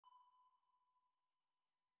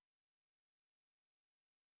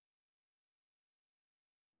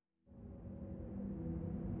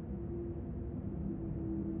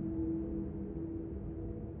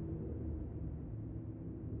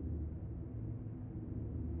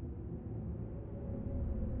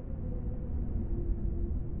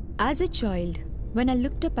As a child, when I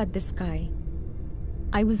looked up at the sky,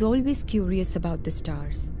 I was always curious about the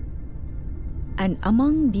stars. And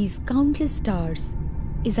among these countless stars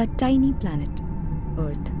is our tiny planet,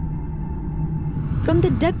 Earth. From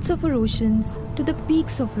the depths of her oceans to the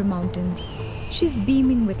peaks of her mountains, she's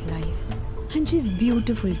beaming with life, and she's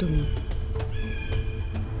beautiful to me.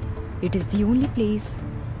 It is the only place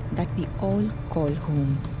that we all call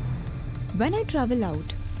home. When I travel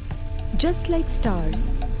out, just like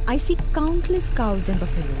stars, I see countless cows and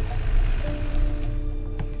buffaloes.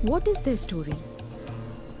 What is their story?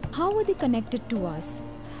 How are they connected to us?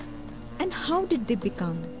 And how did they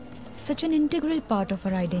become such an integral part of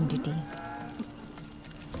our identity?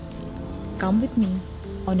 Come with me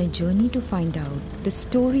on a journey to find out the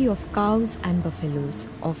story of cows and buffaloes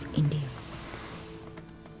of India.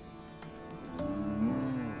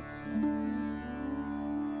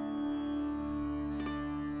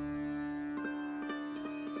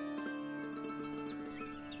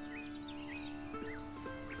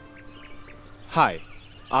 Hi,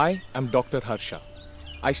 I am Dr. Harsha.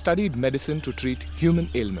 I studied medicine to treat human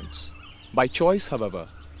ailments. By choice, however,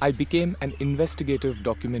 I became an investigative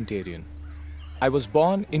documentarian. I was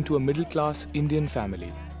born into a middle-class Indian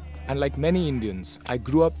family, and like many Indians, I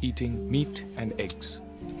grew up eating meat and eggs.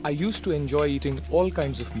 I used to enjoy eating all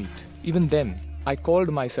kinds of meat. Even then, I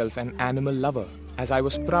called myself an animal lover, as I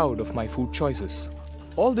was proud of my food choices.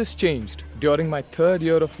 All this changed during my third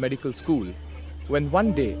year of medical school, when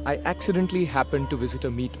one day I accidentally happened to visit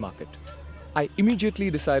a meat market. I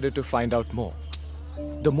immediately decided to find out more.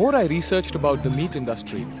 The more I researched about the meat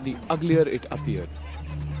industry, the uglier it appeared.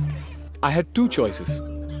 I had two choices,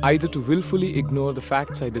 either to willfully ignore the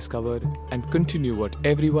facts I discovered and continue what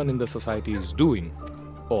everyone in the society is doing,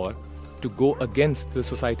 or to go against the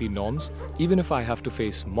society norms even if I have to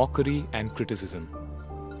face mockery and criticism.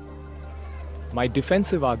 My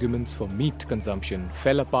defensive arguments for meat consumption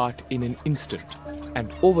fell apart in an instant, and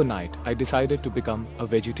overnight I decided to become a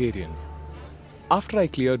vegetarian. After I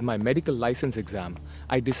cleared my medical license exam,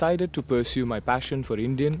 I decided to pursue my passion for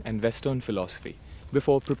Indian and Western philosophy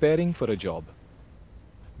before preparing for a job.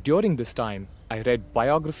 During this time, I read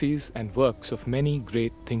biographies and works of many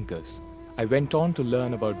great thinkers. I went on to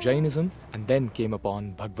learn about Jainism and then came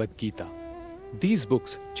upon Bhagavad Gita. These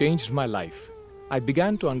books changed my life. I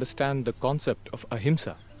began to understand the concept of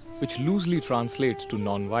ahimsa, which loosely translates to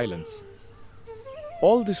non-violence.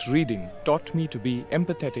 All this reading taught me to be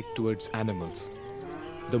empathetic towards animals.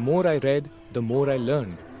 The more I read, the more I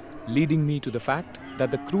learned, leading me to the fact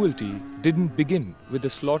that the cruelty didn't begin with the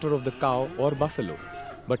slaughter of the cow or buffalo,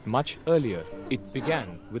 but much earlier it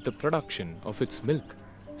began with the production of its milk.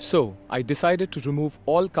 So I decided to remove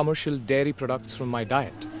all commercial dairy products from my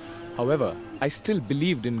diet. However, I still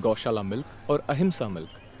believed in Gaushala milk or ahimsa milk,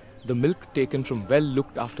 the milk taken from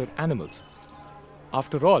well-looked after animals.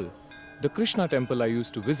 After all, the Krishna temple I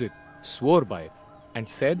used to visit swore by it and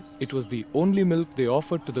said it was the only milk they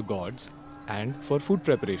offered to the gods and for food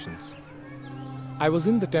preparations. I was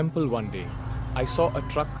in the temple one day. I saw a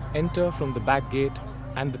truck enter from the back gate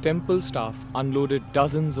and the temple staff unloaded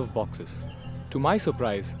dozens of boxes. To my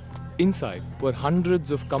surprise, inside were hundreds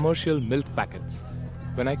of commercial milk packets.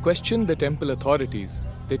 When I questioned the temple authorities,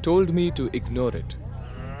 they told me to ignore it.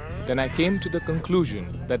 Then I came to the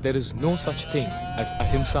conclusion that there is no such thing as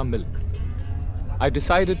ahimsa milk. I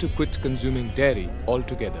decided to quit consuming dairy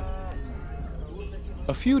altogether.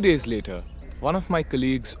 A few days later, one of my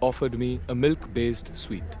colleagues offered me a milk-based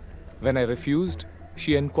sweet. When I refused,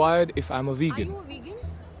 she inquired if I'm a vegan. Are you a vegan?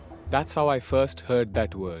 That's how I first heard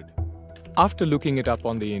that word. After looking it up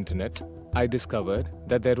on the internet, I discovered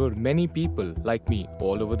that there were many people like me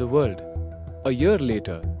all over the world. A year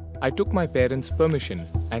later, I took my parents' permission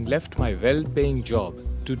and left my well-paying job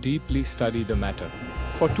to deeply study the matter.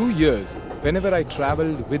 For 2 years, whenever I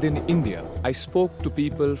traveled within India, I spoke to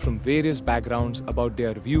people from various backgrounds about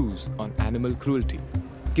their views on animal cruelty.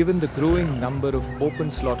 Given the growing number of open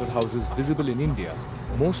slaughterhouses visible in India,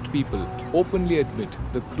 most people openly admit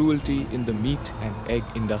the cruelty in the meat and egg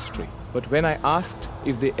industry. But when I asked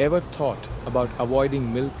if they ever thought about avoiding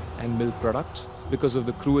milk and milk products because of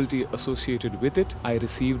the cruelty associated with it, I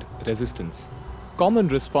received resistance. Common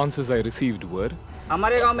responses I received were,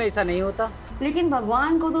 हमारे गांव में ऐसा नहीं होता. लेकिन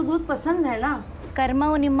भगवान को तो दूध पसंद है ना.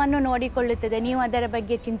 कर्मವು ನಿಮ್ಮನ್ನು ನೋಡಿಕೊಳ್ಳುತ್ತದೆ, ನೀವು ಅದರ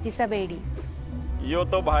ಬಗ್ಗೆ ಚಿಂತಿಸಬೇಡಿ. यो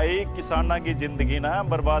तो भाई किसाना की जिंदगी ना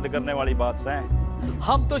बर्बाद करने वाली बात है.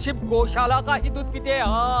 हम तो सिर्फ गौशाला का ही दूध पीते हैं.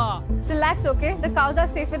 हाँ. Relax, okay? The cows are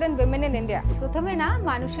safer than women in India. প্রথমে না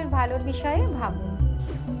মানুষের ভালোর বিষয়ে ভাবুন.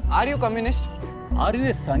 Are you communist? Are you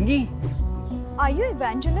a संगी? Are you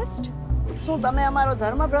evangelist? શું તમે અમારો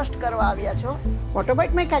ધર્મ ભ્રષ્ટ કરવા આવ્યા છો? What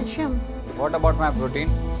about my calcium? What about my protein?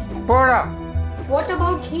 What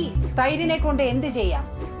about ghee? तैरीने कोंडे एंदी चेया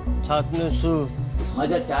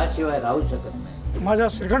माझ्या चहाशिवाय राहू शकत नाही. माझ्या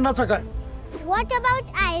श्रीखंडाचं काय? What about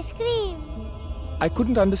ice cream? I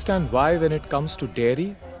couldn't understand why, when it comes to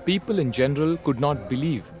dairy, people in general could not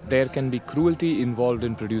believe there can be cruelty involved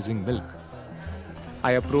in producing milk.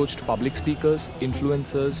 I approached public speakers,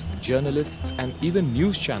 influencers, journalists, and even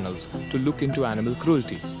news channels to look into animal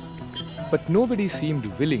cruelty. But nobody seemed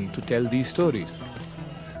willing to tell these stories.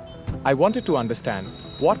 I wanted to understand,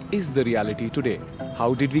 what is the reality today?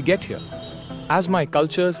 How did we get here? As my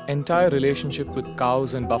culture's entire relationship with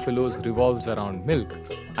cows and buffaloes revolves around milk,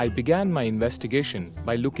 I began my investigation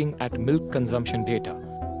by looking at milk consumption data.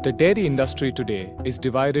 The dairy industry today is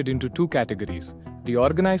divided into two categories: the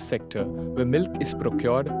organized sector, where milk is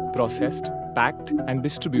procured, processed, packed,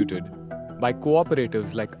 and distributed by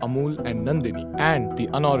cooperatives like Amul and Nandini, and the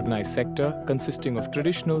unorganized sector, consisting of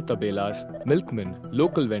traditional tabelas, milkmen,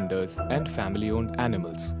 local vendors, and family-owned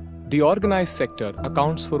animals. The organized sector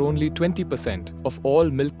accounts for only 20% of all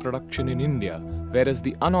milk production in India, whereas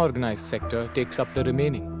the unorganized sector takes up the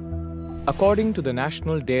remaining. According to the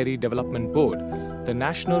National Dairy Development Board, the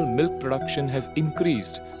national milk production has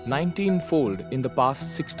increased 19-fold in the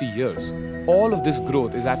past 60 years. All of this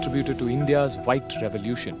growth is attributed to India's White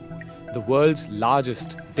Revolution, the world's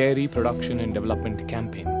largest dairy production and development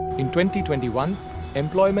campaign. In 2021,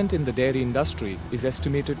 employment in the dairy industry is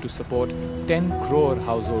estimated to support 10 crore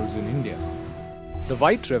households in India. The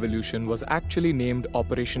White Revolution was actually named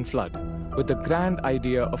Operation Flood, with the grand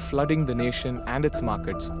idea of flooding the nation and its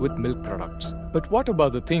markets with milk products. But what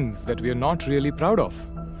about the things that we are not really proud of?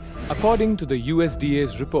 According to the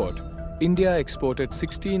USDA's report, India exported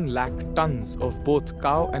 16 lakh tons of both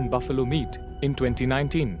cow and buffalo meat in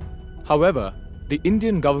 2019. However, the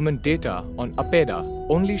Indian government data on APEDA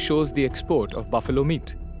only shows the export of buffalo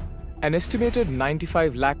meat. An estimated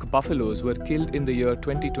 95 lakh buffaloes were killed in the year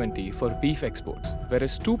 2020 for beef exports,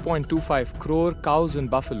 whereas 2.25 crore cows and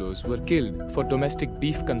buffaloes were killed for domestic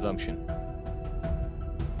beef consumption.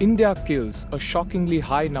 India kills a shockingly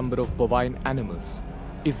high number of bovine animals.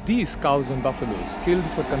 If these cows and buffaloes killed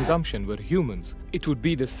for consumption were humans, it would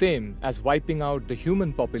be the same as wiping out the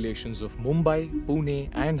human populations of Mumbai, Pune,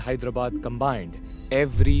 and Hyderabad combined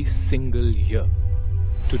every single year.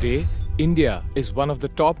 Today, India is one of the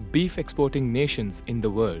top beef exporting nations in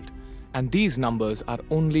the world, and these numbers are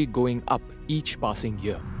only going up each passing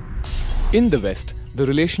year. In the West, the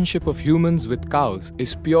relationship of humans with cows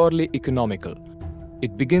is purely economical.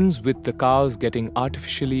 It begins with the cows getting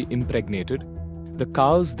artificially impregnated. The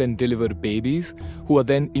cows then deliver babies who are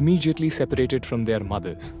then immediately separated from their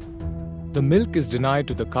mothers. The milk is denied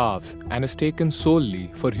to the calves and is taken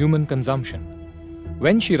solely for human consumption.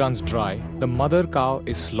 When she runs dry, the mother cow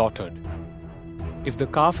is slaughtered. If the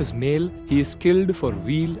calf is male, he is killed for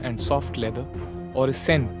veal and soft leather or is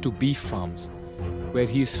sent to beef farms, where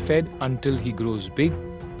he is fed until he grows big,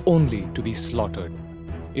 only to be slaughtered.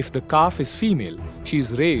 If the calf is female, she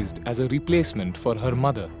is raised as a replacement for her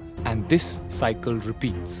mother, and this cycle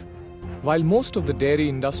repeats. While most of the dairy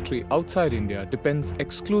industry outside India depends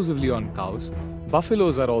exclusively on cows,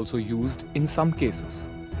 buffaloes are also used in some cases.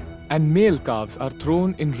 And male calves are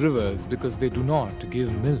thrown in rivers because they do not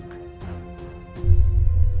give milk.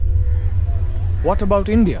 What about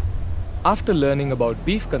India? After learning about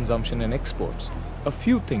beef consumption and exports, a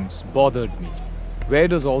few things bothered me. Where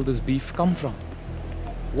does all this beef come from?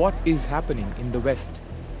 What is happening in the West?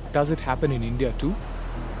 Does it happen in India too?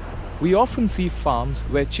 We often see farms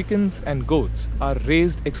where chickens and goats are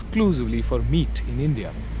raised exclusively for meat in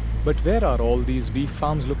India. But where are all these beef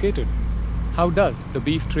farms located? How does the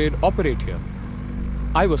beef trade operate here?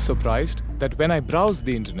 I was surprised that when I browsed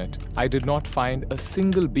the internet, I did not find a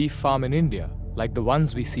single beef farm in India like the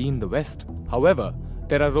ones we see in the West. However,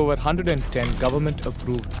 there are over 110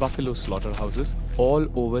 government-approved buffalo slaughterhouses all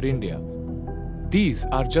over India. These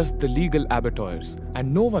are just the legal abattoirs,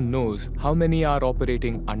 and no one knows how many are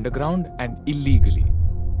operating underground and illegally.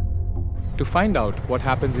 To find out what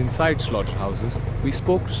happens inside slaughterhouses, we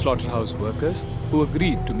spoke to slaughterhouse workers who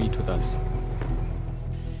agreed to meet with us.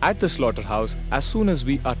 At the slaughterhouse, as soon as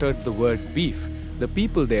we uttered the word beef, the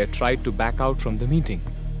people there tried to back out from the meeting.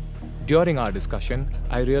 During our discussion,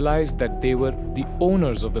 I realized that they were the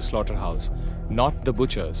owners of the slaughterhouse, not the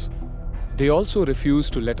butchers. They also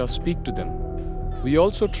refused to let us speak to them. We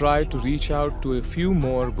also tried to reach out to a few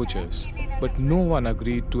more butchers, but no one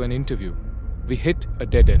agreed to an interview. We hit a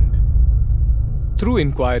dead end. Through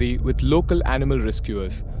inquiry with local animal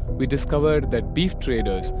rescuers, we discovered that beef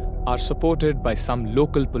traders are supported by some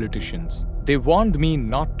local politicians. They warned me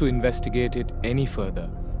not to investigate it any further,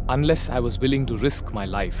 unless I was willing to risk my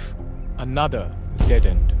life. another dead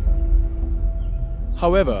end.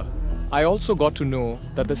 However, I also got to know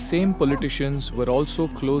that the same politicians were also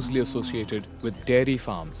closely associated with dairy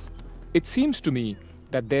farms. It seems to me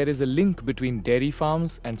that there is a link between dairy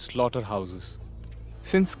farms and slaughterhouses.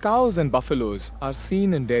 Since cows and buffaloes are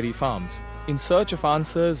seen in dairy farms, in search of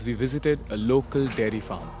answers we visited a local dairy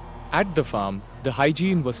farm. At the farm, the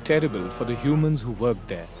hygiene was terrible for the humans who worked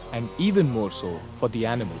there, and even more so for the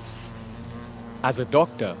animals. As a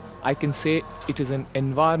doctor, I can say it is an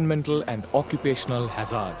environmental and occupational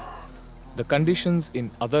hazard. The conditions in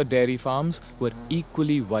other dairy farms were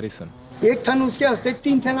equally worrisome. एक थन उसके हफ्ते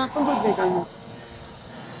 3 थन आपको दूध निकालना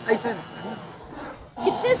ऐसा रहता है।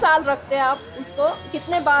 कितने साल रखते हैं आप उसको?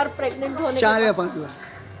 कितने बार प्रेग्नेंट होने के 4 या 5 बार।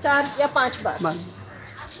 4 या 5 बार।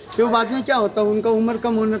 तो बाद में क्या होता है, उनका उम्र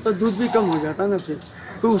कम होने तो दूध भी कम हो जाता ना फिर।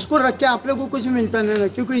 तो उसको रख के आप लोग को कुछ मिलता नहीं ना,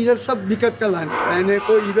 क्योंकि इधर सब दिक्कत का लाने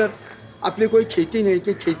को इधर आपने कोई खेती नहीं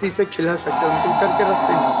कि खेती से खिला सकते, उनको करके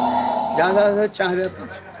रखते हैं ज़्यादा 4 या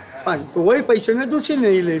 5। तो वही पैसे में दूसरी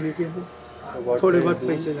नहीं लेने के थोड़े बहुत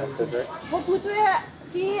पैसे जाते हैं। वो पूछ रहे हैं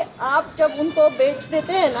कि आप जब उनको बेच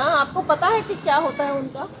देते हैं ना, आपको पता है कि क्या होता है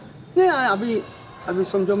उनका? नहीं, अभी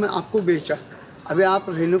समझो मैं आपको बेचा, अभी आप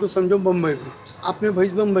रहने को समझो बम्बई में, आपने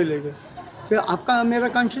भैंस बम्बई ले गए, फिर आपका मेरा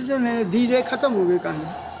कंफ्यूजन है, दीजिए खत्म हो गई कहानी।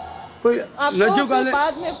 कोई आपको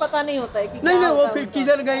बाद में पता नहीं होता है कि नहीं वो फिर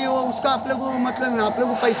किधर गई, वो उसका आप लोगों को मतलब आप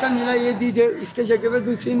लोगों को पैसा मिला, ये दीजिए, इसके जगह पे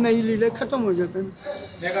दूसरी नहीं ले ले, खत्म हो जाता है।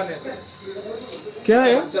 क्या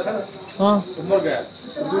है? हाँ,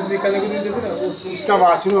 दूध निकालने के लिए देखो ना, उसका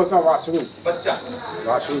वाशरूम होता है, वाशरूम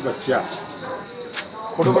बच्चा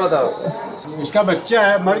फोटो बना था, इसका बच्चा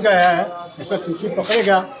है, मर गया है, ऐसा चूची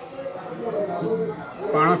पकड़ेगा,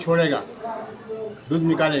 पाना छोड़ेगा, दूध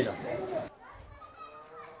निकालेगा।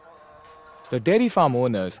 The dairy farm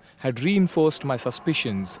owners had reinforced my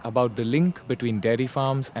suspicions about the link between dairy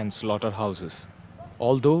farms and slaughterhouses,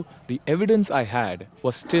 although the evidence I had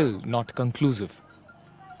was still not conclusive.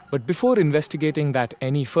 But before investigating that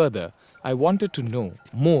any further, I wanted to know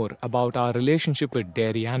more about our relationship with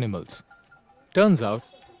dairy animals. Turns out,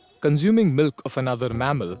 consuming milk of another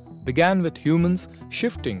mammal began with humans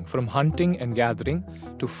shifting from hunting and gathering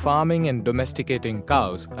to farming and domesticating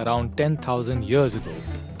cows around 10,000 years ago.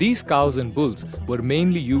 These cows and bulls were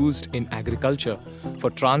mainly used in agriculture for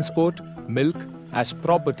transport, milk, as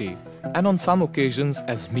property, and on some occasions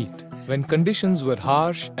as meat, when conditions were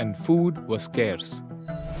harsh and food was scarce.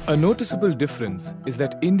 A noticeable difference is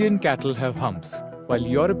that Indian cattle have humps, while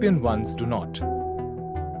European ones do not.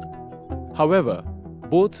 However,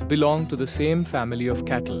 both belong to the same family of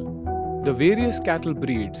cattle. The various cattle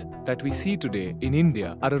breeds that we see today in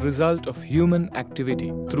India are a result of human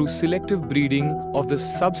activity through selective breeding of the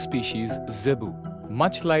subspecies zebu,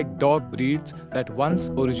 much like dog breeds that once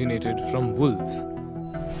originated from wolves.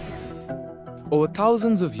 Over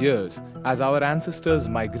thousands of years, as our ancestors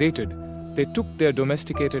migrated, they took their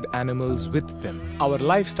domesticated animals with them. Our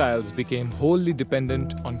lifestyles became wholly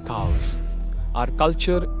dependent on cows. Our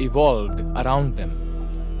culture evolved around them.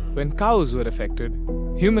 When cows were affected,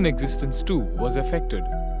 human existence too was affected.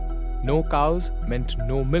 No cows meant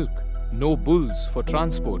no milk, no bulls for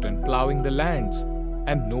transport and ploughing the lands,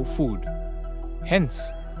 and no food.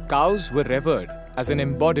 Hence, cows were revered as an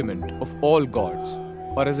embodiment of all gods,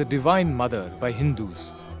 or as a divine mother by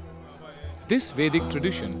Hindus. This Vedic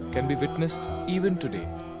tradition can be witnessed even today.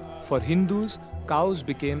 For Hindus, cows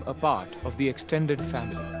became a part of the extended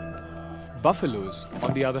family. Buffaloes,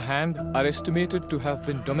 on the other hand, are estimated to have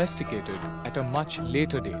been domesticated at a much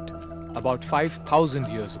later date, about 5,000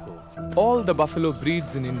 years ago. All the buffalo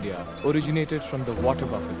breeds in India originated from the water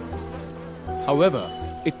buffalo. However,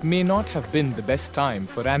 it may not have been the best time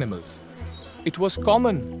for animals. It was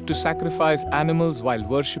common to sacrifice animals while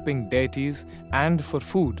worshipping deities and for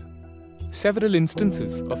food. Several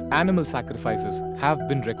instances of animal sacrifices have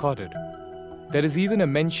been recorded. There is even a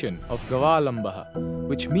mention of Gavalambaha,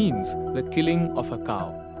 which means the killing of a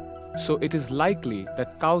cow. So it is likely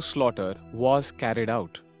that cow slaughter was carried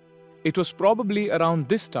out. It was probably around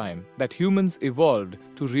this time that humans evolved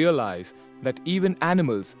to realize that even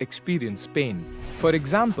animals experience pain. For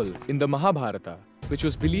example, in the Mahabharata, which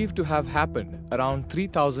was believed to have happened around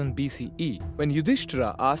 3000 BCE, when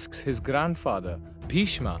Yudhishthira asks his grandfather,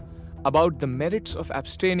 Bhishma, about the merits of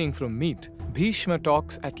abstaining from meat, Bhishma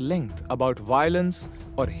talks at length about violence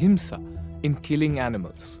or himsa in killing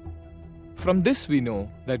animals. From this we know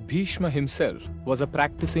that Bhishma himself was a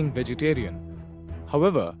practicing vegetarian.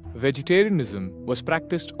 However, vegetarianism was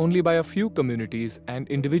practiced only by a few communities and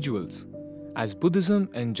individuals. As Buddhism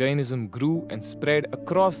and Jainism grew and spread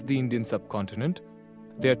across the Indian subcontinent,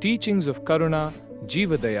 their teachings of Karuna,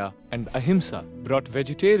 Jivadaya and Ahimsa brought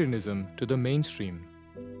vegetarianism to the mainstream.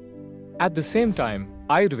 At the same time,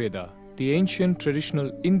 Ayurveda, the ancient traditional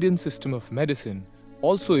Indian system of medicine,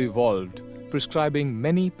 also evolved, prescribing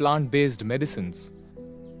many plant-based medicines.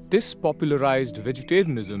 This popularized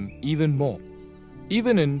vegetarianism even more.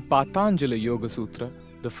 Even in Patanjali Yoga Sutra,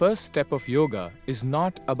 the first step of yoga is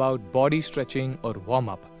not about body stretching or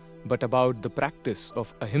warm-up, but about the practice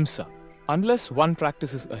of ahimsa. Unless one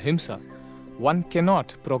practices ahimsa, one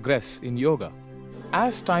cannot progress in yoga.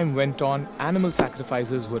 As time went on, animal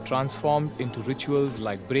sacrifices were transformed into rituals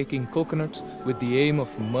like breaking coconuts with the aim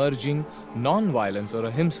of merging non-violence or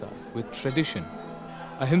ahimsa with tradition.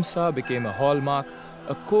 Ahimsa became a hallmark,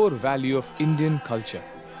 a core value of Indian culture,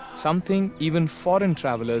 something even foreign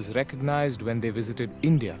travelers recognized when they visited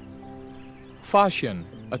India. Fa Xian,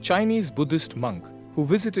 a Chinese Buddhist monk who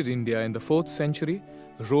visited India in the 4th century,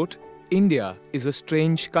 wrote, "India is a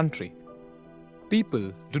strange country.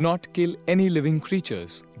 People do not kill any living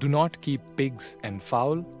creatures, do not keep pigs and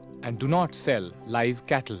fowl, and do not sell live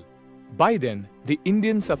cattle." By then, the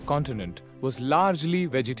Indian subcontinent was largely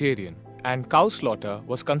vegetarian, and cow slaughter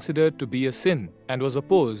was considered to be a sin and was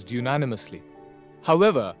opposed unanimously.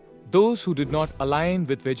 However, those who did not align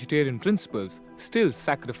with vegetarian principles still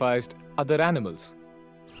sacrificed other animals.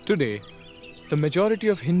 Today, the majority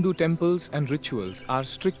of Hindu temples and rituals are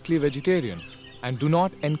strictly vegetarian and do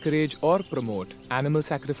not encourage or promote animal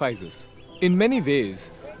sacrifices. In many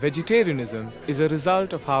ways, vegetarianism is a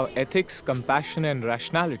result of how ethics, compassion, and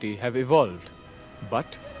rationality have evolved.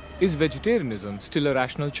 But is vegetarianism still a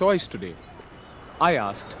rational choice today? I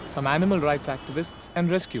asked some animal rights activists and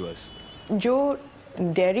rescuers. जो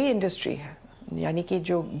dairy industry है, यानी कि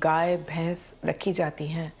जो गाय भैंस रखी जाती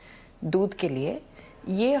हैं दूध के लिए,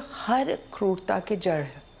 ये हर क्रूरता के जड़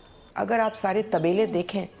है। अगर आप सारे तबेले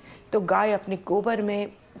देखें तो गाय अपने गोबर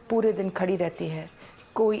में पूरे दिन खड़ी रहती है,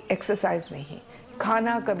 कोई एक्सरसाइज नहीं,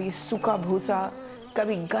 खाना कभी सूखा भूसा,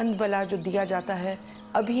 कभी गंद वाला जो दिया जाता है।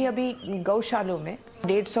 अभी अभी गौशालों में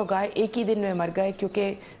 150 गाय एक ही दिन में मर गए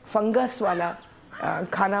क्योंकि फंगस वाला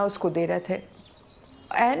खाना उसको दे रहे थे,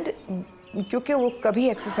 एंड क्योंकि वो कभी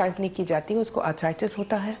एक्सरसाइज नहीं की जाती, उसको आर्थराइटिस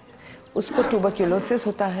होता है, उसको ट्यूबरक्यूलोसिस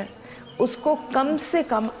होता है, उसको कम से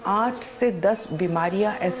कम 8 से 10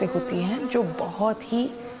 बीमारियां ऐसे होती हैं जो बहुत ही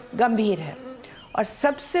गंभीर है। और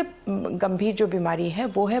सबसे गंभीर जो बीमारी है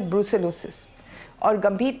वो है ब्रूसेलोसिस। और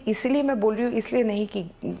गंभीर इसलिए मैं बोल रही हूँ, इसलिए नहीं कि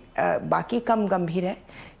बाकी कम गंभीर है,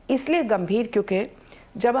 इसलिए गंभीर क्योंकि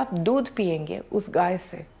जब आप दूध पिएंगे उस गाय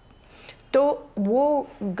से, तो वो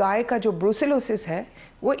गाय का जो ब्रूसेलोसिस है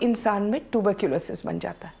वो इंसान में ट्यूबरक्यूलोसिस बन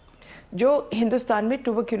जाता है। जो हिंदुस्तान में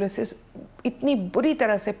ट्यूबरक्यूलोसिस इतनी बुरी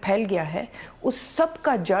तरह से फैल गया है, उस सब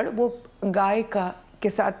का जड़ वो गाय का के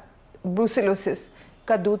साथ ब्रूसेलोसिस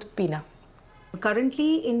का दूध पीना।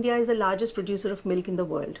 Currently, India is the largest producer of milk in the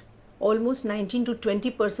world. Almost 19 to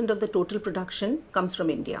 20% of the total production comes from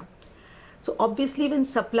India. So obviously, when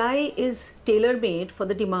supply is tailor-made for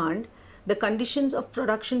the demand, the conditions of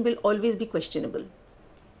production will always be questionable,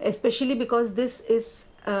 especially because this is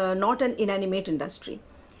not an inanimate industry.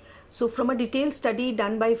 So from a detailed study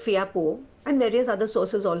done by FIAPO and various other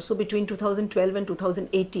sources also between 2012 and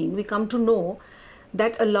 2018, we come to know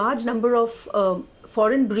that a large number of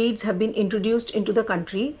foreign breeds have been introduced into the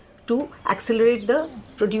country to accelerate the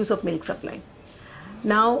produce of milk supply.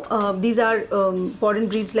 Now these are foreign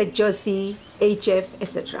breeds like Jersey, HF,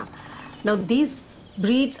 etc. Now these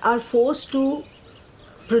breeds are forced to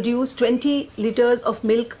produce 20 liters of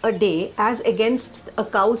milk a day as against a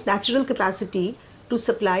cow's natural capacity to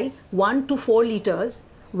supply 1 to 4 liters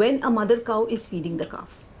when a mother cow is feeding the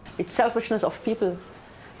calf. It's selfishness of people.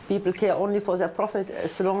 People care only for their profit.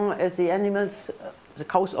 As long as the animals, the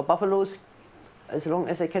cows or buffaloes, as long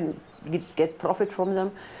as they can get profit from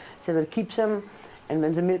them, they will keep them. And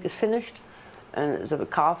when the milk is finished and the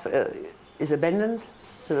calf is abandoned,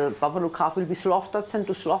 the buffalo calf will be slaughtered, sent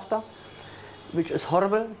to slaughter, which is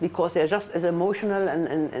horrible because they're just as emotional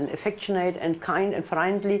and affectionate and kind and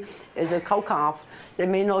friendly as a cow calf. They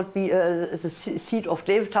may not be the seed of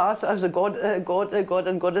devatas, as the god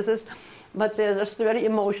and goddesses, but they're just very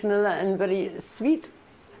emotional and very sweet.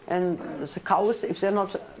 And the cows, if they're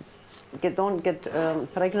not don't get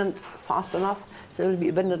pregnant fast enough, they will be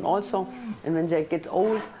abandoned also. And when they get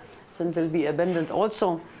old, then they'll be abandoned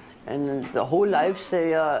also. And the whole life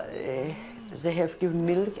they have given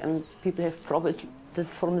milk and people have profited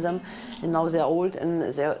from them. And now they're old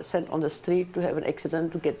and they're sent on the street to have an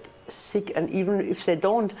accident, to get sick. And even if they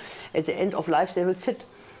don't, at the end of life they will sit.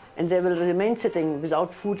 And they will remain sitting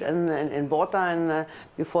without food and water, and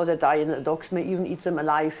before they die, and the dogs may even eat them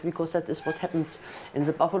alive, because that is what happens. And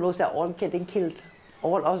the buffaloes are all getting killed.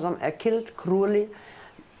 all of them are killed cruelly.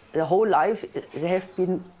 The whole life they have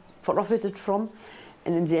been profited from,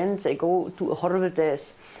 and in the end they go to a horrible death.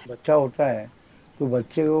 बच्चा होता है तो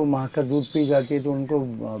बच्चे को माँ का दूध P जाती है तो उनको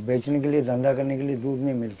बेचने के लिए, धंधा करने के लिए दूध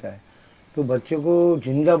नहीं मिलता है, तो बच्चे को,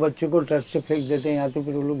 जिंदा बच्चे को ट्रक से फेंक देते हैं, या तो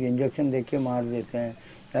फिर वो लोग इंजेक्शन दे के मार देते हैं,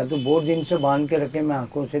 या तो बहुत दिन से बांध के रखे। मैं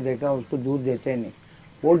आंखों से देखा, उसको दूध देते नहीं,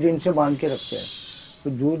 बहुत दिन से बांध के रखते हैं, तो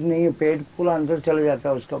दूध नहीं, पेट पूरा अंदर चले जाता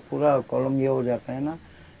है, उसका पूरा कॉलम ये हो जाता है ना,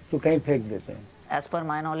 तो कहीं फेंक देते हैं। As per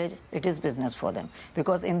my knowledge, it is business for them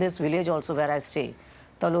because in this village also where I stay,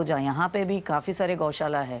 Taloja, यहाँ पे भी काफ़ी सारे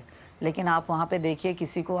गौशाला है, लेकिन आप वहाँ पे देखिए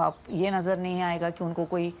किसी को आप ये नज़र नहीं आएगा कि उनको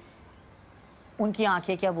कोई, उनकी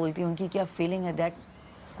आंखें क्या बोलती हैं, उनकी क्या फीलिंग है, दैट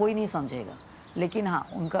कोई नहीं समझेगा। लेकिन हाँ,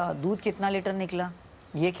 उनका दूध कितना लीटर निकला,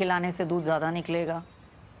 ये खिलाने से दूध ज़्यादा निकलेगा,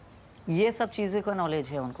 ये सब चीज़ें का नॉलेज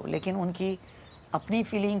है उनको, लेकिन उनकी अपनी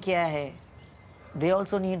फीलिंग क्या है, they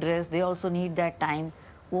also need rest, they also need that time,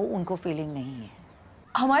 वो उनको फीलिंग नहीं है।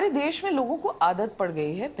 हमारे देश में लोगों को आदत पड़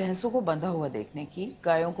गई है भैंसों को बंधा हुआ देखने की,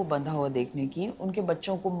 गायों को बंधा हुआ देखने की, उनके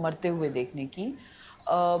बच्चों को मरते हुए देखने की,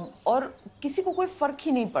 और किसी को कोई फ़र्क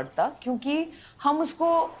ही नहीं पड़ता, क्योंकि हम उसको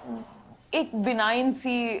एक बिनाइन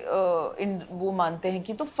सी वो मानते हैं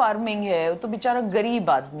कि तो फार्मिंग है, तो बेचारा गरीब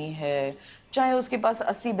आदमी है, चाहे उसके पास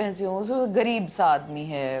 80 भैंसें हों, वो गरीब सा आदमी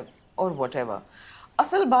है और व्हाटएवर।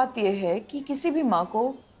 असल बात यह है कि किसी भी माँ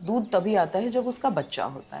को दूध तभी आता है जब उसका बच्चा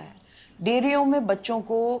होता है। डेयरियों में बच्चों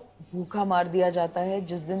को भूखा मार दिया जाता है,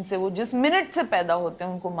 जिस दिन से वो, जिस मिनट से पैदा होते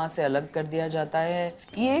हैं उनको माँ से अलग कर दिया जाता है।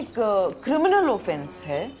 ये एक क्रिमिनल ऑफेंस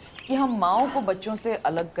है कि हम माँओं को बच्चों से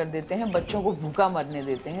अलग कर देते हैं, बच्चों को भूखा मरने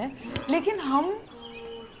देते हैं, लेकिन हम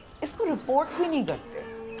इसको रिपोर्ट भी नहीं करते।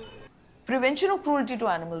 Prevention of cruelty to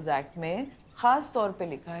animals act में ख़ास तौर पे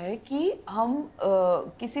लिखा है कि हम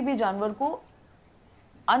किसी भी जानवर को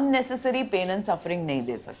अननेसेसरी पेन एंड सफरिंग नहीं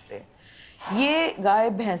दे सकते। ये गाय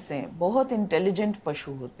भैंसें बहुत इंटेलिजेंट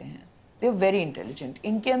पशु होते हैं, दे आर वेरी इंटेलिजेंट।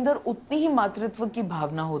 इनके अंदर उतनी ही मातृत्व की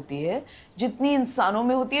भावना होती है जितनी इंसानों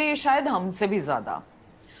में होती है, ये शायद हमसे भी ज़्यादा।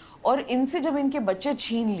 और इनसे जब इनके बच्चे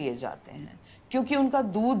छीन लिए जाते हैं, क्योंकि उनका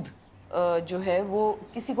दूध जो है वो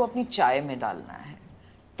किसी को अपनी चाय में डालना है,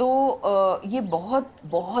 तो ये बहुत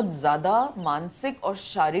बहुत ज़्यादा मानसिक और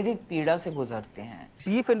शारीरिक पीड़ा से गुजरते हैं।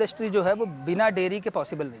 बीफ इंडस्ट्री जो है वो बिना डेयरी के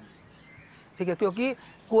पॉसिबल नहीं, ठीक है, क्योंकि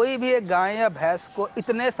कोई भी एक गाय या भैंस को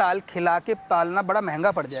इतने साल खिला के पालना बड़ा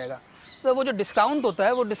महंगा पड़ जाएगा। तो वो जो डिस्काउंट होता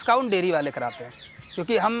है वो डिस्काउंट डेयरी वाले कराते हैं,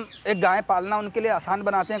 क्योंकि हम एक गाय पालना उनके लिए आसान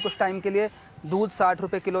बनाते हैं। कुछ टाइम के लिए दूध 60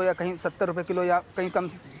 रुपये किलो या कहीं 70 रुपये किलो या कहीं कम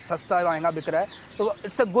सस्ता महंगा बिक रहा है, तो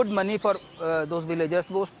it's a good money for those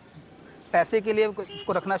villagers. वो पैसे के लिए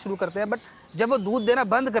उसको रखना शुरू करते हैं, बट जब वो दूध देना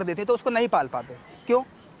बंद कर देती है तो उसको नहीं पाल पाते। क्यों?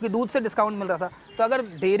 क्योंकि दूध से डिस्काउंट मिल रहा था। तो अगर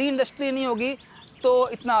डेयरी इंडस्ट्री नहीं होगी तो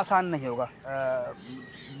इतना आसान नहीं होगा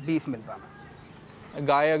बीफ मिल पाना।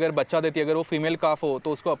 गाय अगर बच्चा देती है, अगर वो फीमेल काफ हो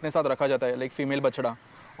तो उसको अपने साथ रखा जाता है, लाइक फीमेल बछड़ा,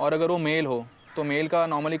 और अगर वो मेल हो तो मेल का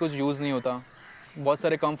नॉर्मली कुछ यूज़ नहीं होता। बहुत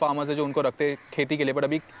सारे कम फार्मर्स है जो उनको रखते खेती के लिए, बट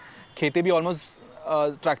अभी खेती भी ऑलमोस्ट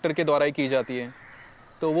ट्रैक्टर के द्वारा ही की जाती है,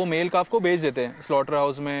 तो वो मेल काफ को बेच देते हैं स्लॉटर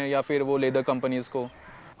हाउस में या फिर वो लेदर कंपनीज़ को।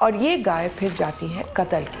 और ये गाय फिर जाती है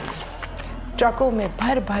कत्ल के लिए, ट्रकों में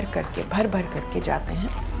भर भर करके जाते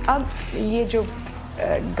हैं। अब ये जो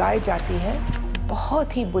गाय जाती है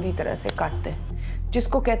बहुत ही बुरी तरह से काटते हैं,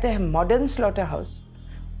 जिसको कहते हैं मॉडर्न स्लॉटर हाउस।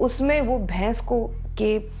 उसमें वो भैंस को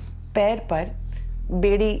के पैर पर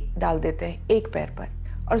बेड़ी डाल देते हैं, एक पैर पर,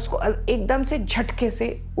 और उसको एकदम से झटके से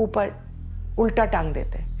ऊपर उल्टा टांग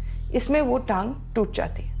देते हैं। इसमें वो टांग टूट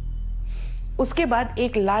जाती है। उसके बाद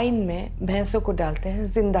एक लाइन में भैंसों को डालते हैं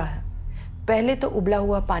जिंदा है। पहले तो उबला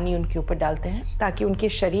हुआ पानी उनके ऊपर डालते हैं ताकि उनके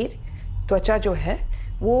शरीर, त्वचा जो है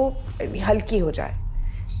वो हल्की हो जाए।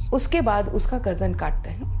 उसके बाद उसका गर्दन काटते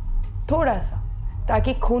हैं थोड़ा सा,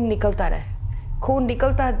 ताकि खून निकलता रहे। खून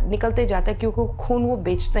निकलते जाता है, क्योंकि खून वो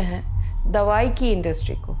बेचते हैं दवाई की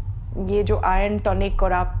इंडस्ट्री को। ये जो आयरन टॉनिक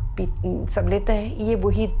और आप सब लेते हैं, ये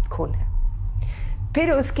वही खून है।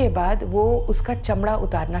 फिर उसके बाद वो उसका चमड़ा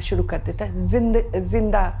उतारना शुरू कर देता है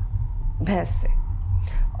जिंदा भैंस से,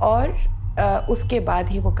 और उसके बाद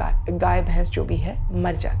ही वो गाय भैंस जो भी है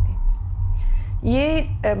मर जाती है।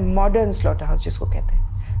 ये मॉडर्न स्लॉटर हाउस जिसको कहते हैं।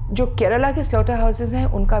 जो केरला के स्लॉटर हाउसेस हैं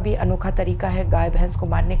उनका भी अनोखा तरीका है गाय भैंस को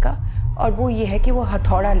मारने का, और वो ये है कि वो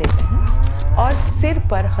हथौड़ा लेते हैं और सिर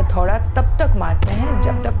पर हथौड़ा तब तक मारते हैं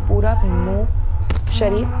जब तक पूरा मुंह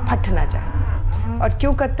शरीर फट ना जाए। और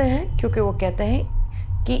क्यों करते हैं? क्योंकि वो कहते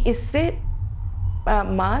हैं कि इससे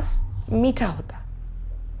मांस मीठा होता।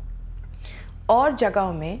 और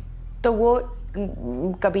जगहों में तो वो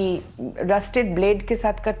कभी रस्टेड ब्लेड के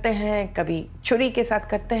साथ करते हैं, कभी छुरी के साथ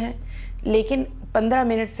करते हैं, लेकिन 15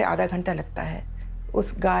 मिनट से आधा घंटा लगता है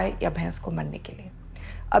उस गाय या भैंस को मरने के लिए।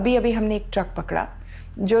 अभी अभी हमने एक ट्रक पकड़ा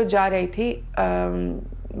जो जा रही थी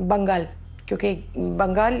बंगाल, क्योंकि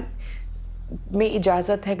बंगाल में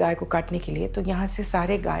इजाज़त है गाय को काटने के लिए, तो यहाँ से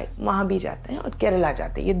सारे गाय वहाँ भी जाते हैं और केरला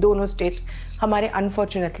जाते हैं। ये दोनों स्टेट हमारे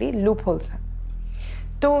अनफॉर्चुनेटली लूप होल्स हैं।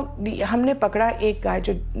 तो हमने पकड़ा एक गाय,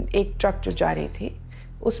 जो एक ट्रक जो जा रही थी,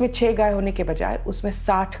 उसमें 6 गाय होने के बजाय उसमें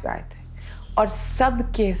 60 गाय थे और सब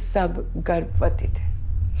के सब गर्भवती थे।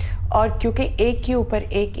 और क्योंकि एक के ऊपर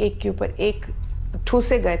एक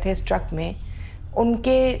ठूसे गए थे इस ट्रक में,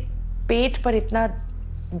 उनके पेट पर इतना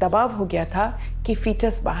दबाव हो गया था कि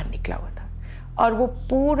फीटस बाहर निकला हुआ था और वो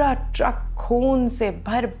पूरा ट्रक खून से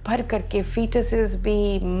भर भर करके, फीटसेस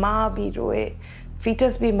भी, माँ भी रोए,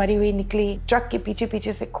 फीटस भी मरी हुई निकली। ट्रक के पीछे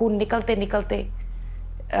पीछे से खून निकलते निकलते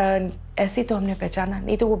ऐसे तो हमने पहचाना,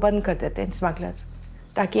 नहीं तो वो बंद कर देते हैं स्मगलर्स,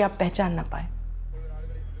 ताकि आप पहचान ना पाए।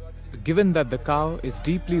 Given that the cow is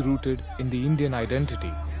deeply rooted in the Indian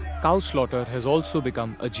identity, cow slaughter has also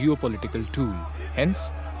become a geopolitical tool.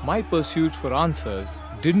 Hence, my pursuit for answers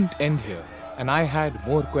didn't end here, and I had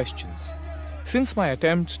more questions. Since my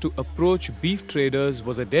attempts to approach beef traders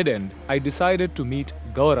was a dead end, I decided to meet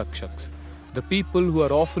Gaurakshaks, the people who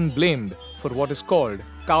are often blamed for what is called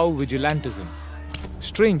cow vigilantism.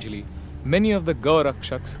 Strangely, many of the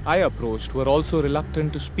Gaurakshaks I approached were also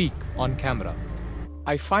reluctant to speak on camera.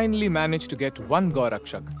 I finally managed to get one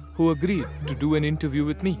Gaurakshak who agreed to do an interview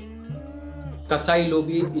with me. कसाई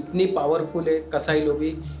lobby इतनी powerful है, कसाई lobby,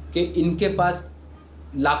 कि इनके पास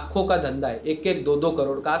लाखों का धंधा है, 1-1, 2-2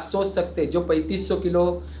 करोड़ का। आप सोच सकते हैं, जो 3500 किलो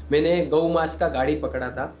मैंने गौ मांस का गाड़ी पकड़ा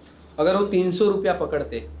था, अगर वो 300 रुपया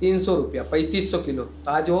पकड़ते, 300 रुपया 3500 किलो,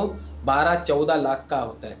 तो आज वो 12-14 लाख का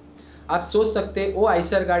होता है। आप सोच सकते हैं, वो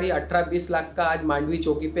आइसर गाड़ी 18-20 लाख का आज मांडवी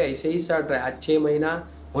चौकी पे ऐसे ही सड़ रहा है, आज 6 महीना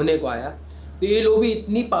होने को आया। तो ये लोबी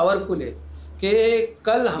इतनी पावरफुल है कि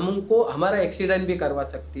कल हमको हमारा एक्सीडेंट भी करवा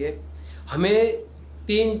सकती है। हमें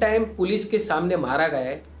 3 टाइम पुलिस के सामने मारा गया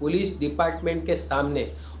है, पुलिस डिपार्टमेंट के सामने,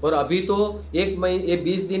 और अभी तो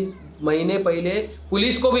 20 दिन महीने पहले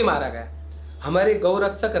पुलिस को भी मारा गया। हमारे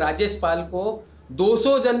गौरक्षक राजेश पाल को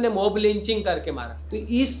 200 जन ने मॉब लिंचिंग करके मारा। तो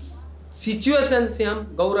इस सिचुएशन से हम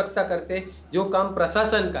गौरक्षा करते, जो काम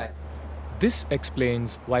प्रशासन का है। This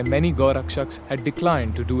explains why many Gaurakshaks had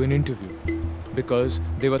declined to do an interview, because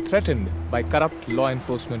they were threatened by corrupt law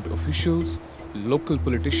enforcement officials, local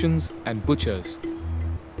politicians and butchers.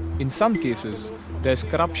 In some cases, there's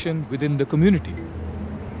corruption within the community.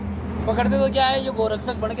 पकड़ते तो क्या है, जो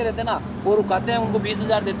गौरक्षक बन के रहते हैं ना, वो रुकाते हैं, उनको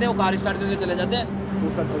 20,000 देते हैं, वो कार स्टार्ट करके चले जाते हैं,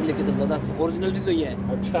 उसका ट्रक लेके चलता था। ओरिजिनलिटी तो ये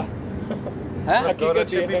है। अच्छा है,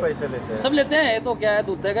 गौरक्षक भी पैसे लेते हैं, सब लेते हैं। ये तो क्या है,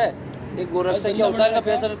 दूध है, एक गोरक्षक क्या होता है, का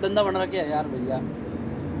पैसा धंधा बना रखा है यार भैया।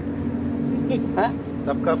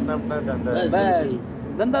 सबका अपना अपना धंधा है। बस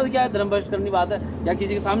धंधा क्या है, धर्म भ्रष्ट करनी बात है, या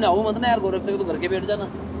किसी के सामने आओ मत ना यार, गोरक्षक तो घर के बैठ जाना,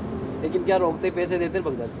 लेकिन क्या रोकते, पैसे देते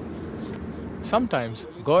भग जाते। Sometimes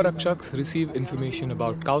Gaurakshaks receive information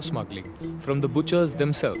about cow smuggling from the butchers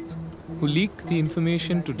themselves, who leak the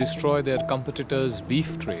information to destroy their competitors'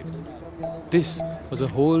 beef trade. This was a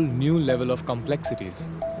whole new level of complexities.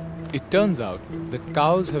 It turns out that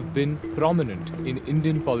cows have been prominent in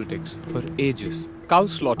Indian politics for ages. Cow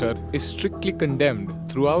slaughter is strictly condemned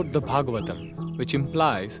throughout the Bhagavatam, which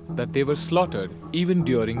implies that they were slaughtered even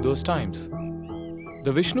during those times.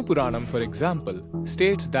 The Vishnu Puranam, for example,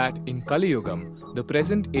 states that in Kali Yugam, the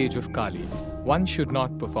present age of Kali, one should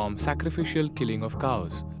not perform sacrificial killing of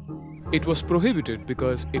cows. It was prohibited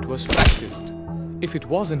because it was practiced. If it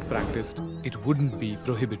wasn't practiced, it wouldn't be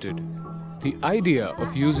prohibited. The idea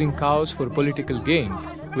of using cows for political gains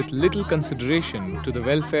with little consideration to the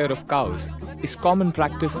welfare of cows is common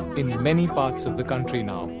practice in many parts of the country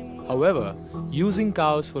now. However, using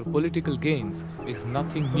cows for political gains is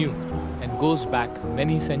nothing new and goes back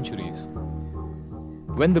many centuries.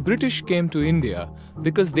 When the British came to India,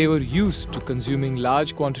 because they were used to consuming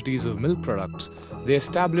large quantities of milk products, they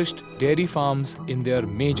established dairy farms in their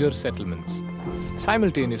major settlements.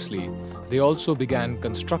 Simultaneously, they also began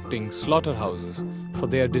constructing slaughterhouses for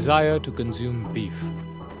their desire to consume beef.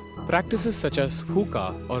 Practices such as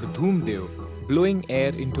hookah or dhoomdev, blowing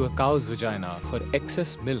air into a cow's vagina for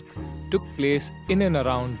excess milk, took place in and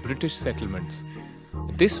around British settlements.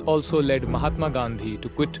 This also led Mahatma Gandhi to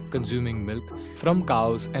quit consuming milk from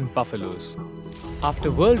cows and buffaloes.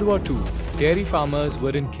 After World War II, dairy farmers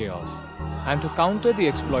were in chaos, and to counter the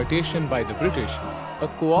exploitation by the British, a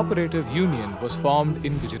cooperative union was formed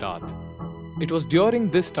in Gujarat. It was during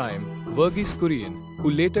this time Verghese Kurian,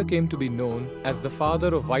 who later came to be known as the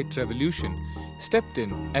father of White Revolution, stepped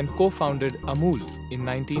in and co-founded Amul in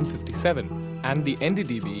 1957 and the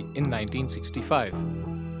NDDB in 1965.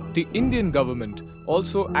 The Indian government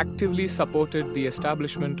also actively supported the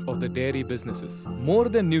establishment of the dairy businesses. More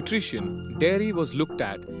than nutrition, dairy was looked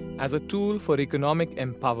at as a tool for economic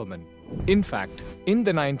empowerment. In fact, in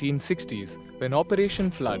the 1960s, when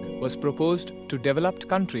Operation Flood was proposed to developed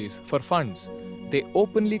countries for funds, they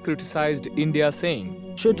openly criticized India,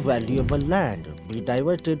 saying, "Should valuable land be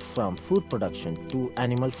diverted from food production to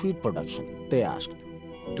animal feed production?" they asked.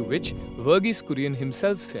 To which Verghese Kurian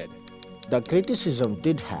himself said, "The criticism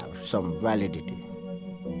did have some validity."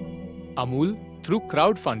 Amul, through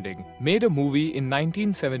crowdfunding, made a movie in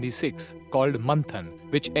 1976 called Manthan,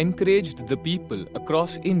 which encouraged the people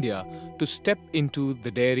across India to step into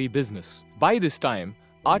the dairy business. By this time,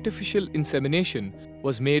 artificial insemination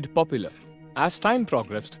was made popular. As time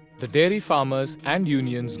progressed, the dairy farmers and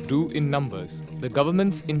unions grew in numbers. The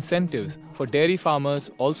government's incentives for dairy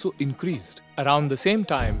farmers also increased. Around the same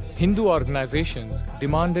time, Hindu organizations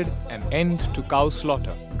demanded an end to cow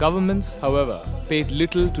slaughter. Governments, however, paid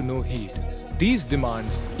little to no heed. These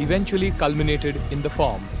demands eventually culminated in the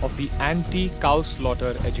form of the anti-cow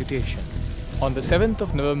slaughter agitation. On the 7th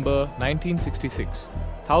of November 1966,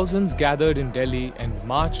 thousands gathered in Delhi and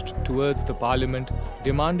marched towards the parliament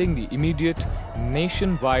demanding the immediate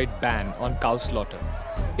nationwide ban on cow slaughter.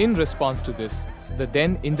 In response to this, the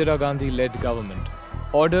then Indira Gandhi-led government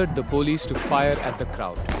ordered the police to fire at the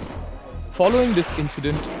crowd. Following this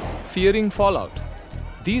incident, fearing fallout,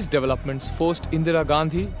 these developments forced Indira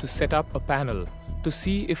Gandhi to set up a panel to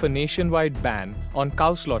see if a nationwide ban on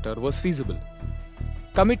cow slaughter was feasible.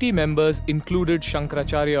 Committee members included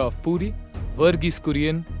Shankaracharya of Puri, Verghese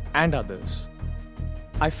Kurian, and others.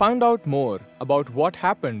 I found out more about what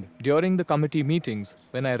happened during the committee meetings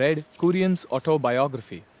when I read Kurian's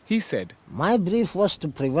autobiography. He said, "My brief was to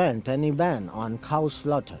prevent any ban on cow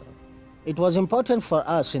slaughter. It was important for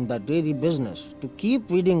us in the dairy business to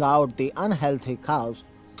keep weeding out the unhealthy cows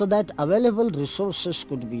so that available resources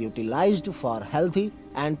could be utilized for healthy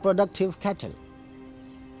and productive cattle.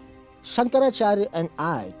 Shankaracharya and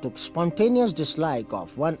I took spontaneous dislike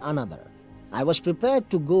of one another. I was prepared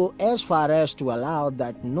to go as far as to allow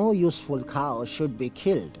that no useful cow should be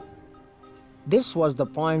killed. This was the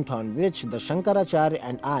point on which the Shankaracharya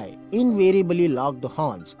and I invariably locked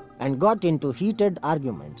horns and got into heated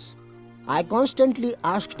arguments. I constantly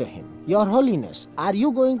asked him, 'Your Holiness, are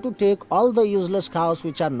you going to take all the useless cows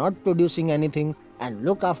which are not producing anything and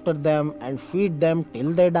look after them and feed them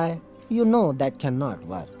till they die? You know that cannot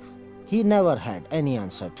work.' He never had any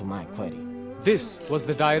answer to my query." This was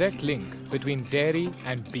the direct link between dairy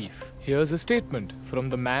and beef. Here's a statement from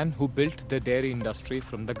the man who built the dairy industry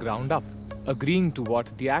from the ground up, agreeing to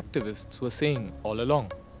what the activists were saying all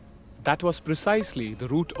along. That was precisely the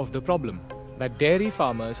root of the problem, that dairy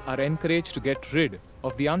farmers are encouraged to get rid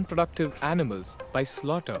of the unproductive animals by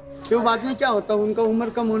slaughter. तो बाद में क्या होता, उनका उम्र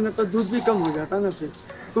कम होने तो दूध भी कम हो जाता ना फिर,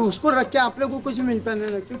 तो उसको रख के आप लोगों को कुछ मिलता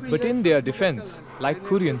नहीं ना, क्योंकि But in their defense, like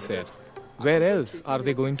Kurian said, where else are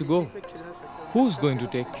they going to go? Who's going to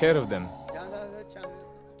take care of them?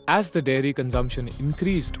 As the dairy consumption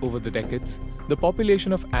increased over the decades, the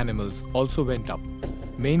population of animals also went up,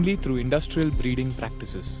 mainly through industrial breeding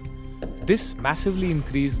practices. This massively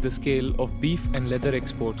increased the scale of beef and leather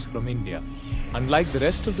exports from India. Unlike the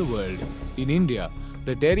rest of the world, in India,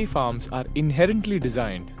 the dairy farms are inherently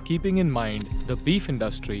designed keeping in mind the beef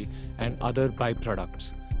industry and other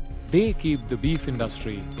byproducts. They keep the beef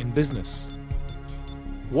industry in business.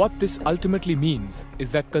 What this ultimately means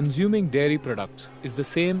is that consuming dairy products is the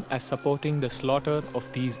same as supporting the slaughter of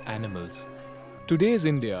these animals. Today's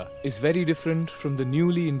India is very different from the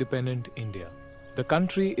newly independent India. The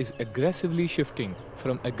country is aggressively shifting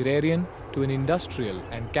from agrarian to an industrial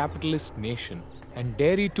and capitalist nation, and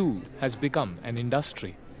dairy too has become an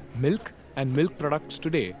industry. Milk and milk products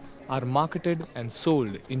today are marketed and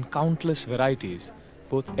sold in countless varieties,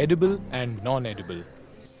 both edible and non-edible.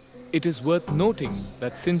 It is worth noting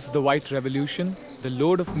that since the White Revolution, the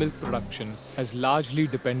load of milk production has largely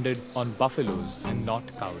depended on buffaloes and not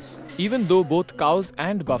cows. Even though both cows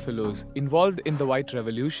and buffaloes involved in the White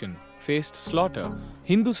Revolution faced slaughter,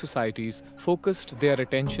 Hindu societies focused their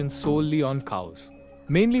attention solely on cows.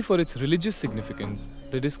 Mainly for its religious significance,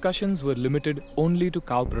 the discussions were limited only to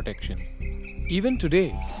cow protection. Even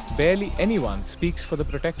today, barely anyone speaks for the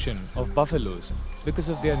protection of buffaloes because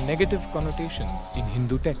of their negative connotations in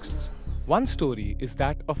Hindu texts. One story is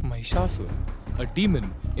that of Mahishasur, a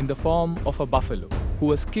demon in the form of a buffalo who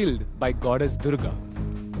was killed by goddess Durga.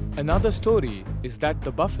 Another story is that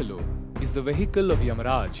the buffalo is the vehicle of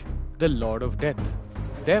Yamaraj, the lord of death.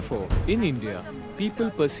 Therefore, in India, people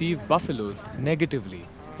perceive buffaloes negatively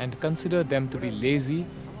and consider them to be lazy,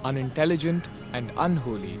 unintelligent, and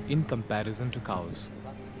unholy in comparison to cows.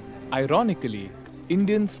 Ironically,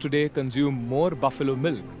 Indians today consume more buffalo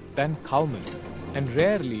milk than cow milk and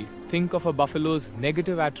rarely think of a buffalo's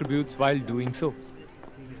negative attributes while doing so.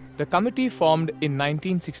 The committee formed in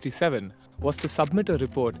 1967 was to submit a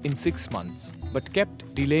report in 6 months, but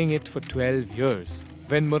kept delaying it for 12 years.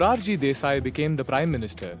 When Morarji Desai became the Prime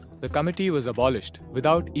Minister, the committee was abolished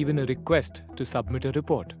without even a request to submit a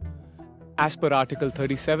report. As per Article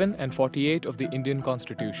 37 and 48 of the Indian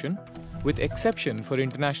Constitution, with exception for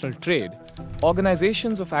international trade,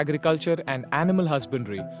 organizations of agriculture and animal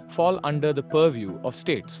husbandry fall under the purview of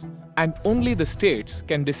states, and only the states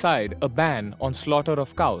can decide a ban on slaughter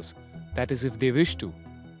of cows, that is if they wish to.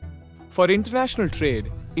 For international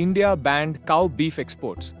trade, India banned cow beef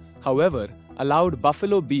exports, however, allowed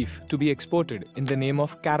buffalo beef to be exported in the name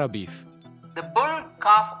of Cara beef. The bull,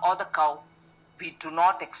 calf or the cow, we do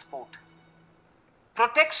not export.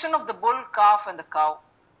 Protection of the bull, calf and the cow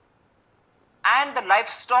and the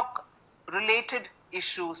livestock related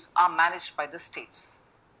issues are managed by the states.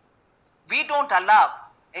 We don't allow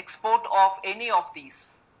export of any of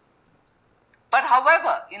these. But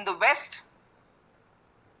however, in the West,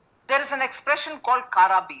 there is an expression called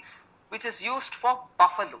Cara beef, which is used for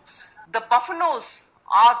buffaloes. The buffaloes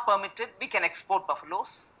are permitted, we can export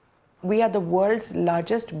buffaloes. We are the world's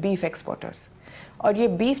largest beef exporters. और ये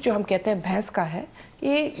beef जो हम कहते हैं भैंस का है,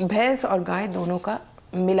 ये भैंस और गाय दोनों का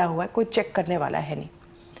मिला हुआ है, कोई चेक करने वाला है नहीं,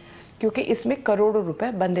 क्योंकि इसमें करोड़ों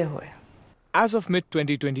रुपए बंधे हुए हैं. As of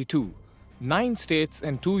mid-2022, 9 states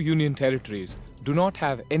and 2 union territories do not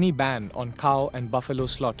have any ban on cow and buffalo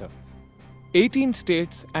slaughter. 18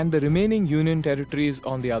 states and the remaining union territories,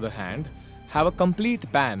 on the other hand, have a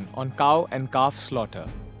complete ban on cow and calf slaughter.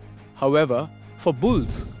 However, for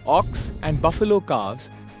bulls, ox and buffalo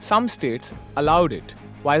calves, some states allowed it,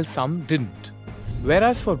 while some didn't.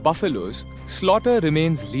 Whereas for buffaloes, slaughter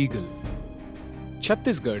remains legal.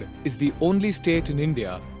 Chhattisgarh is the only state in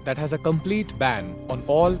India that has a complete ban on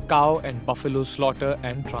all cow and buffalo slaughter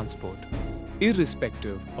and transport,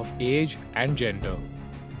 irrespective of age and gender.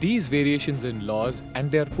 These variations in laws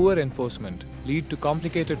and their poor enforcement lead to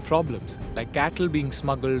complicated problems like cattle being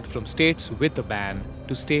smuggled from states with a ban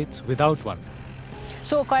to states without one.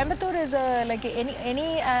 So Coimbatore is like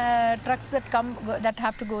any trucks that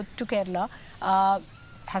have to go to Kerala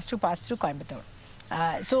has to pass through Coimbatore.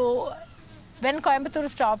 So when Coimbatore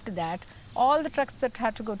stopped that, all the trucks that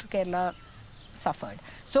had to go to Kerala suffered.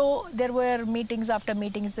 So there were meetings after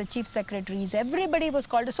meetings, the chief secretaries, everybody was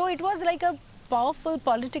called. So it was like a powerful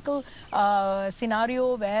political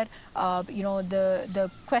scenario where the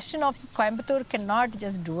question of Coimbatore cannot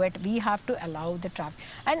just do it. We have to allow the traffic.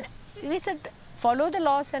 And we said, follow the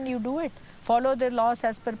laws and you do it. Follow the laws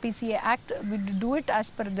as per PCA Act. We do it as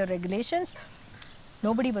per the regulations.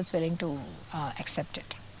 Nobody was willing to accept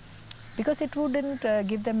it because it wouldn't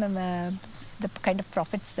give them the kind of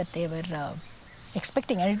profits that they were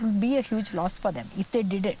expecting, and it would be a huge loss for them if they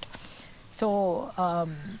did it. So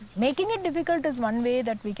making it difficult is one way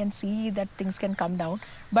that we can see that things can come down,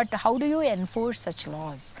 but how do you enforce such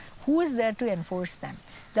laws? Who is there to enforce them?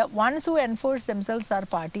 The ones who enforce themselves are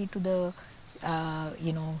party to the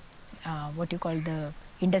what you call the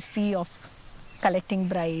industry of collecting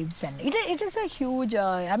bribes, and it is a huge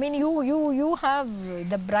I mean you have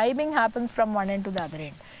the bribing happens from one end to the other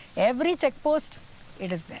end. Every checkpost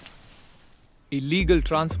it is there. Illegal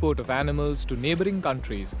transport of animals to neighboring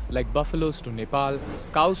countries like buffaloes to Nepal,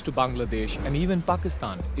 cows to Bangladesh and even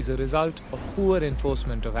Pakistan is a result of poor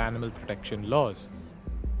enforcement of animal protection laws.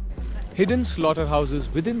 Hidden slaughterhouses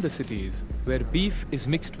within the cities where beef is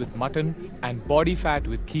mixed with mutton and body fat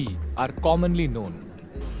with ghee are commonly known.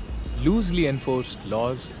 Loosely enforced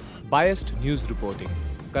laws, biased news reporting,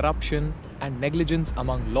 corruption and negligence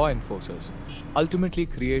among law enforcers ultimately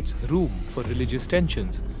creates room for religious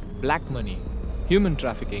tensions, black money, human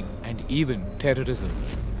trafficking and even terrorism.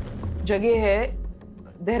 जगह है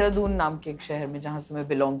देहरादून नाम के एक शहर में जहाँ से मैं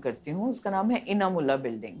बिलोंग करती हूँ, उसका नाम है इनामुल्ला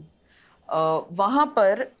बिल्डिंग. वहाँ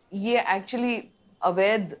पर ये एक्चुअली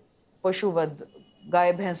अवैध पशुवध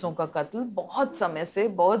गाय भैंसों का कत्ल बहुत समय से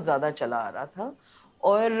बहुत ज़्यादा चला आ रहा था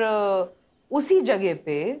और उसी जगह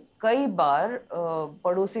पे कई बार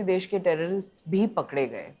पड़ोसी देश के टेररिस्ट भी पकड़े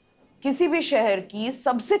गए. किसी भी शहर की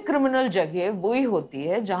सबसे क्रिमिनल जगह वही होती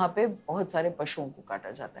है जहाँ पे बहुत सारे पशुओं को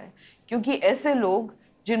काटा जाता है, क्योंकि ऐसे लोग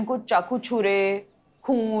जिनको चाकू छुरे,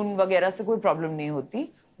 खून वगैरह से कोई प्रॉब्लम नहीं होती,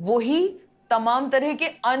 वही तमाम तरह के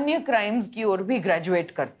अन्य क्राइम्स की ओर भी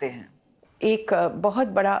ग्रेजुएट करते हैं. एक बहुत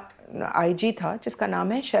बड़ा आईजी था जिसका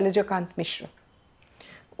नाम है शैलजाकांत मिश्र.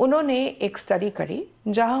 उन्होंने एक स्टडी करी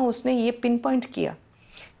जहां उसने ये पिन पॉइंट किया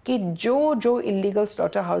कि जो इलीगल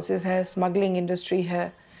स्लॉटर हाउसेस है, स्मगलिंग इंडस्ट्री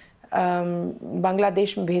है,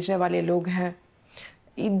 बांग्लादेश में भेजने वाले लोग हैं,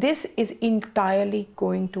 this is entirely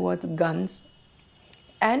going towards guns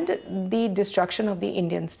and the destruction of the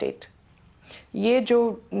Indian state. ये जो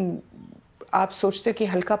आप सोचते हो कि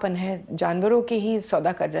हल्कापन है, जानवरों के ही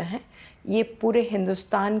सौदा कर रहे हैं, ये पूरे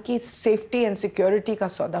हिंदुस्तान की सेफ्टी एंड सिक्योरिटी का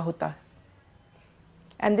सौदा होता है.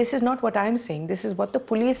 And this is not what I am saying, this is what the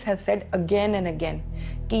police has said again and again,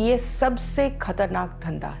 कि ये सबसे खतरनाक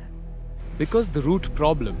धंधा है. Because the root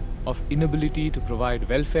problem of inability to provide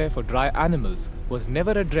welfare for dry animals was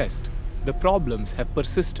never addressed, the problems have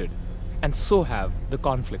persisted, and so have the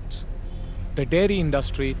conflicts. The dairy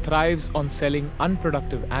industry thrives on selling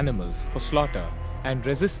unproductive animals for slaughter and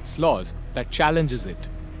resists laws that challenges it.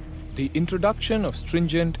 The introduction of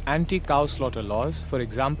stringent anti-cow slaughter laws, for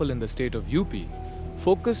example in the state of UP,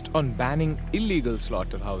 focused on banning illegal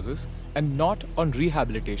slaughterhouses and not on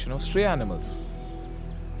rehabilitation of stray animals.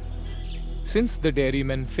 Since the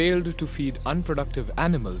dairymen failed to feed unproductive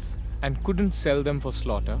animals and couldn't sell them for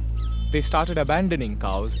slaughter, they started abandoning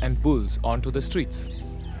cows and bulls onto the streets.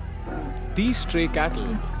 These stray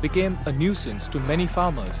cattle became a nuisance to many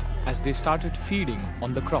farmers as they started feeding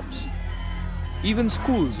on the crops. Even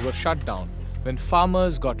schools were shut down when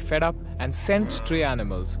farmers got fed up and sent stray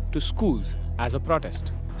animals to schools as a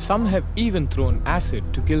protest. Some have even thrown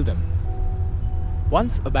acid to kill them.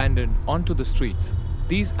 Once abandoned onto the streets,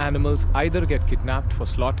 these animals either get kidnapped for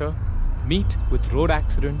slaughter, meet with road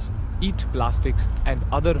accidents, eat plastics and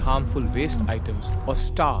other harmful waste items, or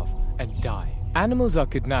starve and die. Animals are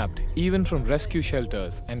kidnapped even from rescue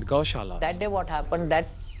shelters and gaushalas. That day what happened, that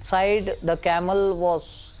side the camel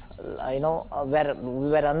was, where we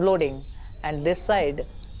were unloading, and this side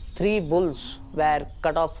 3 bulls were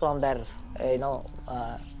cut off from their,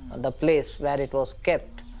 the place where it was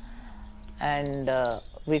kept, and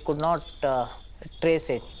we could not trace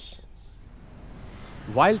it.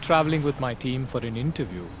 While traveling with my team for an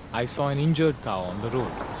interview, I saw an injured cow on the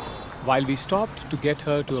road. While we stopped to get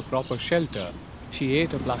her to a proper shelter, she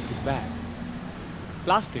ate a plastic bag.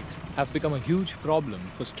 Plastics have become a huge problem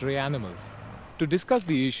for stray animals. To discuss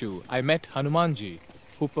the issue, I met Hanumanji,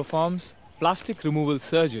 who performs plastic removal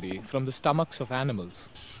surgery from the stomachs of animals.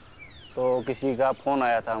 तो किसी का phone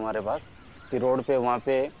आया था हमारे पास कि road पे वहाँ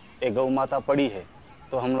पे एक गौ माता पड़ी है,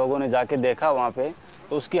 तो हम लोगों ने जाके देखा वहाँ पे,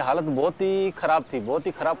 तो उसकी हालत बहुत ही ख़राब थी, बहुत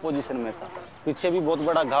ही ख़राब पोजीशन में था. पीछे भी बहुत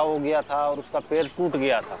बड़ा घाव हो गया था और उसका पैर टूट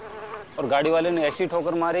गया था, और गाड़ी वाले ने ऐसी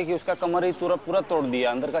ठोकर मारी कि उसका कमर ही पूरा तोड़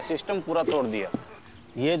दिया, अंदर का सिस्टम पूरा तोड़ दिया.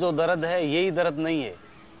 ये जो दर्द है यही दर्द नहीं है,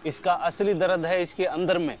 इसका असली दर्द है इसके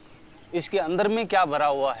अंदर में. इसके अंदर में क्या भरा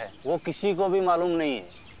हुआ है वो किसी को भी मालूम नहीं है.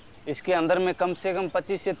 इसके अंदर में कम से कम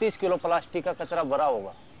 25 से 30 किलो प्लास्टिक का कचरा भरा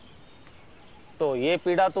होगा. तो ये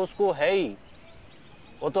पीड़ा तो उसको है ही,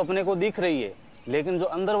 वो तो अपने को दिख रही है, लेकिन जो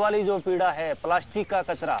अंदर वाली जो पीड़ा है, प्लास्टिक का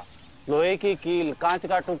कचरा, लोहे की कील, कांच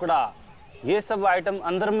का टुकड़ा, ये सब आइटम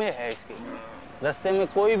अंदर में है इसके. रास्ते में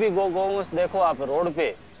कोई भी गौवंश देखो आप रोड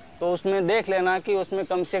पे, तो उसमें देख लेना कि उसमें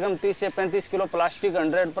कम से कम 30 से 35 किलो प्लास्टिक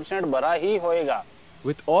 100% भरा ही होएगा.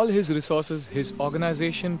 With all his resources, his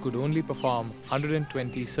organization could only perform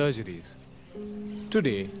 120 surgeries.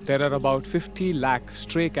 Today, there are about 50 lakh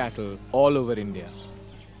stray cattle all over India.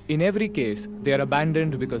 In every case, they are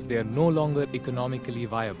abandoned because they are no longer economically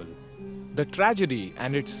viable. The tragedy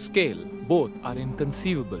and its scale both are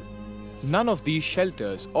inconceivable. None of these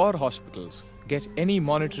shelters or hospitals get any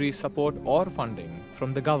monetary support or funding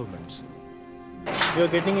from the governments. You are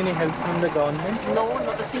getting any help from the government? No,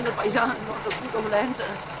 not a single paisa, not a foot of land,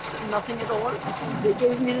 nothing at all. They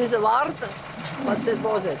gave me this award, but that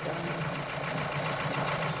was it.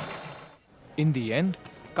 In the end,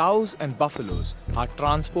 cows and buffaloes are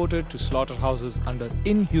transported to slaughterhouses under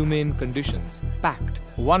inhumane conditions, packed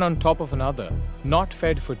one on top of another, not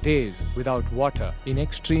fed for days without water in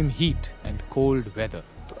extreme heat and cold weather.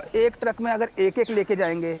 एक truck में अगर एक लेके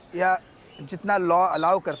जाएंगे या जितना law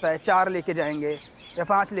allow करता है 4 लेके जाएंगे या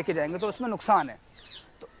 5 लेके जाएंगे तो उसमें नुकसान है.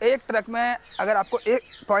 तो एक ट्रक में अगर आपको एक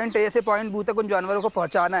पॉइंट ए से पॉइंट बी तक उन जानवरों को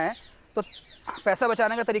पहुंचाना है तो पैसा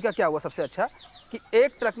बचाने का तरीका क्या हुआ सबसे अच्छा कि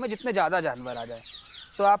एक ट्रक में जितने ज़्यादा जानवर आ जाए.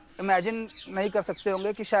 तो आप इमेजिन नहीं कर सकते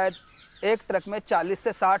होंगे कि शायद एक ट्रक में 40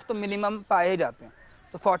 से 60 तो मिनिमम पाए ही जाते हैं.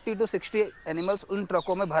 तो 40 to 60 एनिमल्स उन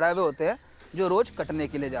ट्रकों में भरे हुए होते हैं जो रोज़ कटने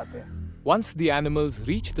के लिए जाते हैं. Once the animals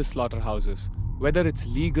reach the slaughterhouses, whether it's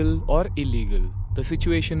legal or illegal, the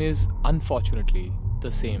situation is unfortunately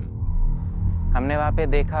the same. हमने वहाँ पे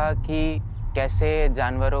देखा कि कैसे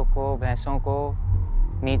जानवरों को, भैंसों को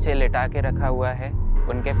नीचे लिटा के रखा हुआ है,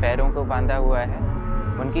 उनके पैरों को बांधा हुआ है,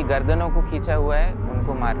 उनकी गर्दनों को खींचा हुआ है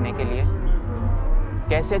उनको मारने के लिए.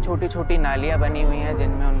 कैसे छोटी छोटी नालियाँ बनी हुई हैं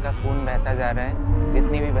जिनमें उनका खून बहता जा रहा है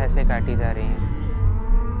जितनी भी भैंसें काटी जा रही हैं.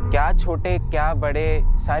 क्या छोटे क्या बड़े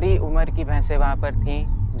सारी उम्र की भैंसें वहाँ पर थीं,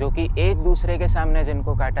 जो कि एक दूसरे के सामने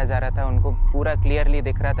जिनको काटा जा रहा था उनको पूरा क्लियरली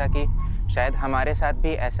दिख रहा था कि शायद हमारे साथ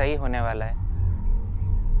भी ऐसा ही होने वाला है।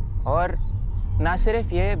 और ना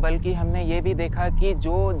सिर्फ ये बल्कि हमने ये भी देखा कि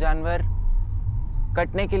जो जानवर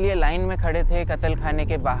कटने के लिए लाइन में खड़े थे कत्ल खाने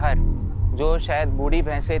के बाहर, जो शायद बूढ़ी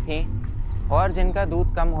भैंसें थीं और जिनका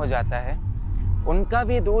दूध कम हो जाता है, उनका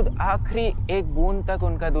भी दूध आखिरी एक बूंद तक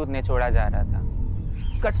उनका दूध निचोड़ा जा रहा था।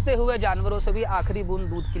 कटते हुए जानवरों से भी आखिरी बूंद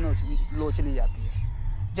दूध की लोच ली जाती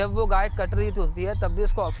है। जब वो गाय कट रही होती है तब भी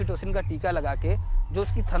उसको ऑक्सीटोसिन का टीका लगा के जो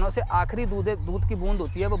उसकी थनों से आखिरी दूध की बूंद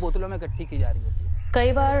होती है वो बोतलों में इकट्ठी की जा रही होती है।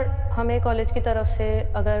 कई बार हमें कॉलेज की तरफ से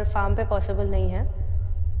अगर फार्म पे पॉसिबल नहीं है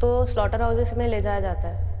तो स्लॉटर हाउसेस में ले जाया जाता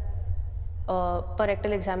है पर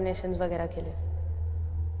रेक्टल एग्जामिनेशंस वगैरह के लिए।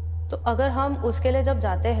 तो अगर हम उसके लिए जब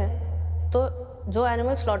जाते हैं तो जो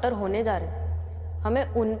एनिमल स्लॉटर होने जा रहे हैं हमें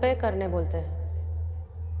उन पे करने बोलते हैं,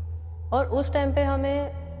 और उस टाइम पे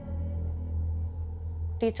हमें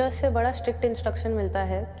टीचर्स से बड़ा स्ट्रिक्ट इंस्ट्रक्शन मिलता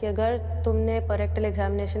है कि अगर तुमने रेक्टल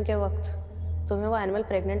एग्जामिनेशन के वक्त तुम्हें वो एनिमल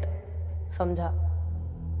प्रेग्नेंट समझा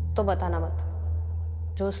तो बताना मत।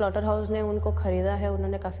 जो स्लॉटर हाउस ने उनको ख़रीदा है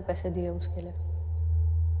उन्होंने काफ़ी पैसे दिए उसके लिए,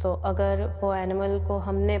 तो अगर वो एनिमल को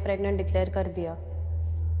हमने प्रेग्नेंट डिक्लेयर कर दिया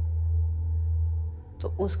तो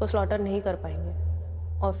उसको स्लॉटर नहीं कर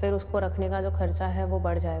पाएंगे और फिर उसको रखने का जो खर्चा है वो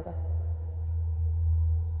बढ़ जाएगा।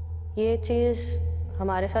 ये चीज़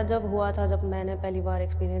हमारे साथ जब हुआ था, जब मैंने पहली बार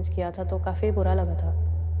एक्सपीरियंस किया था तो काफ़ी बुरा लगा था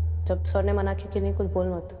जब सर ने मना किया कि नहीं कुछ बोल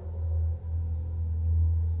मत,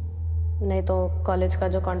 नहीं तो कॉलेज का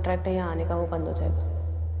जो कॉन्ट्रैक्ट है यहाँ आने का वो बंद हो जाएगा।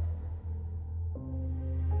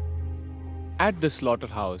 At the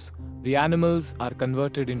slaughterhouse, the animals are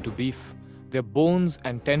converted into beef, their bones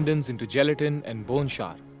and tendons into gelatin and bone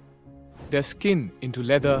char, their skin into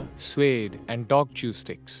leather, suede and dog chew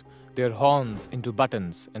sticks, their horns into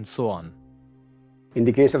buttons and so on. In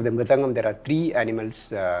the case of the mridangam, there are three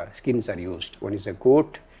animals' skins are used. One is the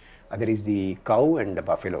goat, other is the cow and the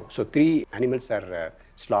buffalo. So three animals are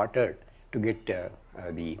slaughtered to get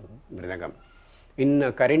the mridangam.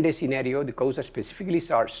 In current day scenario, the cows are specifically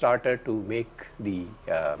slaughtered to make the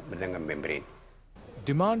mridangam membrane.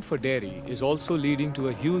 Demand for dairy is also leading to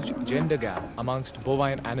a huge gender gap amongst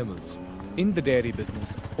bovine animals. In the dairy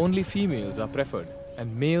business, only females are preferred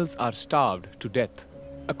and males are starved to death.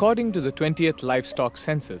 According to the 20th livestock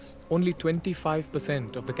census, only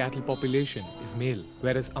 25% of the cattle population is male,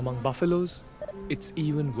 whereas among buffaloes, it's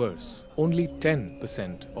even worse. Only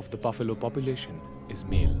 10% of the buffalo population is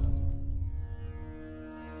male.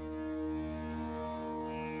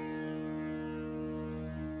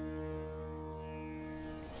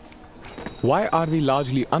 Why are we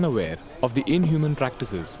largely unaware of the inhuman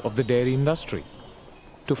practices of the dairy industry?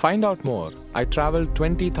 To find out more, I traveled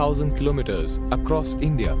 20,000 kilometers across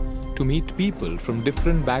India to meet people from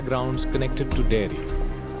different backgrounds connected to dairy.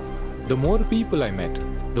 The more people I met,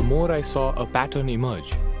 the more I saw a pattern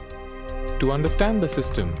emerge. To understand the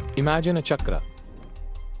system, imagine a chakra.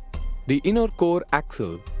 The inner core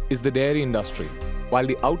axle is the dairy industry, while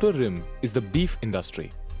the outer rim is the beef industry.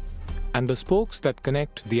 And the spokes that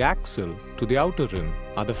connect the axle to the outer rim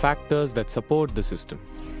are the factors that support the system.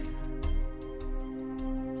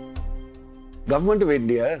 Government of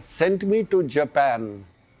India sent me to Japan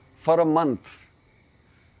for a month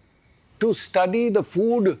to study the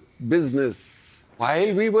food business.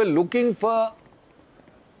 While we were looking for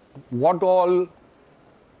what all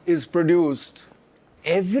is produced,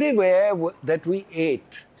 everywhere that we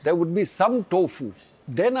ate, there would be some tofu.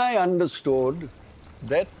 Then I understood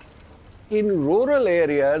that in rural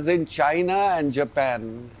areas in China and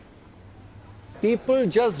Japan, people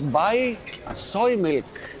just buy soy milk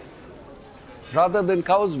rather than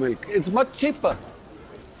cow's milk. It's much cheaper.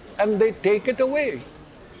 And they take it away.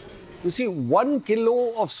 You see, 1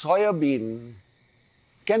 kilo of soya bean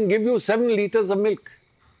can give you 7 liters of milk.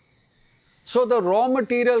 So the raw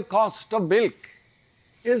material cost of milk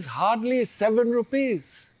is hardly 7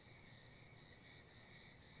 rupees.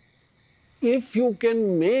 If you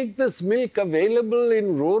can make this milk available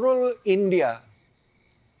in rural India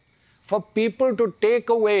for people to take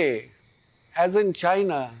away, as in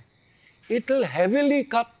China, it will heavily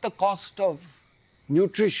cut the cost of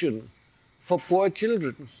nutrition for poor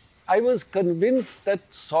children. I was convinced that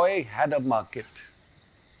soy had a market.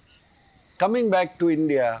 Coming back to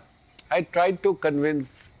India, I tried to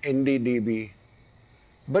convince NDDB,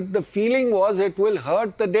 but the feeling was it will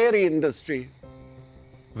hurt the dairy industry.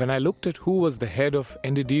 When I looked at who was the head of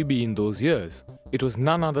NDDB in those years, it was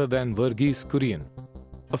none other than Verghese Kurian.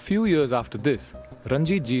 A few years after this,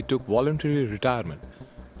 Ranjit Ji took voluntary retirement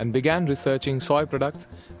and began researching soy products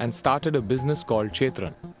and started a business called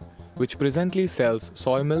Chetran. which presently sells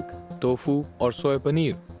soy milk, tofu or soy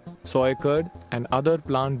paneer, soy curd and other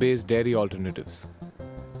plant-based dairy alternatives.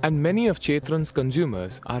 And many of Chaitran's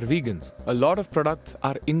consumers are vegans. A lot of products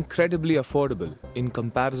are incredibly affordable in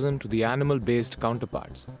comparison to the animal-based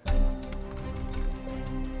counterparts.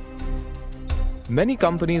 Many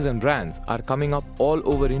companies and brands are coming up all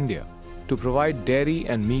over India to provide dairy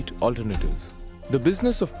and meat alternatives. The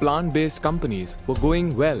business of plant-based companies were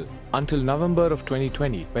going well until November of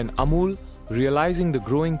 2020, when Amul, realizing the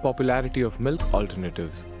growing popularity of milk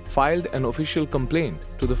alternatives, filed an official complaint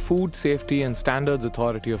to the Food Safety and Standards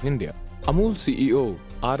Authority of India. Amul CEO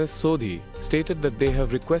R.S. Sodhi stated that they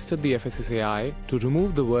have requested the FSSAI to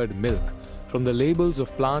remove the word milk from the labels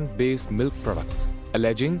of plant-based milk products,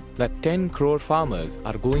 alleging that 10 crore farmers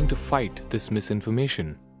are going to fight this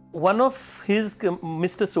misinformation. One of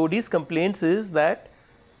Mr. Sodhi's complaints is that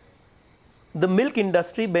the milk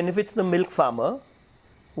industry benefits the milk farmer.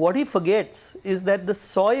 What he forgets is that the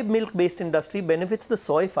soy milk based industry benefits the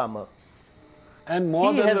soy farmer. And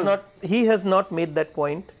more he has not made that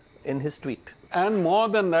point in his tweet. And more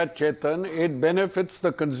than that, Chetan, it benefits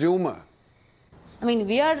the consumer. I mean,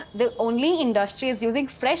 we are the only industry is using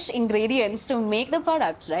fresh ingredients to make the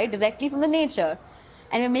products, right, directly from the nature.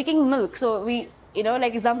 And we're making milk. So we,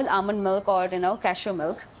 like example, almond milk or, cashew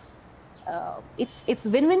milk. It's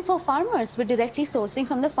win-win for farmers. We're directly sourcing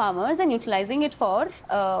from the farmers and utilizing it for,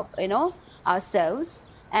 ourselves.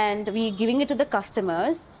 And we're giving it to the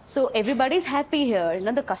customers. So everybody's happy here.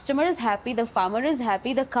 The customer is happy, the farmer is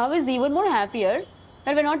happy, the cow is even more happier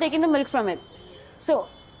that we're not taking the milk from it. So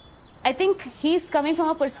I think he's coming from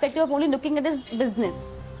a perspective of only looking at his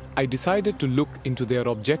business. I decided to look into their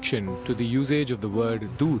objection to the usage of the word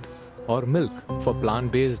doodh or milk for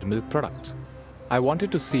plant-based milk products. I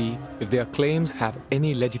wanted to see if their claims have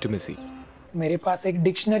any legitimacy. मेरे पास एक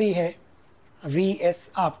dictionary है, V.S.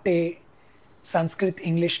 Apte Sanskrit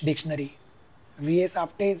English Dictionary. V.S.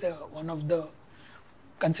 Apte is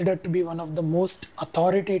considered to be one of the most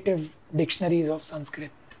authoritative dictionaries of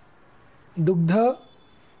Sanskrit. Doodh,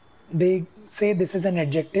 they say this is an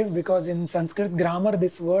adjective because in Sanskrit grammar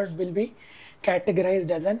this word will be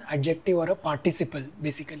categorized as an adjective or a participle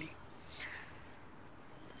basically.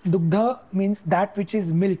 Doodh means that which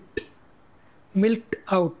is milked, milked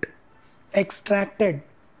out, extracted,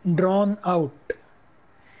 drawn out.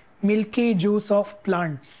 Milky juice of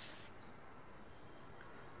plants,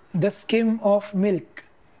 the skim of milk,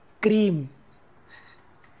 cream.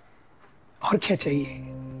 और क्या चाहिए?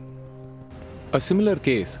 A similar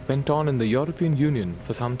case went on in the European Union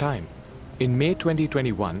for some time. In May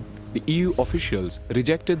 2021, the EU officials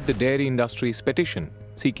rejected the dairy industry's petition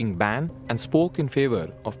seeking ban and spoke in favor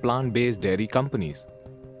of plant-based dairy companies.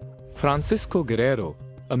 Francisco Guerrero,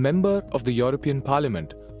 a member of the European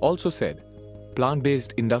Parliament, also said,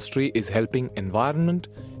 plant-based industry is helping environment,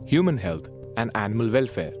 human health and animal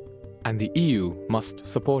welfare, and the EU must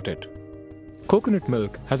support it. Coconut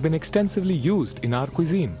milk has been extensively used in our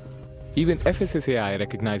cuisine. Even FSSAI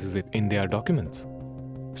recognizes it in their documents.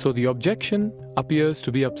 So the objection appears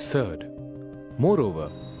to be absurd. Moreover,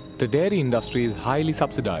 the dairy industry is highly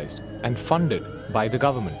subsidized and funded by the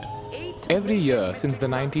government. Every year since the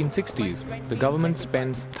 1960s, the government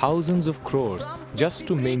spends thousands of crores just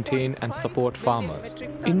to maintain and support farmers.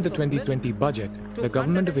 In the 2020 budget, the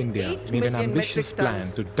Government of India made an ambitious plan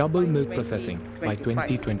to double milk processing by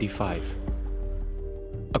 2025.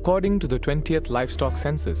 According to the 20th Livestock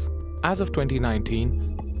Census, as of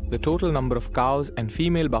 2019, the total number of cows and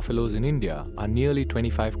female buffaloes in India are nearly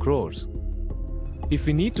 25 crores. If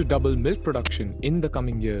we need to double milk production in the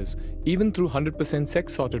coming years, even through 100%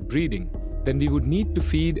 sex-sorted breeding, then we would need to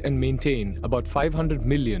feed and maintain about 500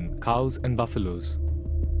 million cows and buffaloes.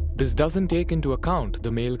 This doesn't take into account the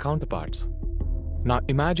male counterparts. Now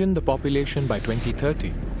imagine the population by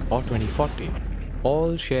 2030 or 2040,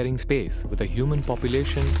 all sharing space with a human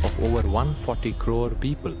population of over 140 crore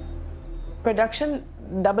people. Production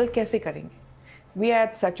double कैसे करेंगे? We are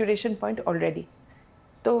at saturation point already.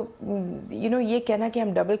 तो ये कहना कि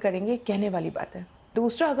हम double करेंगे कहने वाली बात है.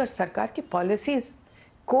 दूसरा, अगर सरकार की पॉलिसीज़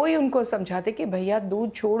कोई उनको समझाते कि भैया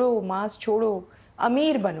दूध छोड़ो, मांस छोड़ो,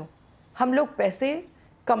 अमीर बनो. हम लोग पैसे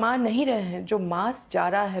कमा नहीं रहे हैं. जो मांस जा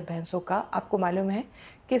रहा है भैंसों का, आपको मालूम है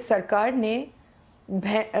कि सरकार ने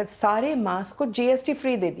सारे मांस को GST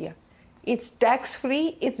फ्री दे दिया. It's tax free,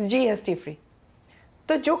 it's GST free.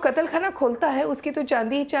 तो जो कत्ल खाना खोलता है उसकी तो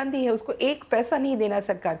चांदी ही चांदी है. उसको एक पैसा नहीं देना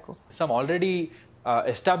सरकार को. Some already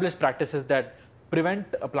established practices that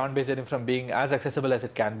prevent a plant-based dairy from being as accessible as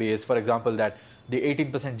it can be is, for example, that the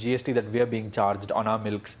 18% GST that we are being charged on our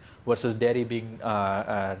milks versus dairy being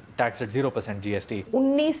taxed at 0% GST.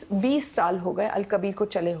 19-20 साल हो गए अलकबीर को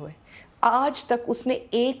चले हुए, आज तक उसने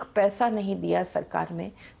एक पैसा नहीं दिया सरकार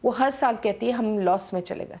में। वो हर साल कहती है हम लॉस में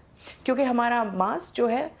चले गए क्योंकि हमारा मांस जो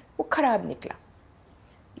है वो खराब निकला।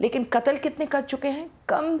 लेकिन कत्ल कितने कर चुके हैं?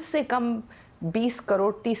 कम से कम 20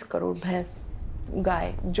 करोड़ 30 करोड़ भैंस,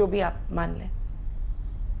 गाय, जो भी आप मान लें।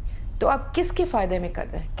 तो आप किसके फायदे में कर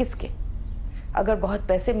रहे हैं? किसके? अगर बहुत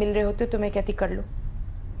पैसे मिल रहे होते तो मैं कहती कर लो,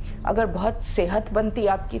 अगर बहुत सेहत बनती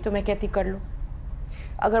आपकी तो मैं कहती कर लो,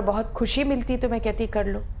 अगर बहुत खुशी मिलती तो मैं कहती कर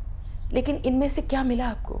लो, लेकिन इनमें से क्या मिला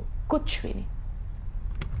आपको? कुछ भी नहीं।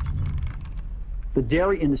 The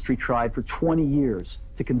dairy industry tried for 20 years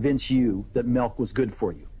to convince you that milk was good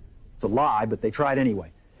for you. It's a lie, but they tried anyway.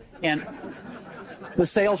 And the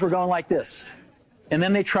sales were going like this. And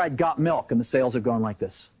then they tried Got Milk, and the sales are going like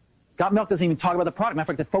this. Got Milk doesn't even talk about the product.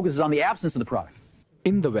 Matter of fact, it focuses on the absence of the product.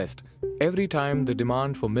 In the West, every time the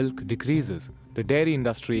demand for milk decreases, the dairy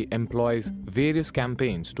industry employs various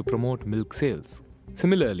campaigns to promote milk sales.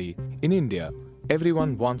 Similarly, in India,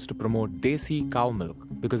 everyone wants to promote desi cow milk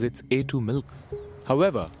because it's A2 milk.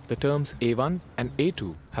 However, the terms A1 and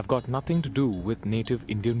A2 have got nothing to do with native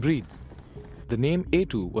Indian breeds. The name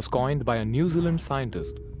A2 was coined by a New Zealand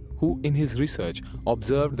scientist who, in his research,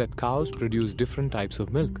 observed that cows produce different types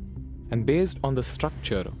of milk. And based on the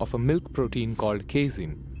structure of a milk protein called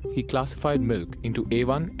casein, he classified milk into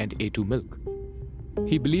A1 and A2 milk.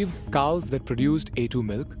 He believed cows that produced A2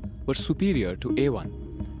 milk were superior to A1.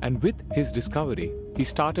 And with his discovery, he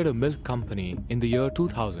started a milk company in the year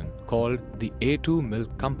 2000 called the A2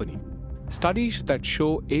 Milk Company. Studies that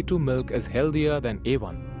show A2 milk as healthier than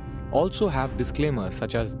A1 also have disclaimers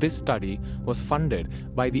such as this study was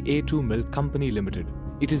funded by the A2 Milk Company Limited.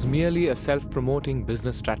 It is merely a self-promoting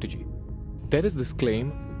business strategy. There is this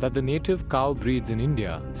claim that the native cow breeds in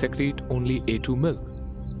India secrete only A2 milk.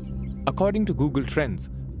 According to Google Trends,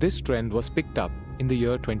 this trend was picked up in the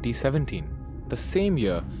year 2017. The same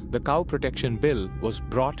year, the Cow Protection Bill was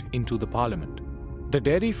brought into the parliament. The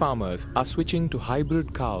dairy farmers are switching to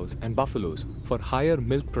hybrid cows and buffaloes for higher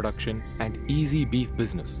milk production and easy beef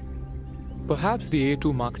business. Perhaps the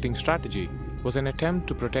A2 marketing strategy was an attempt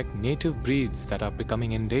to protect native breeds that are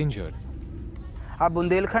becoming endangered. आप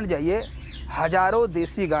बुंदेलखंड जाइए, हजारों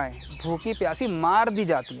देसी गायें भूखी प्यासी मार दी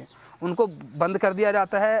जाती हैं। उनको बंद कर दिया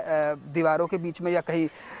जाता है दीवारों के बीच में या कहीं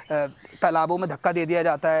तालाबों में धक्का दे दिया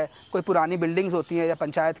जाता है। कोई पुरानी बिल्डिंग्स होती हैं या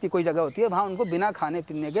पंचायत की कोई जगह होती है, वहाँ उनको बिना खाने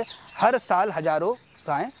पीने के हर साल हजारों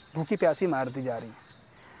गायें भूखी प्यासी मार दी जा रही हैं।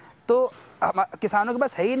 तो किसानों के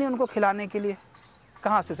पास है ही नहीं उनको खिलाने के लिए,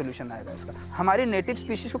 कहाँ से सोल्यूशन आएगा इसका? हमारी नेटिव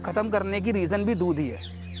स्पीशीज़ को ख़त्म करने की रीज़न भी दूध ही है।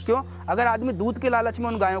 क्यों? अगर आदमी दूध के लालच में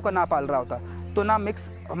उन गायों का ना पाल रहा होता तो ना मिक्स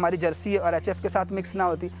हमारी जर्सी और HF के साथ मिक्स ना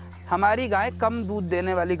होती। हमारी गाय कम दूध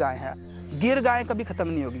देने वाली गाय है। गिर गाय कभी ख़त्म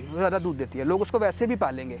नहीं होगी, वो ज़्यादा दूध देती है, लोग उसको वैसे भी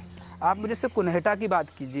पालेंगे। आप मुझे से कुन्हेटा की बात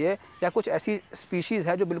कीजिए या कुछ ऐसी स्पीशीज़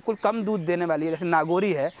है जो बिल्कुल कम दूध देने वाली है, जैसे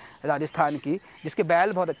नागौरी है राजस्थान की, जिसके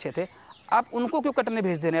बैल बहुत अच्छे थे। आप उनको क्यों कटने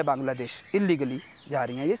भेज दे रहे हैं? बांग्लादेश इलीगली जा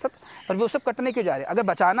रही हैं ये सब, पर वो सब कटने क्यों जा रहे हैं? अगर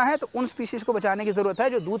बचाना है तो उन स्पीशीज़ को बचाने की ज़रूरत है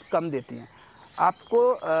जो दूध कम देती हैं।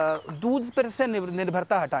 आपको दूध पर से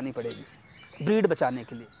निर्भरता हटानी पड़ेगी ब्रीड बचाने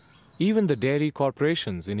के लिए। Even the dairy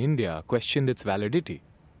corporations in India questioned its validity.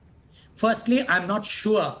 Firstly, I'm not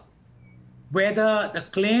sure whether the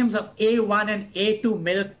claims of A1 and A2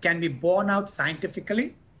 milk can be borne out scientifically.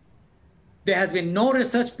 There has been no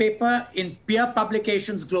research paper in peer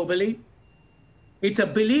publications globally. It's a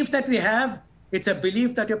belief that we have. It's a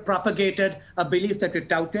belief that we've propagated, a belief that we've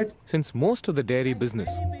touted. Since most of the dairy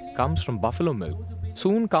business comes from buffalo milk,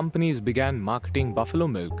 soon companies began marketing buffalo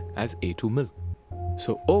milk as A2 milk.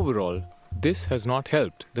 So overall, this has not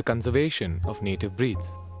helped the conservation of native breeds.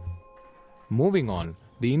 Moving on,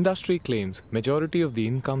 the industry claims majority of the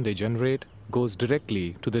income they generate goes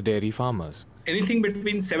directly to the dairy farmers. Anything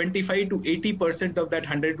between 75 to 80% of that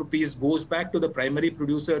 100 rupees goes back to the primary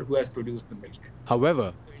producer who has produced the milk.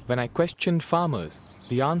 However, when I questioned farmers,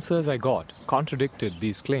 the answers I got contradicted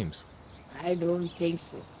these claims. I don't think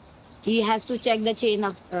so. He has to check the chain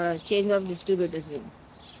of distributors.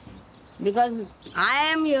 Because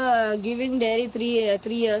I am giving dairy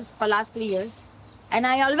for last 3 years, and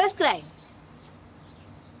I always cry.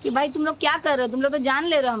 कि भाई तुम लोग क्या कर रहे हो? तुम लोग तो जान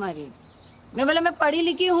ले रहे हो हमारी। मैं बोला मैं पढ़ी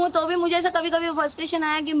लिखी हूँ तो भी मुझे ऐसा कभी-कभी फ्रस्ट्रेशन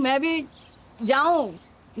आया कि मैं भी जाऊँ,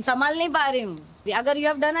 संभाल नहीं पा रही हूँ। अगर you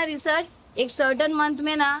have done a research, एक certain month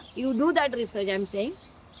में ना, you do that research, I'm saying,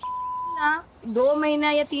 ना 2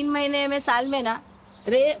 महीना या 3 महीने में साल में ना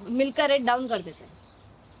मिल्क का रेट डाउन कर देता है।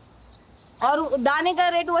 और दाने का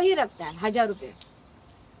रेट वही रखता है 1000 रुपये।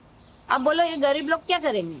 अब बोलो ये गरीब लोग क्या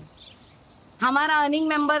करेंगे? हमारा अर्निंग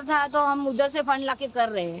मेंबर था तो हम उधर से फंड लाके कर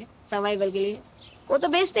रहे हैं सर्वाइवल के लिए, वो तो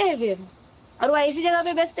बेचते हैं फिर, और वो ऐसी जगह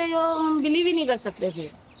पे बेचते हैं जो हम बिलीव ही नहीं कर सकते।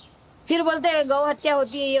 फिर बोलते हैं गौ हत्या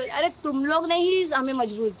होती है ये। अरे तुम लोग ने ही हमें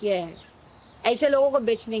मजबूर किया है ऐसे लोगों को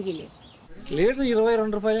बेचने के लिए। లీటర్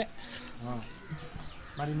 22 రూపాయలే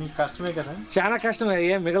మరి మీకు కష్టమే కదా? చాలా కష్టమే,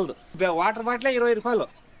 ఏం మిగలదు. వాటర్ బాటిలే 20 రూపాయలు,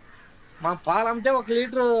 మా పాలు అమ్మితే 1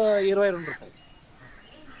 లీటర్ 22 రూపాయలు.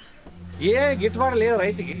 ఏ గిట్టుబాటు లేదు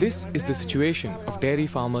రైతుకి. This is the situation of dairy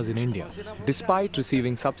farmers in India, despite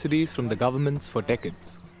receiving subsidies from the governments for decades.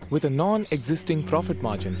 With a non-existing profit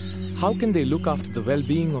margin, how can they look after the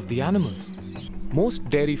well-being of the animals? Most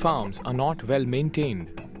dairy farms are not well maintained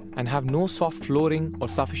and have no soft flooring or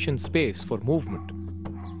sufficient space for movement.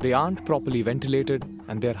 They aren't properly ventilated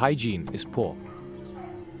and their hygiene is poor.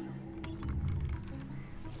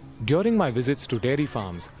 During my visits to dairy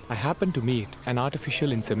farms, I happened to meet an artificial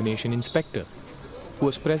insemination inspector who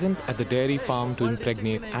was present at the dairy farm to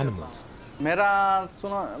impregnate animals. मेरा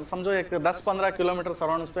सुनो समझो एक 10-15 kilometre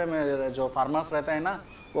surrounds पे मेरे जो farmers रहते हैं ना,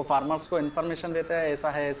 वो फार्मर्स को इन्फॉर्मेशन देते हैं ऐसा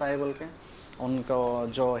है बोल के। उनको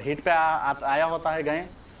जो हीट पे आया होता है गाय,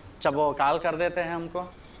 जब वो कॉल कर देते हैं हमको,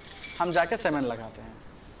 हम जाके सेमेन लगाते हैं।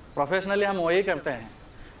 प्रोफेशनली हम वही करते हैं,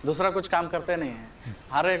 दूसरा कुछ काम करते नहीं हैं।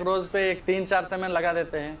 हर एक रोज़ पे 3-4 सेमेन लगा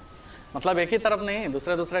देते हैं, मतलब एक ही तरफ नहीं,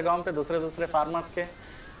 दूसरे गांव पे दूसरे फार्मर्स के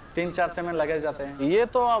 3-4 सेमेन लगे जाते हैं। ये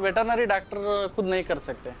तो वेटरनरी डॉक्टर खुद नहीं कर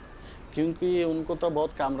सकते, क्योंकि उनको तो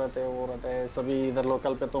बहुत काम रहते हैं, वो रहते हैं सभी इधर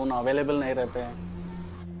लोकल पे तो उन अवेलेबल नहीं रहते हैं।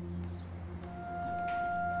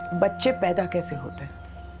 बच्चे पैदा कैसे होते हैं?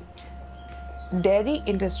 डेयरी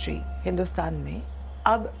इंडस्ट्री हिंदुस्तान में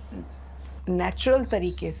अब नेचुरल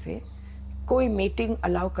तरीके से कोई मेटिंग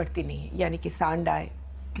अलाउ करती नहीं है, यानी कि सांड आए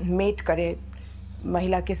मेट करे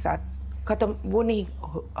महिला के साथ, ख़त्म, वो नहीं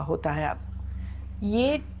होता है अब।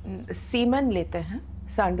 ये सीमन लेते हैं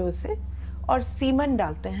सांडों से और सीमन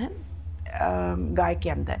डालते हैं गाय के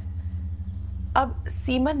अंदर। अब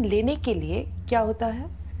सीमन लेने के लिए क्या होता है,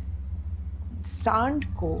 सांड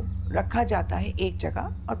को रखा जाता है एक जगह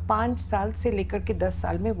और 5 साल से लेकर के 10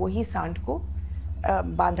 साल में वही सांड को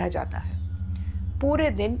बांधा जाता है। पूरे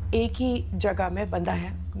दिन एक ही जगह में बंधा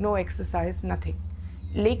है, नो एक्सरसाइज नथिंग,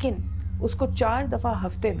 लेकिन उसको 4 दफ़ा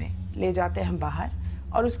हफ्ते में ले जाते हैं बाहर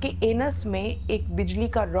और उसके एनस में एक बिजली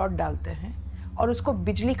का रॉड डालते हैं और उसको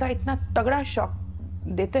बिजली का इतना तगड़ा शॉक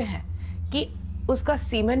देते हैं कि उसका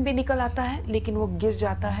सीमन भी निकल आता है, लेकिन वो गिर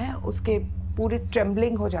जाता है, उसके पूरी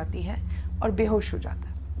ट्रेम्बलिंग हो जाती है और बेहोश हो जाता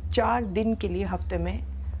है। 4 दिन के लिए हफ्ते में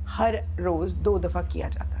हर रोज़ 2 दफ़ा किया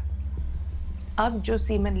जाता है। अब जो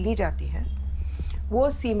सीमन ली जाती है वो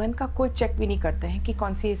सीमन का कोई चेक भी नहीं करते हैं कि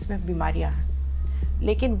कौन सी इसमें बीमारियां हैं,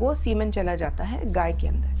 लेकिन वो सीमन चला जाता है गाय के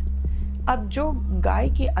अंदर। अब जो गाय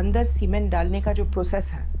के अंदर सीमन डालने का जो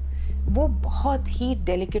प्रोसेस है वो बहुत ही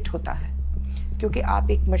डेलिकेट होता है, क्योंकि आप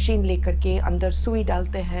एक मशीन लेकर के अंदर सुई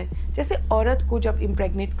डालते हैं। जैसे औरत को जब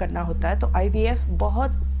इम्प्रेग्नेट करना होता है तो IVF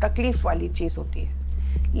बहुत तकलीफ़ वाली चीज़ होती है,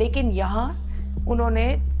 लेकिन यहाँ उन्होंने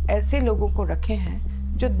ऐसे लोगों को रखे हैं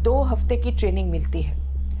जो 2 हफ्ते की ट्रेनिंग मिलती है,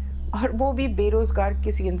 और वो भी बेरोज़गार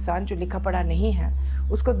किसी इंसान जो लिखा पढ़ा नहीं है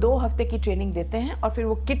उसको 2 हफ्ते की ट्रेनिंग देते हैं और फिर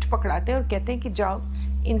वो किट पकड़ाते हैं और कहते हैं कि जाओ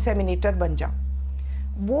इंसेमिनेटर बन जाओ।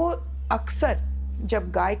 वो अक्सर जब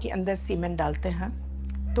गाय के अंदर सीमेन डालते हैं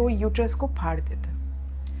तो यूट्रस को फाड़ देते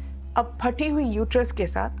हैं। अब फटी हुई यूट्रस के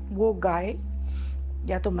साथ वो गाय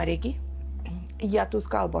या तो मरेगी या तो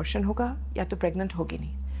उसका अबॉर्शन होगा या तो प्रेग्नेंट होगी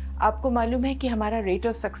नहीं। आपको मालूम है कि हमारा रेट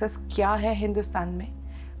ऑफ सक्सेस क्या है हिंदुस्तान में?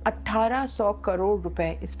 1800 करोड़ रुपए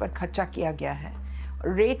इस पर खर्चा किया गया है।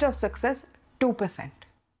 Rate of success 2%.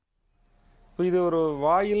 இது ஒரு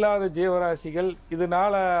வாயில்லாத ஜீவராசிகள்,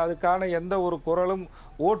 இதனால் அதுக்கான எந்த ஒரு குரலும்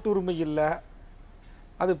ஓட்டுரிமை இல்லை,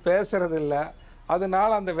 அது பேசுறது இல்லை,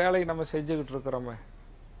 அதனால் அந்த வேலையை நம்ம செஞ்சுக்கிட்டு இருக்கிறோமே.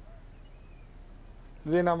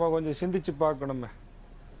 இதை நம்ம கொஞ்சம் சிந்திச்சு பார்க்கணுமே.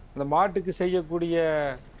 அந்த மாட்டுக்கு செய்யக்கூடிய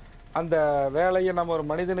அந்த வேலையை நம்ம ஒரு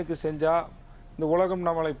மனிதனுக்கு செஞ்சால் இந்த உலகம்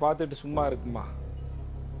நம்மளை பார்த்துட்டு சும்மா இருக்குமா?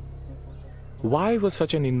 Why was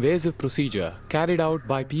such an invasive procedure carried out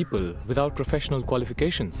by people without professional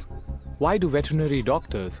qualifications? Why do veterinary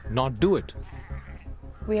doctors not do it?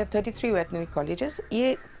 We have 33 veterinary colleges. ये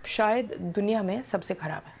शायद दुनिया में सबसे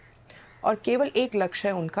खराब है, और केवल एक लक्ष्य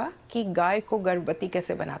है उनका कि गाय को गर्भवती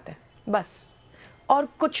कैसे बनाते हैं, बस, और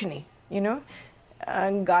कुछ नहीं। You know,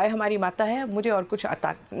 गाय हमारी माता है, मुझे और कुछ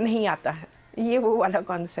नहीं आता है, ये वो वाला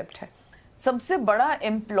कॉन्सेप्ट है। सबसे बड़ा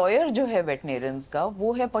एम्प्लॉयर जो है वेटनेरियंस का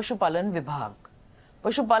वो है पशुपालन विभाग।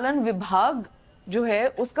 पशुपालन विभाग जो है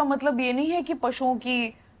उसका मतलब ये नहीं है कि पशुओं की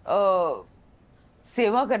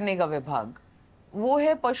सेवा करने का विभाग, वो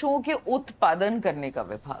है पशुओं के उत्पादन करने का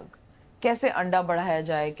विभाग। कैसे अंडा बढ़ाया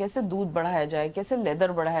जाए, कैसे दूध बढ़ाया जाए, कैसे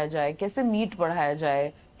लेदर बढ़ाया जाए, कैसे मीट बढ़ाया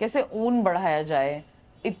जाए, कैसे ऊन बढ़ाया जाए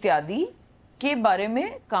इत्यादि के बारे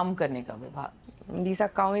में काम करने का विभाग। These are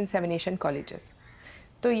cow insemination colleges.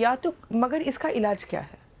 तो या तो, मगर इसका इलाज क्या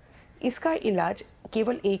है? इसका इलाज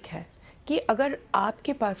केवल एक है कि अगर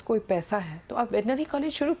आपके पास कोई पैसा है तो आप वेटनरी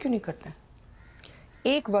कॉलेज शुरू क्यों नहीं करते हैं?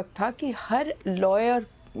 एक वक्त था कि हर लॉयर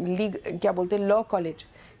क्या बोलते हैं, लॉ कॉलेज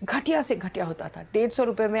घटिया से घटिया होता था। 150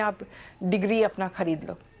 रुपये में आप डिग्री अपना खरीद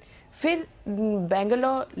लो। फिर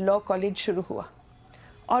बेंगलोर लॉ कॉलेज शुरू हुआ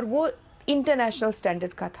और वो इंटरनेशनल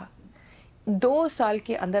स्टैंडर्ड का था। 2 साल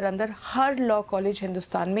के अंदर अंदर हर लॉ कॉलेज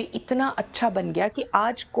हिंदुस्तान में इतना अच्छा बन गया कि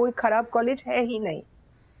आज कोई ख़राब कॉलेज है ही नहीं।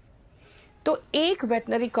 तो एक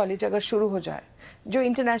वेटनरी कॉलेज अगर शुरू हो जाए जो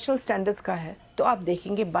इंटरनेशनल स्टैंडर्ड्स का है, तो आप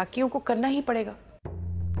देखेंगे बाकियों को करना ही पड़ेगा।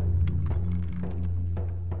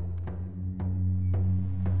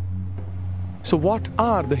 So what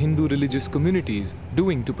are the Hindu religious communities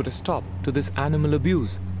doing to put a stop to this animal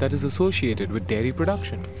abuse that is associated with dairy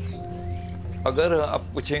production? अगर आप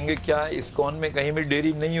पूछेंगे क्या इस्कॉन में कहीं भी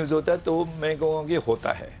डेयरी नहीं यूज होता, तो मैं कहूँगा कि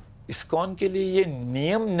होता है। इस्कॉन के लिए ये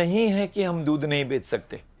नियम नहीं है कि हम दूध नहीं बेच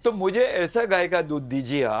सकते। तो मुझे ऐसा गाय का दूध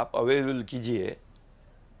दीजिए, आप अवेलेबल कीजिए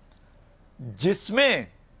जिसमें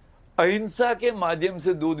अहिंसा के माध्यम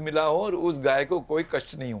से दूध मिला हो और उस गाय को कोई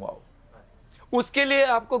कष्ट नहीं हुआ हो। उसके लिए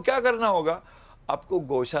आपको क्या करना होगा? आपको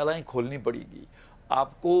गौशालाएं खोलनी पड़ेगी,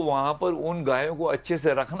 आपको वहां पर उन गायों को अच्छे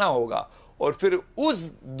से रखना होगा और फिर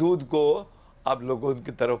उस दूध को आप लोगों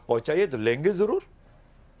की तरफ पहुंचाइए तो लेंगे जरूर।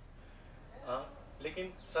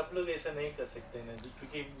 लेकिन सब लोग ऐसा नहीं कर सकते ना जी,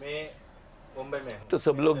 क्योंकि मैं मुंबई में हूं। तो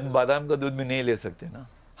सब लोग बादाम का दूध भी नहीं ले सकते ना।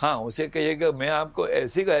 हाँ, उसे कहिएगा मैं आपको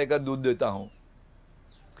ऐसी गाय का दूध देता हूँ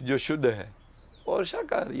जो शुद्ध है और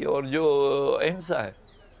शाकाहारी और जो अहिंसा है,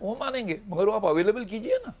 वो मानेंगे, मगर वो आप अवेलेबल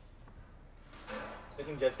कीजिए ना।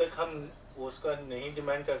 लेकिन जब तक हम उसका नहीं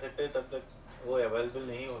डिमांड कर सकते तब तक वो अवेलेबल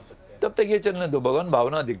नहीं हो सकते। तब तक ये चलने दो। भगवान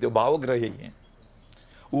भावना देखते हो, भावुक रहिए।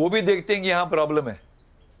 वो भी देखते हैं कि यहाँ प्रॉब्लम है,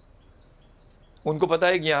 उनको पता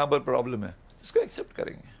है कि यहाँ पर प्रॉब्लम है, इसको एक्सेप्ट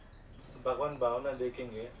करेंगे। भगवान भावना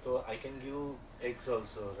देखेंगे तो I can give eggs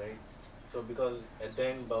also, right? So because at the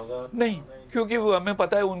end भगवान नहीं, क्योंकि वो हमें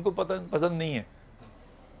पता है उनको पसंद नहीं है।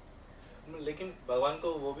 लेकिन भगवान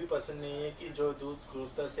को वो भी पसंद नहीं है कि जो दूध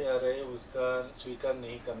क्रूरता से आ रहे है उसका स्वीकार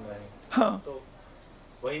नहीं करना है। हाँ। तो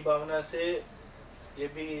वही भावना से ये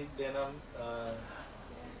भी देना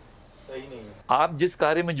सही नहीं है। आप जिस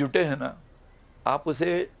कार्य में जुटे हैं ना, आप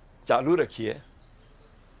उसे चालू रखिए।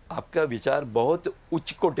 आपका विचार बहुत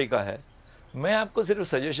उच्च कोटि का है। मैं आपको सिर्फ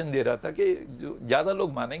सजेशन दे रहा था कि जो ज़्यादा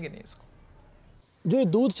लोग मानेंगे नहीं इसको। जो ये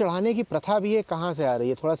दूध चढ़ाने की प्रथा भी है, कहाँ से आ रही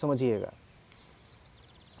है थोड़ा समझिएगा।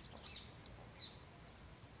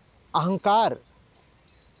 अहंकार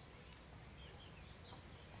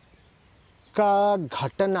का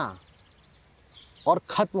घटना और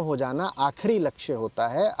खत्म हो जाना आखिरी लक्ष्य होता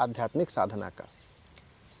है आध्यात्मिक साधना का।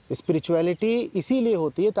 स्पिरिचुअलिटी इसीलिए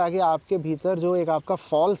होती है ताकि आपके भीतर जो एक आपका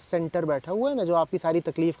फॉल्स सेंटर बैठा हुआ है ना, जो आपकी सारी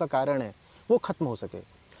तकलीफ का कारण है, वो खत्म हो सके।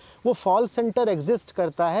 वो फॉल्स सेंटर एग्जिस्ट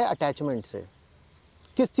करता है अटैचमेंट से।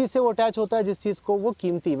 किस चीज़ से वो अटैच होता है? जिस चीज़ को वो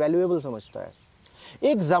कीमती, वैल्यूएबल समझता है।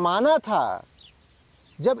 एक ज़माना था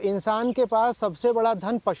जब इंसान के पास सबसे बड़ा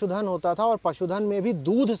धन पशुधन होता था और पशुधन में भी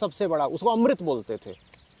दूध सबसे बड़ा, उसको अमृत बोलते थे,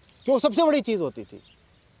 कि वो सबसे बड़ी चीज़ होती थी,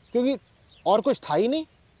 क्योंकि और कुछ था ही नहीं।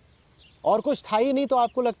 और कुछ था ही नहीं तो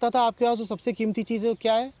आपको लगता था आपके पास जो सबसे कीमती चीज़ है वो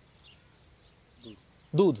क्या है?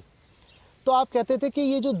 दूध। तो आप कहते थे कि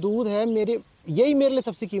ये जो दूध है यही मेरे लिए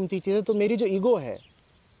सबसे कीमती चीज़ है। तो मेरी जो ईगो है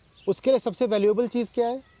उसके लिए सबसे वैल्यूएबल चीज़ क्या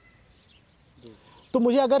है? तो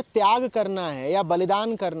मुझे अगर त्याग करना है या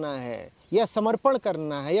बलिदान करना है या समर्पण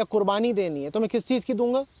करना है या कुर्बानी देनी है तो मैं किस चीज़ की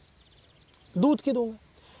दूंगा? दूध की दूंगा।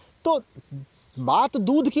 तो बात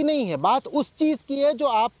दूध की नहीं है, बात उस चीज़ की है जो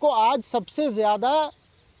आपको आज सबसे ज़्यादा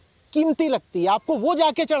कीमती लगती है। आपको वो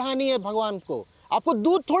जाके चढ़ानी है भगवान को। आपको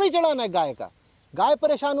दूध थोड़ी चढ़ाना है गाय का। गाय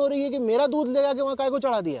परेशान हो रही है कि मेरा दूध ले जाके वहाँ गाय को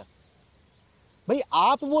चढ़ा दिया। भाई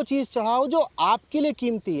आप वो चीज़ चढ़ाओ जो आपके लिए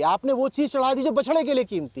कीमती है। आपने वो चीज़ चढ़ा दी जो बछड़े के लिए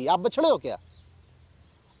कीमती। आप बछड़े हो क्या?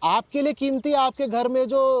 आपके लिए कीमती आपके घर में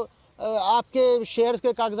जो आपके शेयर्स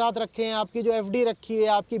के कागजात रखे हैं, आपकी जो एफडी रखी है,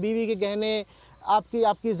 आपकी बीवी के गहने,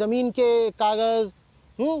 आपकी ज़मीन के कागज़,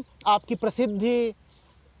 आपकी प्रसिद्धि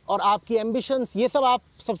और आपकी एम्बिशंस, ये सब आप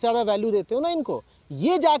सबसे ज़्यादा वैल्यू देते हो ना इनको।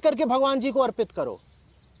 ये जाकर के भगवान जी को अर्पित करो,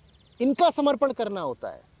 इनका समर्पण करना होता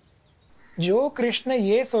है। जो कृष्ण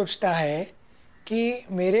ये सोचता है कि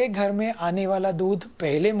मेरे घर में आने वाला दूध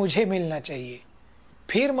पहले मुझे मिलना चाहिए,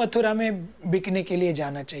 फिर मथुरा में बिकने के लिए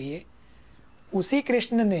जाना चाहिए, उसी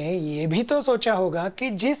कृष्ण ने ये भी तो सोचा होगा कि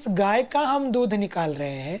जिस गाय का हम दूध निकाल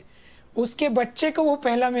रहे हैं उसके बच्चे को वो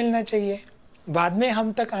पहला मिलना चाहिए, बाद में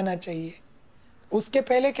हम तक आना चाहिए। उसके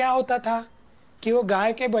पहले क्या होता था कि वो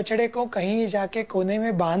गाय के बछड़े को कहीं जाके कोने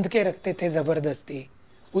में बांध के रखते थे ज़बरदस्ती,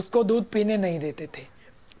 उसको दूध पीने नहीं देते थे।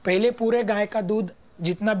 पहले पूरे गाय का दूध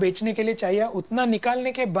जितना बेचने के लिए चाहिए उतना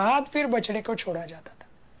निकालने के बाद फिर बछड़े को छोड़ा जाता था।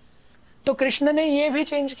 तो कृष्ण ने ये भी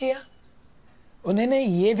चेंज किया, उन्होंने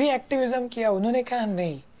ये भी एक्टिविज्म किया। उन्होंने कहा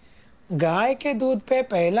नहीं, गाय के दूध पे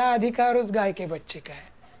पहला अधिकार उस गाय के बच्चे का है,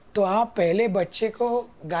 तो आप पहले बच्चे को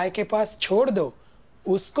गाय के पास छोड़ दो,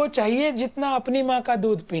 उसको चाहिए जितना अपनी माँ का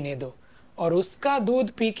दूध पीने दो, और उसका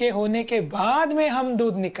दूध पी के होने के बाद में हम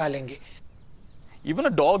दूध निकालेंगे। Even a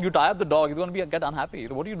dog, you tie up the dog, it's going to get unhappy.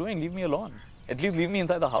 What are you doing? Leave me alone. At least leave me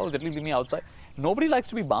inside the house. At least leave me outside. Nobody likes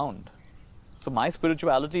to be bound. So my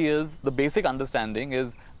spirituality is, the basic understanding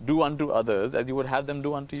is, do unto others as you would have them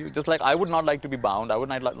do unto you. Just like I would not like to be bound, I would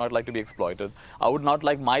not like to be exploited. I would not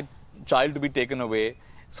like my child to be taken away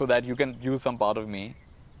so that you can use some part of me.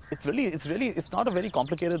 It's not a very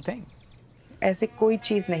complicated thing. ऐसे कोई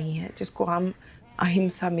चीज़ नहीं है जिसको हम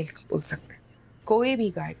अहिंसा milk बोल सकते हैं। कोई भी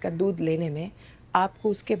गाय का दूध लेने में आपको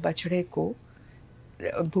उसके बछड़े को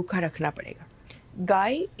भूखा रखना पड़ेगा।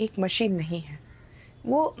 गाय एक मशीन नहीं है,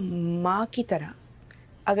 वो माँ की तरह।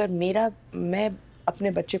 अगर मैं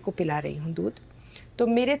अपने बच्चे को पिला रही हूँ दूध, तो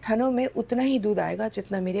मेरे थनों में उतना ही दूध आएगा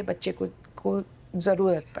जितना मेरे बच्चे को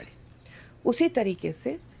ज़रूरत पड़े। उसी तरीके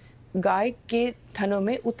से गाय के थनों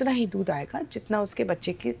में उतना ही दूध आएगा जितना उसके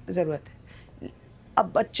बच्चे की ज़रूरत है।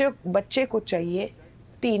 अब बच्चे को चाहिए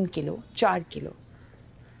 3 किलो 4 किलो,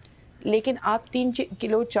 लेकिन आप 3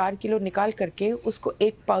 किलो 4 किलो निकाल करके उसको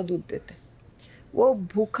 1 पाव दूध देते। वो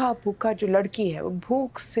भूखा जो लड़की है वो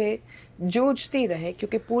भूख से जूझती रहे,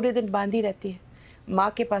 क्योंकि पूरे दिन बांधी रहती है, माँ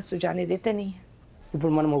के पास तो जाने देते नहीं है।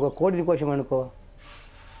 ఇప్పుడు మనం ఒక కోడి కోసామనుకో,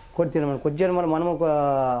 కోడి తినమని కొద్దిగా మనం ఒక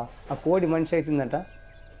ఆ కోడి మనిషి అవుతుందంట,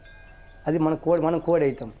 అది మనం కోడి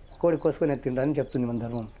అవుతాం, కోడి కోసుకొని తింటారని చెప్తుంది మన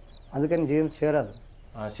ధర్మం. అందుకని జీవం చేరాదు.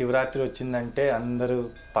 శివరాత్రి వచ్చిందంటే అందరూ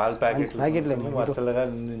పాల ప్యాకెట్లు వరుసలుగా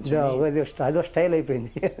అదో స్టైల్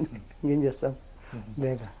అయిపోయింది. ఏం చేస్తాం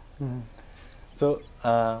లేక. సో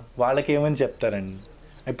వాళ్ళకి ఏమని చెప్తారండి?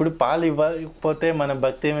 ఇప్పుడు పాలు ఇవ్వకపోతే మన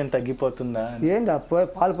భక్తి ఏమైనా తగ్గిపోతుందా? ఏంటి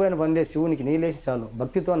పాలు పోయిన పనిలే, శివునికి నీళ్ళేసి చాలు.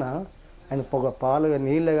 భక్తితోన ఆయన పాలు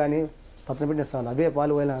నీళ్ళు కానీ పత్రం పెట్టిన చాలు, అవే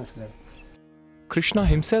పాలు పోయిన అవసరం లేదు. Krishna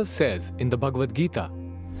himself says in the Bhagavad Gita,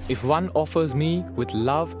 if one offers me with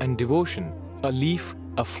love and devotion a leaf,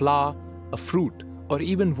 a flower, a fruit, or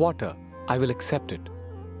even water, I will accept it.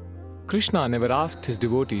 Krishna never asked his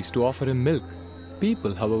devotees to offer him milk.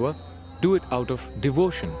 People, however, do it out of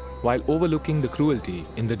devotion while overlooking the cruelty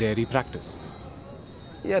in the dairy practice.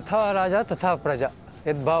 Yatha raja tatha praja,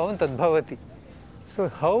 yadbhavam tadbhavati. So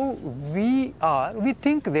how we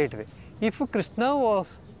think that way. If Krishna was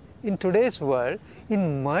in today's world, in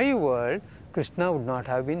my world, Krishna would not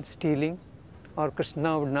have been stealing, or Krishna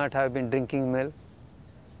would not have been drinking milk.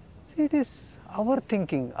 See, it is our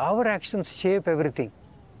thinking, our actions shape everything.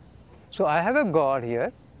 So I have a God here,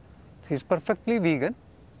 he is perfectly vegan.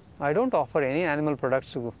 I don't offer any animal products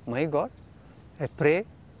to my God. I pray,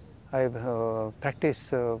 I practice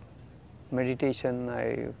meditation,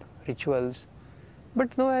 rituals, but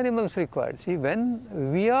no animals required. See, when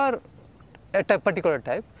we are at a particular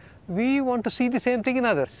type, we want to see the same thing in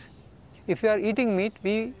others. If you are eating meat,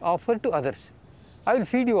 we offer to others. I will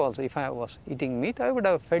feed you also. If I was eating meat, I would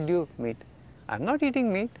have fed you meat. I am not eating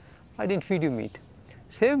meat, I didn't feed you meat.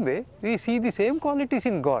 Same way, we see the same qualities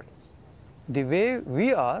in God. The way we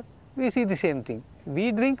are, we see the same thing. We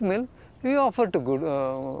drink milk, we offer to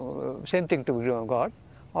same thing to God,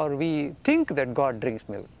 or we think that God drinks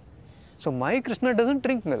milk. So my Krishna doesn't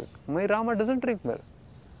drink milk, my Rama doesn't drink milk.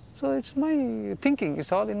 So it's my thinking,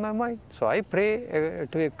 it's all in my mind. So I pray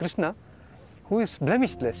to a Krishna who is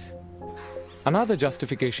blemishless. Another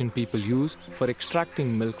justification people use for extracting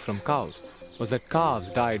milk from cows was that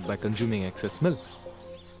calves died by consuming excess milk.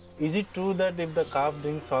 Is it true that if the calf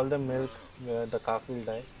drinks all the milk, the calf will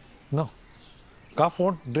die? No. Calf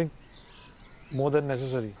won't drink more than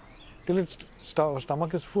necessary. Till its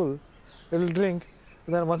stomach is full, it will drink.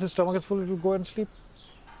 And then once its stomach is full, it will go and sleep.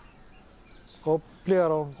 Or play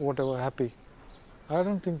around, whatever, happy. I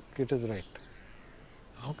don't think it is right.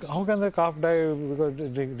 How can the calf die because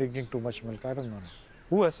drinking too much milk? I don't know.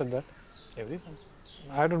 Who has said that? Everyone.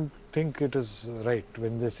 I don't think it is right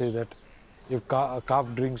when they say that if a calf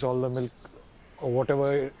drinks all the milk or whatever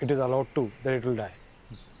it is allowed to, then it will die.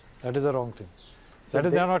 That is the wrong thing. That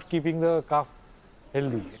is, they are not keeping the calf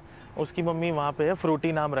healthy. उसकी mummy वहाँ पे है,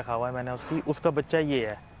 Frooti नाम रखा हुआ है मैंने उसका बच्चा ये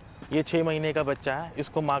है, ये 6 महीने का बच्चा है,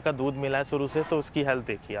 इसको माँ का दूध मिला है शुरू से, तो उसकी हेल्थ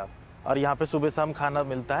देखिए आप। और यहाँ पे सुबह शाम खाना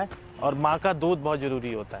मिलता है और माँ का दूध बहुत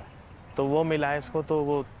ज़रूरी होता है, तो वो मिला है इसको, तो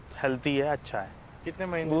वो हेल्थी है, अच्छा है। कितने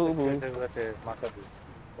महीने तक ज़रूरत है माँ का दूध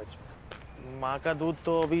बच्चों? माँ का दूध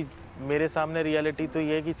तो अभी मेरे सामने रियलिटी तो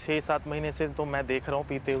ये है कि 6-7 महीने से तो मैं देख रहा हूँ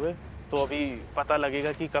पीते हुए, तो अभी पता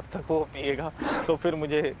लगेगा कि कब तक वो पिएगा, तो फिर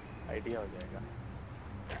मुझे आइडिया हो जाएगा।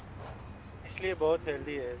 इसलिए बहुत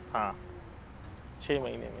हेल्दी है। हाँ, 6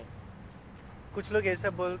 महीने में। कुछ लोग ऐसा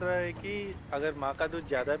बोल रहा है कि अगर माँ का दूध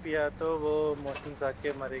ज़्यादा पिया तो वो मोशंस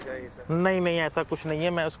आके मरेगा, ये सब। नहीं, ऐसा कुछ नहीं है,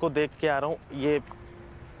 मैं उसको देख के आ रहा हूँ। ये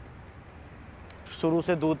शुरू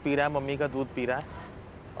से दूध पी रहा है, मम्मी का दूध पी रहा है,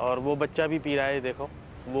 और वो बच्चा भी पी रहा है। देखो,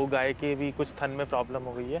 वो गाय के भी कुछ थन में प्रॉब्लम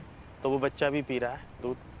हो गई है, तो वो बच्चा भी पी रहा है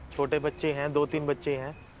दूध। छोटे बच्चे हैं, 2-3 बच्चे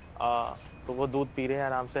हैं, तो वो दूध पी रहे हैं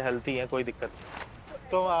आराम से, हेल्थी हैं, कोई दिक्कत नहीं।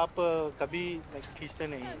 तो आप कभी खींचते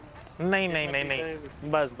नहीं? नहीं,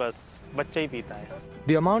 बस बच्चा ही पीता है।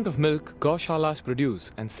 The amount of milk gaushalas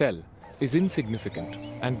produce and sell is insignificant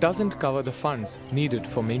and doesn't cover the funds needed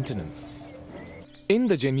for maintenance. In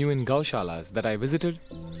the genuine gaushalas that I visited,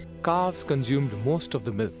 calves consumed most of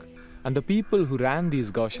the milk, and the people who ran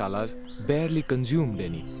these gaushalas barely consumed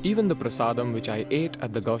any. Even the prasadam which I ate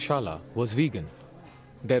at the gaushala was vegan.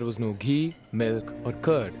 There was no ghee, milk or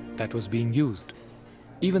curd that was being used.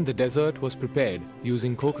 Even the dessert was prepared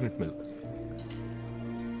using coconut milk.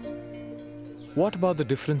 What about the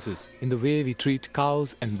differences in the way we treat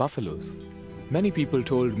cows and buffaloes? Many people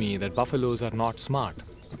told me that buffaloes are not smart,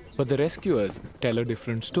 but the rescuers tell a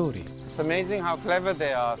different story. It's amazing how clever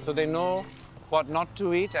they are, so they know what not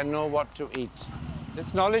to eat and know what to eat.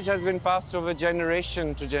 This knowledge has been passed over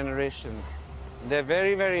generation to generation. They're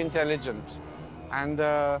very, very intelligent. And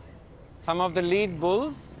some of the lead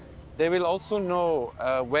bulls, they will also know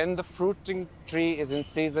when the fruiting tree is in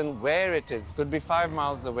season, where it is. Could be 5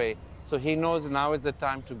 miles away. So he knows now is the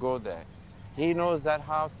time to go there. He knows that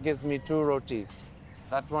house gives me 2 rotis.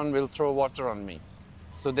 That one will throw water on me.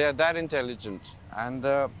 So they're that intelligent. And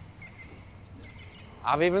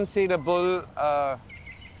I've even seen a bull,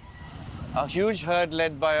 a huge herd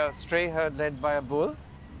led by a stray herd led by a bull.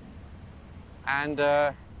 And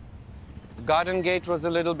the garden gate was a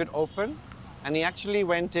little bit open. And he actually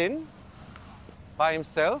went in by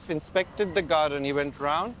himself, inspected the garden. He went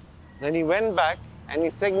round. Then he went back and he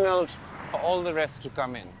signaled for all the rest to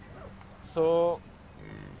come in. So,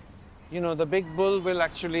 you know, the big bull will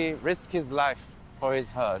actually risk his life for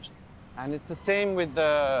his herd. And it's the same with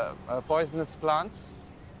the poisonous plants.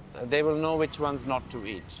 They will know which ones not to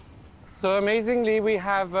eat. So amazingly, we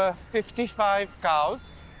have 55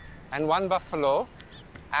 cows and 1 buffalo.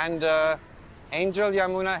 And Angel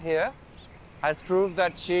Yamuna here has proved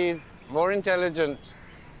that she's more intelligent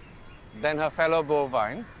than her fellow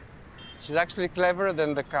bovines. She's actually cleverer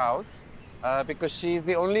than the cows because she's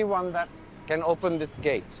the only one that can open this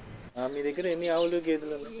gate. మీ దగ్గర ఎన్ని ఆవులు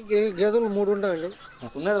గేదెలు? గేదెలు 3 ఉంటాయండి.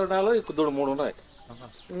 ఉన్నాయి 2 ఆవులు, ఇక్కడ 3 ఉన్నాయి.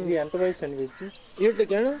 ఇది ఎంత వయసు అండి వీటికి?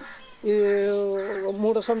 వీటికి ఇది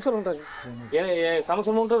 3 సంవత్సరాలు ఉంటుంది.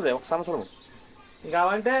 సంవత్సరం ఉంటుంది, 1 సంవత్సరం.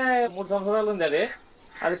 కావాలంటే 3 సంవత్సరాలు ఉంది అది.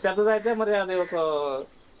 అది పెద్దదైతే మరి అది ఒక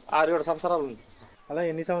 6-7 సంవత్సరాలు ఉంది. అలా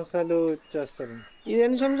ఎన్ని సంవత్సరాలు చేస్తారు? ఇది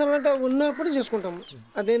ఎన్ని సంవత్సరాలు అంటే ఉన్నప్పుడు చేసుకుంటాము,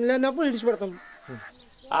 అది లేనప్పుడు ఇడిచిపెడతాము.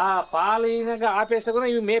 ఆ పాలు ఈయనగా ఆపేస్తే కూడా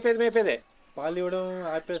ఇవి మేపేదే. పాలు ఇవ్వడం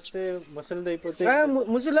ఆపేస్తే ముసలిది అయిపోతే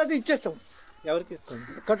ముసలి అయితే ఇచ్చేస్తాం. ఎవరికి ఇస్తాం?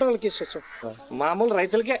 కట్టోళ్ళకి ఇచ్చేస్తాం. మామూలు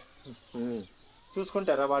రైతులకే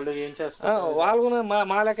చూసుకుంటారా వాళ్ళు ఏం చేస్తారు? వాళ్ళు కూడా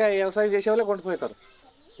మా లెక్క వ్యవసాయం చేసే వాళ్ళే కొండిపోతారు.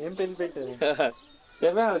 ఏం పెళ్లి పెట్టారు?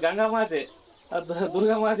 గంగామాతి,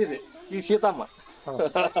 దుర్గామాతిది, ఈ సీతమ్మ.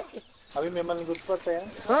 అవి మిమ్మల్ని గుర్తుపడతాయా?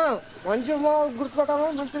 మంచిగా గుర్తుపట్టాము,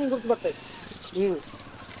 మంచిగా గుర్తుపడతాయి.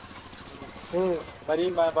 మరి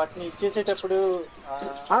వాటిని ఇచ్చేసేటప్పుడు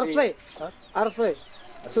అరస్తాయి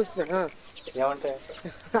చూస్తా ఏమంటాయి?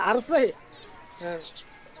 అరస్తాయి.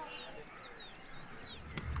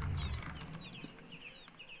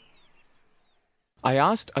 I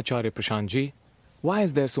asked Acharya Prashant ji, why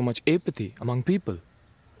is there so much apathy among people?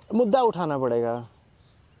 मुद्दा उठाना पड़ेगा.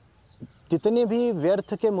 जितने भी व्यर्थ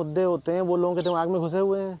के मुद्दे होते हैं वो लोगों के दिमाग में घुसे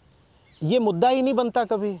हुए हैं. ये मुद्दा ही नहीं बनता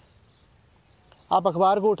कभी. आप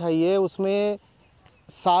अखबार को उठाइए, उसमें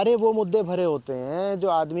सारे वो मुद्दे भरे होते हैं जो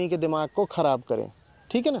आदमी के दिमाग को ख़राब करें.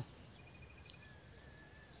 ठीक है ना?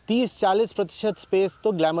 30-40% स्पेस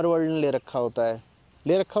तो ग्लैमर वर्ल्ड ने ले रखा होता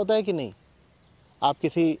है कि नहीं? आप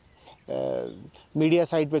किसी मीडिया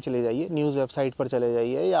साइट पे चले जाइए, न्यूज़ वेबसाइट पर चले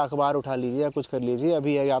जाइए, या अखबार उठा लीजिए या कुछ कर लीजिए.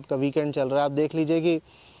 अभी आपका वीकेंड चल रहा है, आप देख लीजिए कि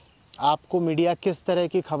आपको मीडिया किस तरह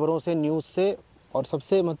की खबरों से, न्यूज़ से, और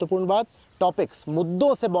सबसे महत्वपूर्ण बात, टॉपिक्स,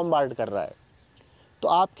 मुद्दों से बॉम्बार्ड कर रहा है. तो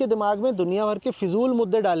आपके दिमाग में दुनिया भर के फिजूल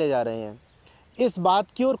मुद्दे डाले जा रहे हैं। इस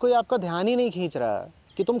बात की ओर कोई आपका ध्यान ही नहीं खींच रहा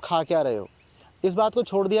कि तुम खा क्या रहे हो। इस बात को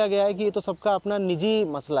छोड़ दिया गया है कि ये तो सबका अपना निजी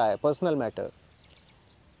मसला है, पर्सनल मैटर।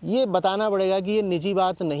 ये बताना पड़ेगा कि ये निजी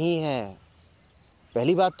बात नहीं है।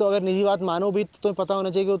 पहली बात तो अगर निजी बात मानो भी तो तुम्हें पता होना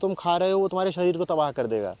चाहिए कि वो तुम खा रहे हो वो तुम्हारे शरीर को तबाह कर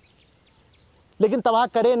देगा। लेकिन तबाह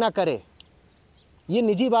करे ना करे, ये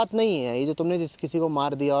निजी बात नहीं है। ये जो तुमने जिस किसी को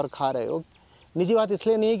मार दिया और खा रहे हो, निजी बात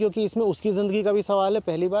इसलिए नहीं है क्योंकि इसमें उसकी ज़िंदगी का भी सवाल है,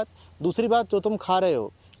 पहली बात। दूसरी बात, जो तुम खा रहे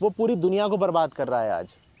हो वो पूरी दुनिया को बर्बाद कर रहा है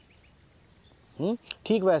आज।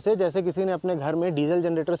 ठीक वैसे जैसे किसी ने अपने घर में डीजल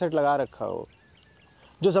जनरेटर सेट लगा रखा हो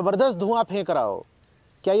जो ज़बरदस्त धुआं फेंक रहा हो,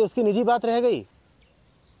 क्या ये उसकी निजी बात रह गई?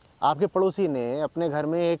 आपके पड़ोसी ने अपने घर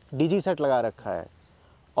में एक डीजी सेट लगा रखा है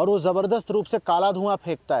और वो ज़बरदस्त रूप से काला धुआं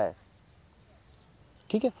फेंकता है,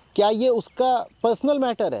 ठीक है, क्या ये उसका पर्सनल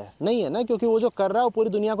मैटर है? नहीं है ना, क्योंकि वो जो कर रहा है वो पूरी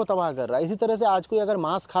दुनिया को तबाह कर रहा है। इसी तरह से आज कोई अगर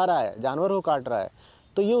मांस खा रहा है, जानवर को काट रहा है,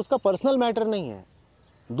 तो ये उसका पर्सनल मैटर नहीं है।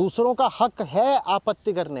 दूसरों का हक है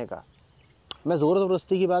आपत्ति करने का। मैं ज़ोर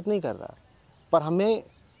ज़बरदस्ती की बात नहीं कर रहा, पर हमें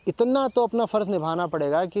इतना तो अपना फ़र्ज़ निभाना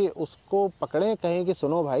पड़ेगा कि उसको पकड़ें, कहें कि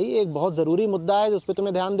सुनो भाई, एक बहुत ज़रूरी मुद्दा है जिस पर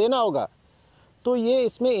तुम्हें ध्यान देना होगा। तो ये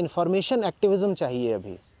इसमें इंफॉर्मेशन एक्टिविज़म चाहिए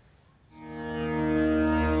अभी।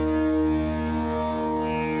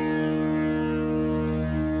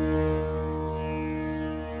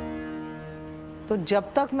 तो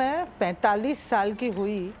जब तक मैं 45 साल की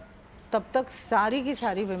हुई तब तक सारी की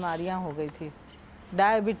सारी बीमारियां हो गई थी।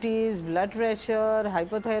 डायबिटीज़, ब्लड प्रेशर,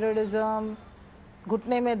 हाइपोथायरॉयडिज्म,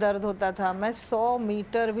 घुटने में दर्द होता था। मैं 100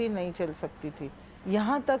 मीटर भी नहीं चल सकती थी।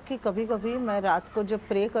 यहाँ तक कि कभी कभी मैं रात को जब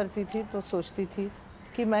प्रे करती थी तो सोचती थी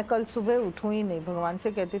कि मैं कल सुबह उठूँ ही नहीं। भगवान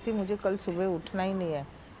से कहती थी मुझे कल सुबह उठना ही नहीं है,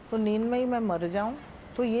 तो नींद में ही मैं मर जाऊँ,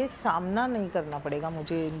 तो ये सामना नहीं करना पड़ेगा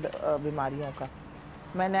मुझे इन बीमारियों का।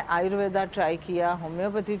 मैंने आयुर्वेदा ट्राई किया,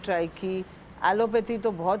 होम्योपैथी ट्राई की, एलोपैथी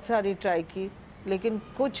तो बहुत सारी ट्राई की, लेकिन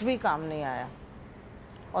कुछ भी काम नहीं आया।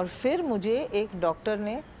 और फिर मुझे एक डॉक्टर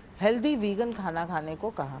ने हेल्दी वीगन खाना खाने को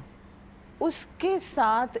कहा। उसके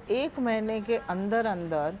साथ 1 महीने के अंदर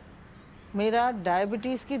अंदर मेरा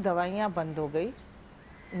डायबिटीज़ की दवाइयाँ बंद हो गई,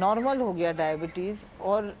 नॉर्मल हो गया डायबिटीज़।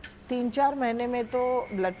 और 3-4 महीने में तो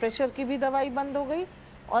ब्लड प्रेशर की भी दवाई बंद हो गई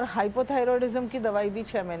और हाइपोथायरॉयडिज्म की दवाई भी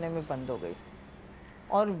 6 महीने में बंद हो गई।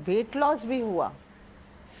 और वेट लॉस भी हुआ।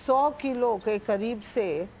 100 किलो के करीब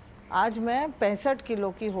से आज मैं 65 किलो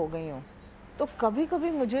की हो गई हूँ। तो कभी कभी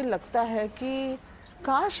मुझे लगता है कि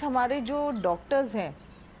काश हमारे जो डॉक्टर्स हैं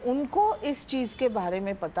उनको इस चीज़ के बारे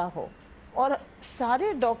में पता हो, और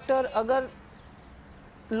सारे डॉक्टर अगर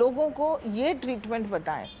लोगों को ये ट्रीटमेंट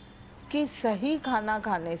बताएं कि सही खाना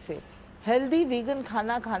खाने से, हेल्दी वीगन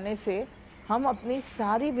खाना खाने से हम अपनी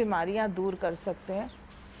सारी बीमारियां दूर कर सकते हैं,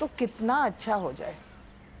 तो कितना अच्छा हो जाए।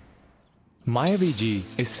 Mayavi ji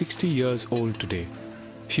is 60 years old today.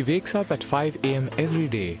 She wakes up at 5 a.m. every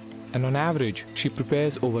day, and on average, she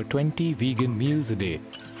prepares over 20 vegan meals a day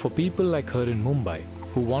for people like her in Mumbai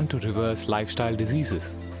who want to reverse lifestyle diseases.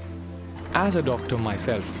 As a doctor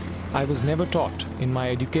myself, I was never taught in my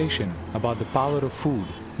education about the power of food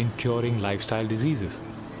in curing lifestyle diseases.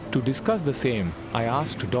 To discuss the same, I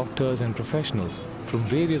asked doctors and professionals from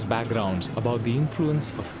various backgrounds about the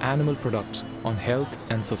influence of animal products on health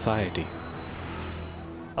and society.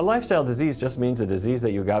 A lifestyle disease just means a disease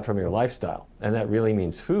that you got from your lifestyle, and that really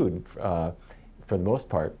means food for the most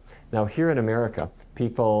part. Now here in America,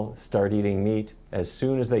 people start eating meat as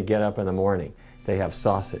soon as they get up in the morning. They have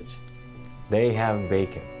sausage, they have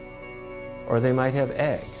bacon, or they might have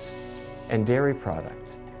eggs and dairy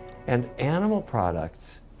products. And animal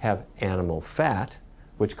products have animal fat,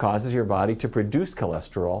 which causes your body to produce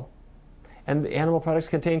cholesterol, and the animal products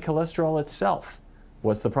contain cholesterol itself.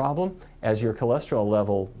 What's the problem? As your cholesterol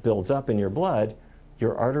level builds up in your blood,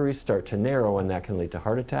 your arteries start to narrow, and that can lead to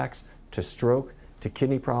heart attacks, to stroke, to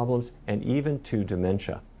kidney problems, and even to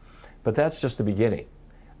dementia. But that's just the beginning.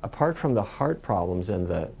 Apart from the heart problems and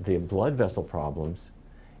the blood vessel problems,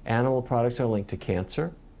 animal products are linked to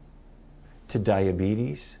cancer, to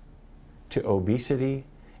diabetes, to obesity,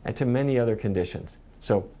 and to many other conditions.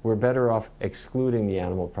 So we're better off excluding the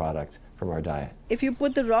animal products from our diet. If you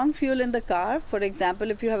put the wrong fuel in the car, for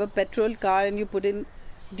example, if you have a petrol car and you put in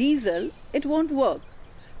diesel, it won't work.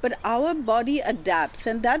 But our body adapts,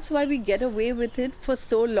 and that's why we get away with it for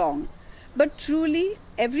so long. But truly,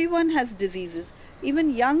 everyone has diseases.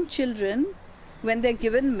 Even young children, when they're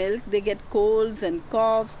given milk, they get colds and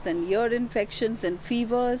coughs and ear infections and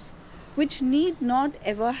fevers, which need not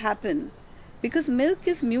ever happen because milk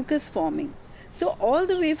is mucus forming. So all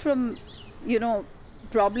the way from,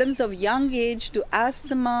 problems of young age to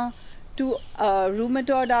asthma, to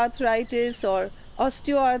rheumatoid arthritis or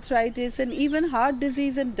osteoarthritis, and even heart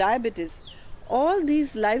disease and diabetes. All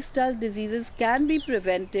these lifestyle diseases can be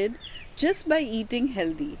prevented just by eating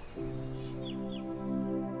healthy.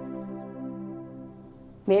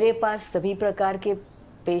 मेरे पास सभी प्रकार के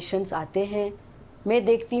patients आते हैं. मैं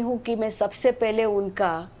देखती हूँ कि मैं सबसे पहले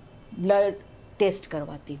उनका ब्लड टेस्ट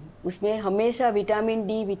करवाती हूँ. उसमें हमेशा विटामिन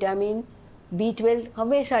डी, विटामिन B12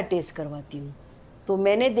 हमेशा टेस्ट करवाती हूँ. तो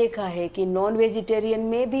मैंने देखा है कि नॉन वेजिटेरियन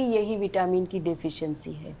में भी यही विटामिन की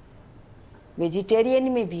डेफिशिएंसी है, वेजिटेरियन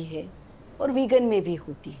में भी है और वीगन में भी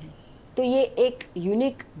होती है. तो ये एक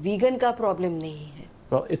यूनिक वीगन का प्रॉब्लम नहीं है.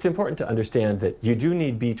 Well, it's important to understand that you do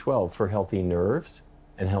need B12 for healthy nerves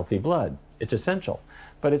and healthy blood. It's essential,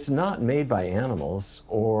 but it's not made by animals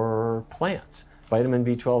or plants. Vitamin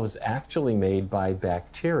B12 is actually made by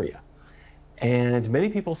bacteria. And many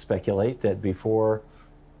people speculate that before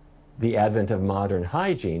the advent of modern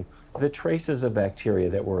hygiene, the traces of bacteria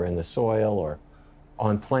that were in the soil or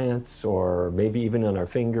on plants or maybe even on our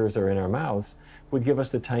fingers or in our mouths would give us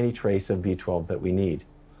the tiny trace of B12 that we need.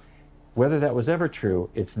 Whether that was ever true,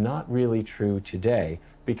 it's not really true today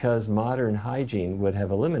because modern hygiene would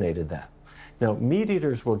have eliminated that. Now, meat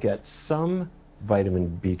eaters will get some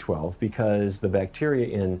vitamin B12 because the bacteria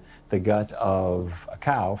in the gut of a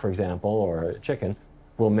cow, for example, or a chicken,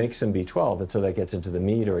 will make some B12, and so that gets into the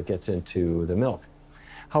meat or it gets into the milk.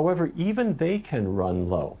 However, even they can run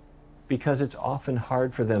low because it's often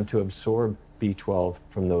hard for them to absorb B12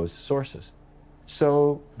 from those sources.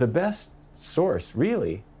 So the best source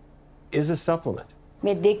really is a supplement.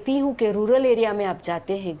 मैं देखती हूँ कि rural area में आप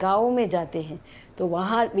जाते हैं, गाँव में जाते हैं, तो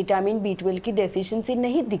वहाँ विटामिन B12 की डेफिशिएंसी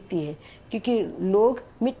नहीं दिखती है क्योंकि लोग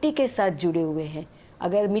मिट्टी के साथ जुड़े हुए हैं.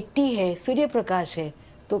 अगर मिट्टी है, सूर्य प्रकाश है,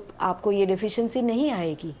 तो आपको ये डेफिशिएंसी नहीं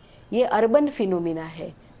आएगी. ये अर्बन फिनोमिना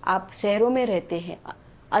है. आप शहरों में रहते हैं,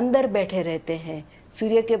 अंदर बैठे रहते हैं,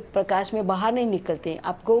 सूर्य के प्रकाश में बाहर नहीं निकलते हैं,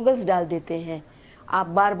 आप गॉगल्स डाल देते हैं, आप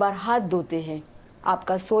बार बार हाथ धोते हैं,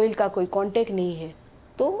 आपका सोइल का कोई कांटेक्ट नहीं है,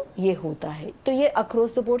 तो ये होता है. तो ये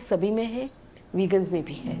अक्रॉस द बोर्ड सभी में है, वीगन्स में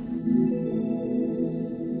भी है.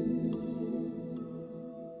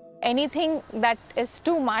 Anything that is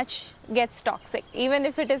too much gets toxic. Even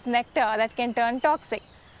if it is nectar, that can turn toxic.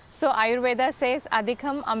 So Ayurveda says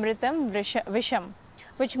adhikam amritam visham,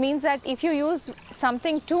 which means that if you use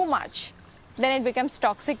something too much, then it becomes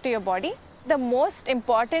toxic to your body. The most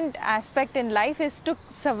important aspect in life is to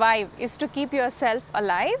survive, is to keep yourself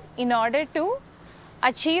alive in order to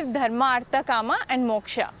achieve dharma, artha, kama and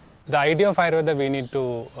moksha. The idea of Ayurveda we need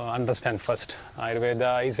to understand first.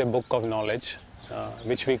 Ayurveda is a book of knowledge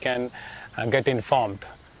which we can get informed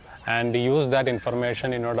and use that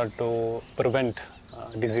information in order to prevent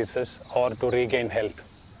diseases or to regain health,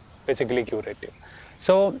 basically curative.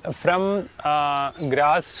 So from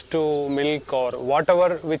grass to milk or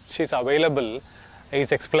whatever which is available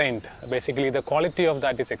is explained. Basically the quality of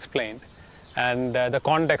that is explained, and the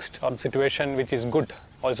context or situation which is good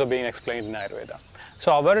also being explained in Ayurveda.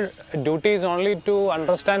 So our duty is only to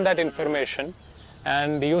understand that information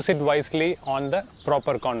and use it wisely on the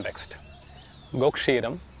proper context.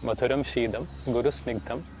 Gokshiram, Madhuram Shidam, Guru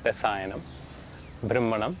Snigdham, Rasayanam,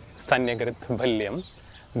 Brahmanam, Stanyagrit Bhalyam,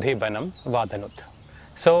 Dhibanam, Vadanut.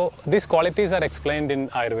 So these qualities are explained in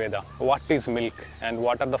Ayurveda. What is milk and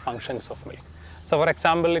what are the functions of milk? So for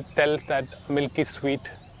example, it tells that milk is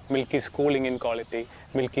sweet, milk is cooling in quality,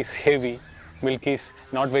 milk is heavy, milk is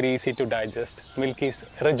not very easy to digest, milk is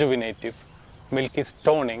rejuvenative, milk is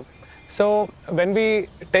toning. So when we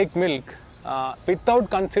take milk, without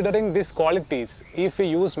considering these qualities, if we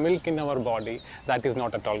use milk in our body, that is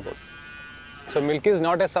not at all good. So milk is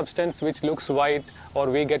not a substance which looks white or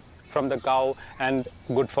we get from the cow and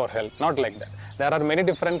good for health, not like that. There are many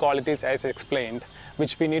different qualities as explained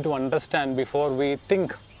which we need to understand before we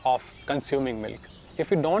think of consuming milk.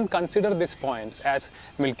 If we don't consider these points as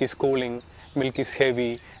milk is cooling, milk is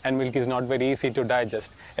heavy and milk is not very easy to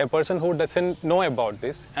digest, a person who doesn't know about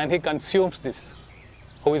this and he consumes this,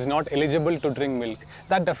 who is not eligible to drink milk,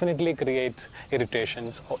 that definitely creates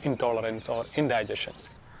irritations or intolerance or indigestions.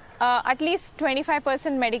 At least 25%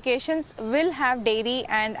 medications will have dairy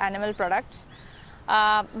and animal products,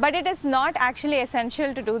 but it is not actually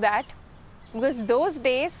essential to do that, because those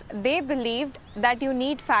days they believed that you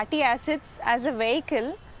need fatty acids as a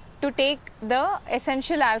vehicle to take the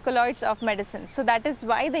essential alkaloids of medicine. So that is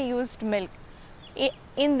why they used milk.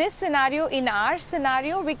 In this scenario, in our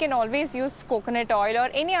scenario, we can always use coconut oil or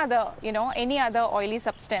any other, any other oily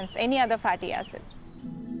substance, any other fatty acids.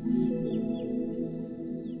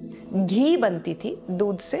 घी बनती थी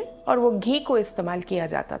दूध से और वो घी को इस्तेमाल किया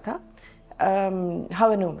जाता था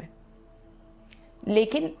हवनों में.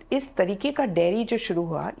 लेकिन इस तरीके का डेयरी जो शुरू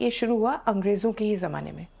हुआ, ये शुरू हुआ अंग्रेज़ों के ही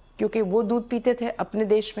ज़माने में, क्योंकि वो दूध पीते थे अपने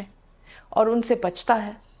देश में और उनसे पचता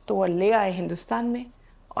है तो वो ले आए हिंदुस्तान में,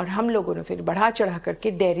 और हम लोगों ने फिर बढ़ा चढ़ा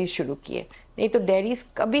करके डेयरी शुरू किए। नहीं तो डेयरीज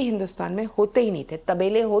कभी हिंदुस्तान में होते ही नहीं थे,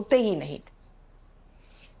 तबेले होते ही नहीं थे।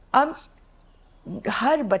 अब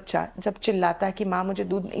हर बच्चा जब चिल्लाता है कि माँ मुझे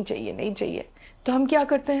दूध नहीं चाहिए नहीं चाहिए, तो हम क्या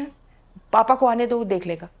करते हैं, पापा को आने दो, वो देख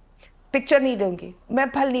लेगा, पिक्चर नहीं दूंगी, मैं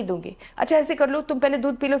फल नहीं दूंगी, अच्छा ऐसे कर लो, तुम पहले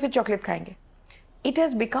दूध पी लो फिर चॉकलेट खाएंगे। It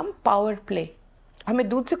has become power play. हमें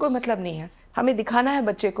दूध से कोई मतलब नहीं है, हमें दिखाना है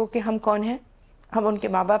बच्चे को कि हम कौन हैं, हम उनके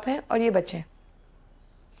माँ बाप हैं और ये बच्चे हैं।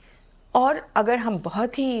 और अगर हम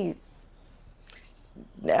बहुत ही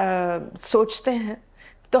सोचते हैं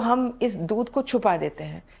तो हम इस दूध को छुपा देते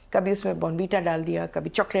हैं, कभी उसमें बॉर्नवीटा डाल दिया, कभी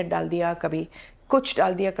चॉकलेट डाल दिया, कभी कुछ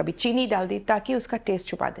डाल दिया, कभी चीनी डाल दी, ताकि उसका टेस्ट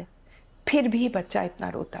छुपा दे। फिर भी बच्चा इतना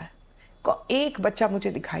रोता है। एक बच्चा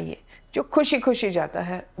मुझे दिखाइए जो खुशी खुशी जाता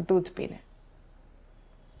है दूध पीने।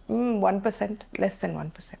 1%, लेस देन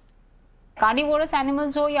 1%। कार्निवोरस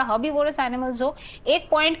एनिमल्स हो या हर्बीवोरस एनिमल्स हो, एक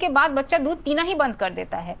पॉइंट के बाद बच्चा दूध पीना ही बंद कर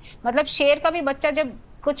देता है। मतलब शेर का भी बच्चा जब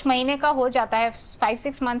कुछ महीने का हो जाता है,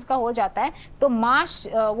 5-6 मंथ्स का हो जाता है, तो माँ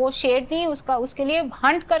वो शेरनी उसके लिए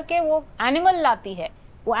हंट करके वो एनिमल लाती है,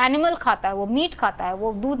 वो एनिमल खाता है, वो मीट खाता है,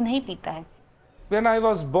 वो दूध नहीं पीता है। When I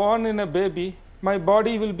was born in a baby, my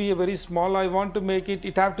body will be a very small. I want to make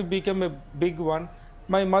it have to become a big one.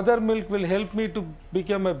 My mother milk will help me to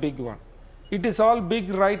become a big one. It is all big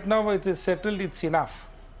right now, it is settled, it's enough.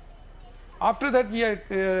 After that we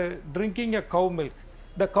are drinking a cow milk.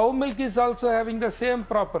 The cow milk is also having the same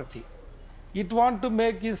property. It want to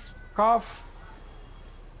make his calf,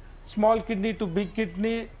 small kidney to big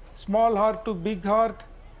kidney, small heart to big heart,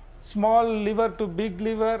 small liver to big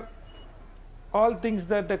liver. All things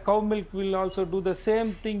that the cow milk will also do the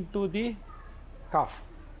same thing to the calf.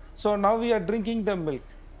 So now we are drinking the milk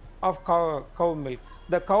of cow milk.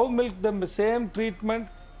 The cow milk, the same treatment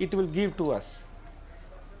it will give to us.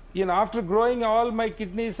 You know, after growing all my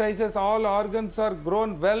kidney sizes, all organs are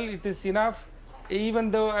grown well, it is enough.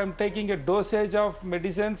 Even though I am taking a dosage of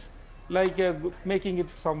medicines, like making it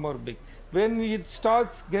some more big. When it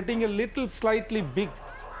starts getting a little slightly big,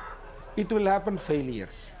 it will happen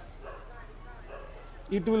failures.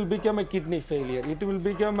 It will become a kidney failure, it will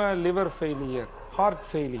become a liver failure, heart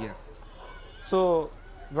failure. So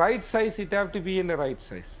right size, it have to be in the right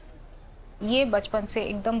size. ये बचपन से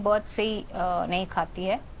एकदम birth से ही नहीं खाती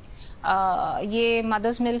है। ये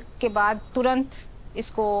mother's milk के बाद तुरंत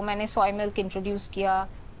इसको मैंने सोया मिल्क इंट्रोड्यूस किया,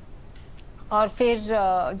 और फिर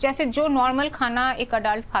जैसे जो नॉर्मल खाना एक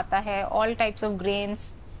अडल्ट खाता है, ऑल टाइप्स ऑफ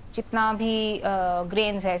ग्रेन्स, जितना भी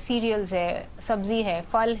ग्रेन्स है, सीरियल्स है, सब्जी है,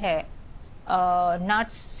 फल है,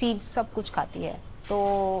 नट्स, सीड्स, सब कुछ खाती है।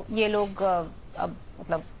 तो ये लोग अब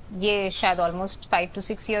मतलब ये शायद ऑलमोस्ट 5 to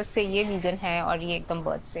 6 years से ये वीगन है, और ये एकदम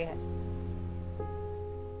बर्थ से है।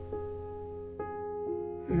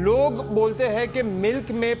 लोग बोलते हैं कि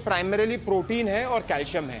मिल्क में प्राइमरीली प्रोटीन है और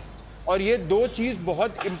कैल्शियम है, और ये दो चीज़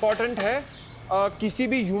बहुत इम्पॉर्टेंट है किसी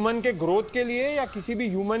भी ह्यूमन के ग्रोथ के लिए या किसी भी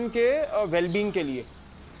ह्यूमन के वेलबींग के लिए।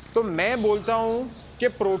 तो मैं बोलता हूँ कि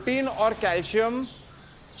प्रोटीन और कैल्शियम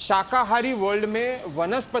शाकाहारी वर्ल्ड में,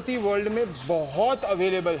 वनस्पति वर्ल्ड में बहुत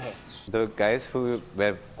अवेलेबल है। The guys who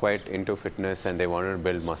were quite into fitness and they wanted to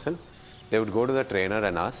build muscle, they would go to the trainer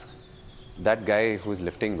and ask that guy who's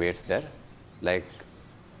lifting weights there, like,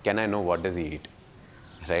 can I know what does he eat,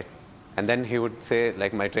 right? And then he would say,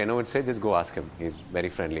 like my trainer would say, just go ask him, he's very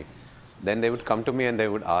friendly. Then they would come to me and they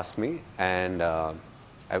would ask me, and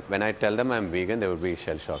when I tell them I'm vegan, they would be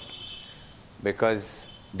shell-shocked, because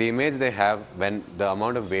the image they have, when the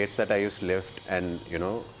amount of weights that I used to lift and, you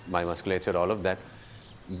know, my musculature, all of that,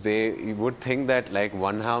 they would think that like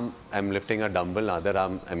one arm I'm lifting a dumbbell, other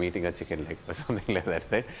arm I'm eating a chicken leg or something like that,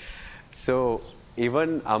 right? So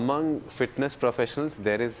even among fitness professionals,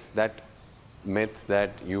 there is that myth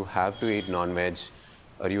that you have to eat non-veg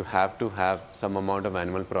or you have to have some amount of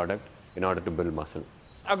animal product in order to build muscle.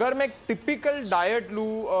 अगर मैं typical diet लूँ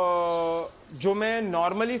जो मैं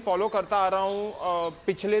normally follow करता आ रहा हूँ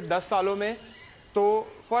पिछले 10 सालों में, तो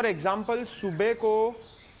फॉर एग्जांपल सुबह को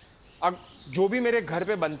जो भी मेरे घर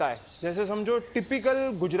पे बनता है, जैसे समझो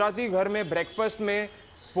टिपिकल गुजराती घर में ब्रेकफास्ट में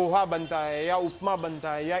पोहा बनता है या उपमा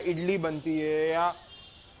बनता है या इडली बनती है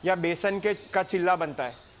या बेसन का चिल्ला बनता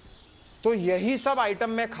है, तो यही सब आइटम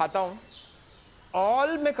मैं खाता हूँ।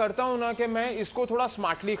 ऑल मैं करता हूँ ना कि मैं इसको थोड़ा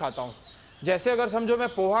स्मार्टली खाता हूँ। जैसे अगर समझो मैं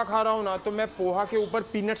पोहा खा रहा हूँ ना, तो मैं पोहा के ऊपर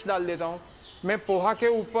पीनट्स डाल देता हूँ, मैं पोहा के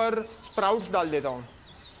ऊपर स्प्राउट्स डाल देता हूँ।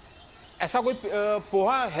 ऐसा कोई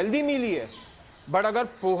पोहा हेल्दी मील ही है, बट अगर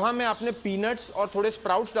पोहा में आपने पीनट्स और थोड़े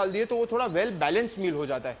स्प्राउट्स डाल दिए तो वो थोड़ा वेल बैलेंस मील हो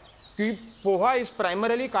जाता है, कि पोहा इज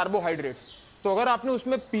प्राइमरली कार्बोहाइड्रेट्स, तो अगर आपने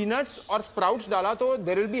उसमें पीनट्स और स्प्राउट्स डाला तो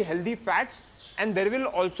there will be healthy fats and there will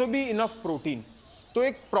also be enough protein. तो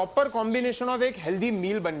एक प्रॉपर कॉम्बिनेशन ऑफ एक हेल्दी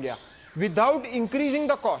मील बन गया विदाउट इंक्रीजिंग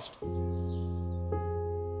द कॉस्ट।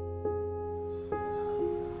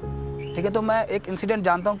 ठीक है, तो मैं एक इंसिडेंट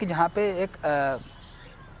जानता हूँ कि जहाँ पे एक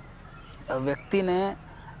व्यक्ति ने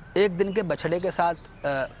एक दिन के बछड़े के साथ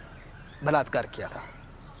बलात्कार किया था।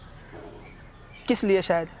 किस लिए?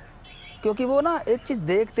 शायद क्योंकि वो ना एक चीज़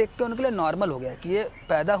देख देख के उनके लिए नॉर्मल हो गया कि ये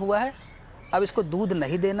पैदा हुआ है, अब इसको दूध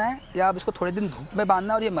नहीं देना है या अब इसको थोड़े दिन धूप में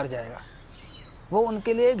बांधना है और ये मर जाएगा। वो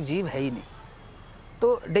उनके लिए एक जीव है ही नहीं।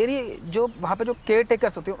 तो डेयरी जो वहाँ पे जो केयर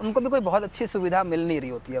टेकर्स होते हैं उनको भी कोई बहुत अच्छी सुविधा मिल नहीं रही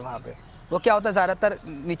होती है वहाँ पे। वो क्या होता है, ज़्यादातर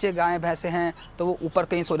नीचे गायें भैंसे हैं तो वो ऊपर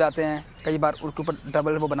कहीं सो जाते हैं, कई बार उनके ऊपर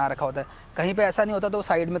डबल वो बना रखा होता है, कहीं पे ऐसा नहीं होता तो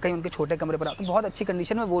साइड में कहीं उनके छोटे कमरे पर तो बहुत अच्छी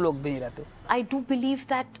कंडीशन में वो लोग भी नहीं रहते। I do believe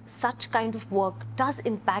that such kind of work does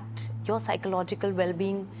impact your psychological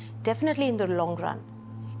well-being, definitely in the long run.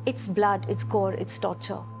 It's blood, it's gore, it's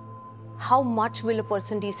torture. How much will a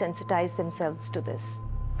person desensitize themselves to this?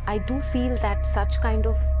 I do feel that such kind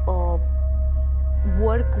of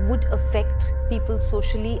work would affect people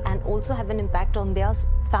socially and also have an impact on their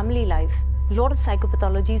family life. A lot of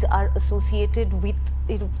psychopathologies are associated with,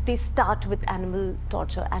 they start with animal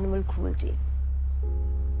torture, animal cruelty.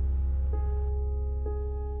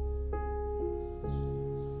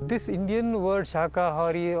 This Indian word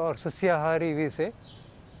Shakahari or Sasyahari we say,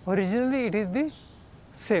 originally it is the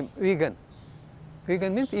same, vegan.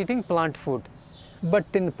 Vegan means eating plant food. But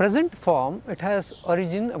in present form, it has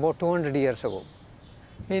origin about 200 years ago.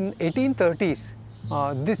 In 1830s,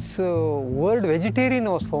 this word vegetarian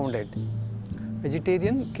was founded.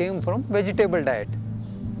 Vegetarian came from vegetable diet.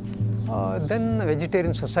 Then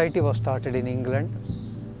vegetarian society was started in England.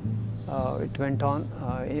 It went on.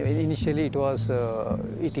 Initially it was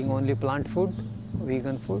eating only plant food,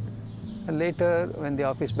 vegan food. And later when the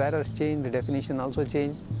office bearers changed, the definition also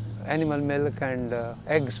changed. Animal milk and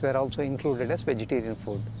eggs were also included as vegetarian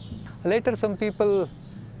food. Later some people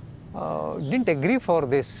didn't agree for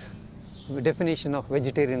this definition of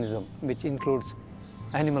vegetarianism, which includes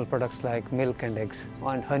animal products like milk and eggs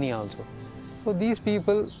and honey also. So these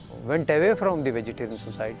people went away from the vegetarian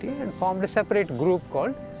society and formed a separate group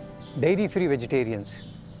called dairy-free vegetarians.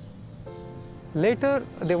 Later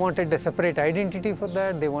they wanted a separate identity for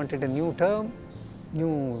that, they wanted a new term,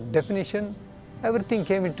 new definition. Everything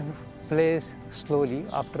came into place slowly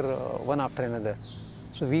after one after another.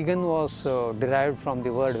 So vegan was derived from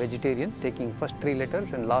the word vegetarian, taking first 3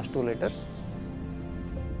 letters and last 2 letters.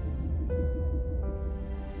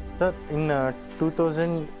 Sir, in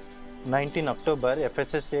 2019 October,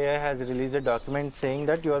 FSSAI has released a document saying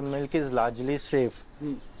that your milk is largely safe.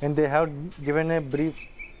 And they have given a brief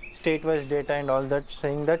state-wise data and all that,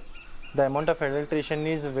 saying that the amount of adulteration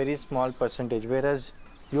is a very small percentage, whereas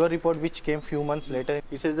your report, which came few months later,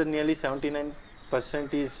 it says that nearly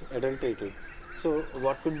 79% is adulterated. So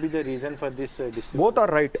what could be the reason for this discrepancy? Both are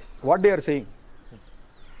right, what they are saying.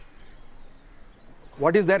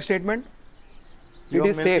 What is their statement? Your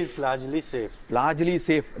it is milk safe. is largely safe. Largely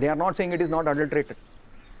safe. They are not saying it is not adulterated.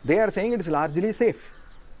 They are saying it is largely safe.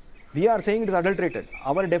 We are saying it is adulterated.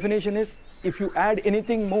 Our definition is, if you add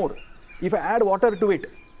anything more, if I add water to it,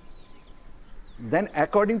 then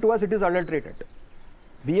according to us it is adulterated.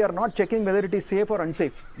 We are not checking whether it is safe or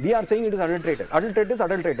unsafe. We are saying it is adulterated. Adulterated is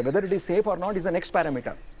adulterated. Whether it is safe or not is the next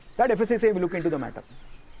parameter. That FSSAI will look into the matter.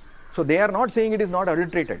 So they are not saying it is not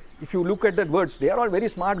adulterated. If you look at the words, they are all very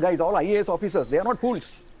smart guys, all IAS officers. They are not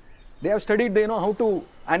fools. They have studied, they know how to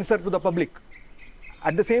answer to the public.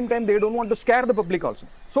 At the same time, they don't want to scare the public also.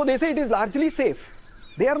 So they say it is largely safe.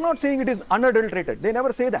 They are not saying it is unadulterated. They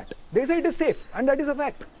never say that. They say it is safe, and that is a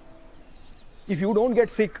fact. If you don't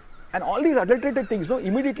get sick, and all these adulterated things, no,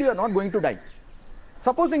 immediately you are not going to die.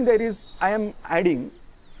 Supposing there is, I am adding,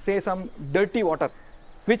 say, some dirty water,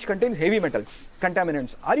 which contains heavy metals,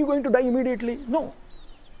 contaminants. Are you going to die immediately? No.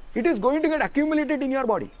 It is going to get accumulated in your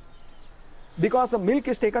body. Because the milk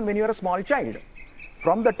is taken when you are a small child.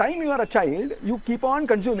 From the time you are a child, you keep on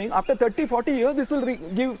consuming. After 30, 40 years, this will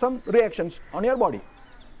give some reactions on your body.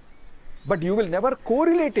 But you will never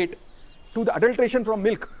correlate it to the adulteration from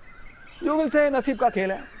milk. You will say, Nasib ka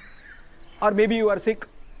khel hai. Or maybe you are sick,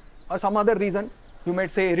 or some other reason. You may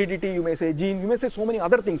say heredity, you may say gene, you may say so many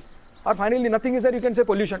other things. Or finally nothing is there, you can say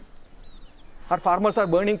pollution. Or farmers are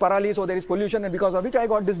burning parali, so there is pollution, and because of which I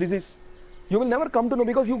got this disease. You will never come to know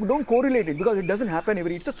because you don't correlate it, because it doesn't happen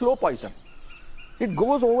it's a slow poison. It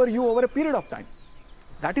goes over you over a period of time.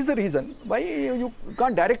 That is the reason why you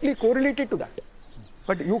can't directly correlate it to that.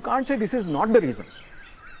 But you can't say this is not the reason.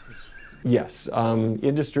 Yes,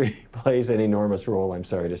 industry plays an enormous role, I'm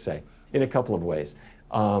sorry to say, in a couple of ways.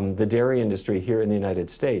 The dairy industry here in the United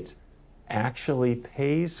States actually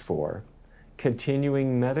pays for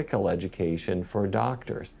continuing medical education for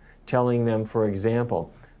doctors, telling them, for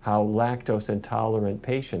example, how lactose intolerant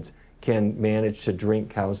patients can manage to drink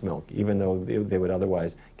cow's milk, even though they would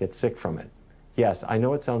otherwise get sick from it. Yes, I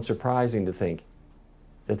know it sounds surprising to think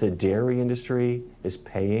that the dairy industry is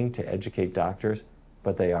paying to educate doctors,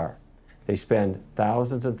 but they are. They spend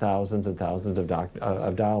thousands and thousands and thousands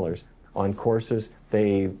of dollars on courses.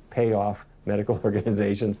 They pay off medical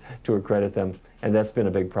organizations to accredit them, and that's been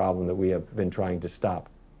a big problem that we have been trying to stop.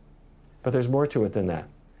 But there's more to it than that.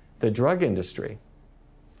 The drug industry,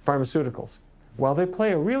 pharmaceuticals, while they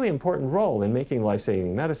play a really important role in making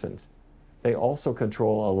life-saving medicines, they also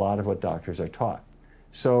control a lot of what doctors are taught.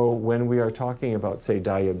 So when we are talking about, say,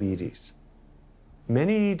 diabetes,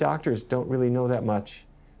 many doctors don't really know that much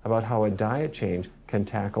about how a diet change can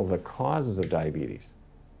tackle the causes of diabetes.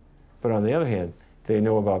 But on the other hand, they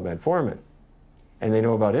know about metformin, and they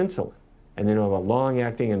know about insulin, and they know about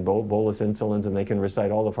long-acting and bolus insulins, and they can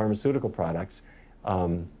recite all the pharmaceutical products.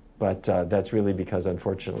 But that's really because,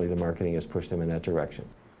 unfortunately, the marketing has pushed them in that direction.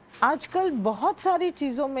 आजकल बहुत सारी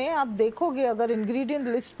चीज़ों में आप देखोगे, अगर ingredient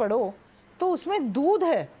list पढ़ो तो उसमें दूध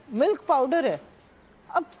है, मिल्क पाउडर है.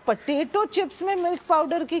 अब पोटैटो चिप्स में मिल्क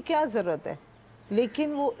पाउडर की क्या ज़रूरत है?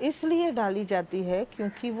 लेकिन वो इसलिए डाली जाती है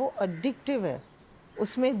क्योंकि वो एडिक्टिव है.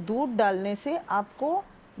 उसमें दूध डालने से आपको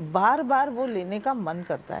बार बार वो लेने का मन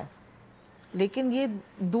करता है. लेकिन ये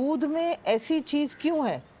दूध में ऐसी चीज़ क्यों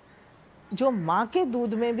है? जो माँ के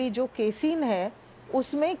दूध में भी जो केसीन है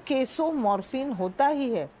उसमें केसोमॉर्फिन होता ही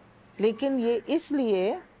है, लेकिन ये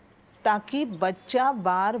इसलिए ताकि बच्चा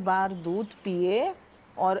बार बार दूध पिए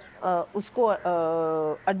और उसको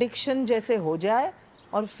एडिक्शन जैसे हो जाए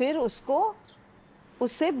और फिर उसको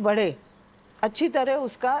उससे बढ़े, अच्छी तरह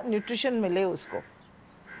उसका न्यूट्रिशन मिले उसको.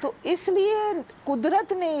 तो इसलिए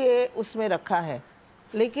कुदरत ने ये उसमें रखा है.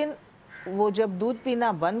 लेकिन वो जब दूध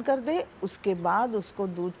पीना बंद कर दे उसके बाद उसको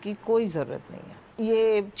दूध की कोई ज़रूरत नहीं है.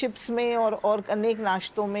 ये चिप्स में और अनेक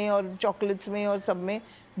नाश्तों में और चॉकलेट्स में और सब में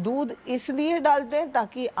दूध इसलिए डालते हैं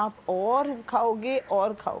ताकि आप और खाओगे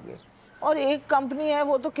और खाओगे. और एक कंपनी है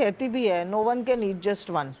वो तो कहती भी है no one can eat just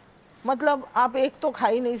one, मतलब आप एक तो खा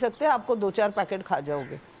ही नहीं सकते, आपको 2-4 पैकेट खा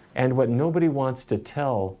जाओगे. And what nobody wants to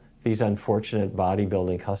tell these unfortunate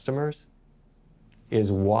bodybuilding customers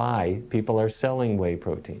is why people are selling whey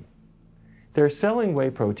protein. They're selling whey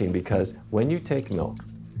protein because when you take milk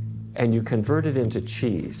and you convert it into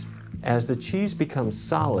cheese, as the cheese becomes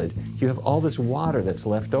solid, you have all this water that's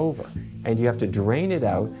left over, and you have to drain it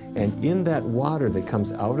out, and in that water that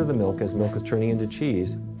comes out of the milk as milk is turning into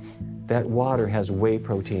cheese, that water has whey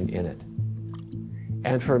protein in it.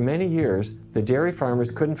 And for many years, the dairy farmers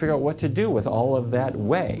couldn't figure out what to do with all of that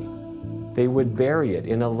whey. They would bury it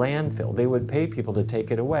in a landfill. They would pay people to take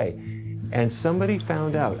it away. And somebody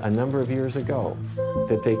found out a number of years ago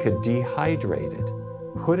that they could dehydrate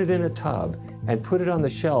it, put it in a tub, and put it on the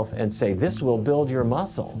shelf and say, this will build your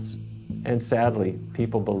muscles. And sadly,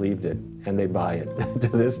 people believed it, and they buy it to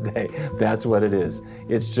this day. That's what it is.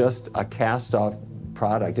 It's just a cast-off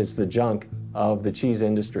product. It's the junk of the cheese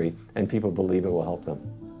industry, and people believe it will help them.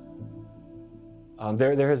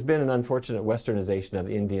 There has been an unfortunate westernization of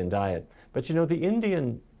the Indian diet. But you know, the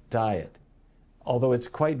Indian diet, although it's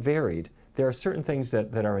quite varied, there are certain things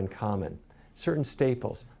that are in common. Certain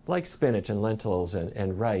staples, like spinach and lentils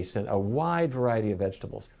and rice and a wide variety of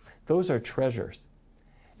vegetables. Those are treasures.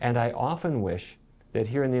 And I often wish that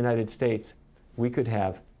here in the United States, we could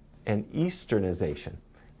have an Easternization,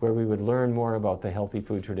 where we would learn more about the healthy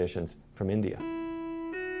food traditions from India.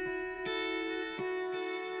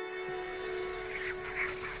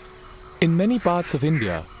 In many parts of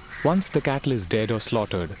India, once the cattle is dead or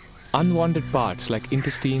slaughtered, unwanted parts like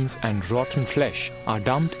intestines and rotten flesh are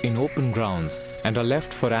dumped in open grounds and are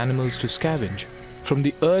left for animals to scavenge. From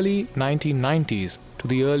the early 1990s to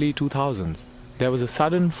the early 2000s, there was a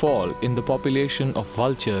sudden fall in the population of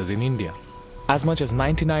vultures in India. As much as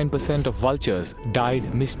 99% of vultures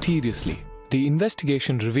died mysteriously. The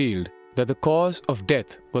investigation revealed that the cause of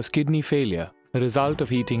death was kidney failure, a result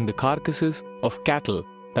of eating the carcasses of cattle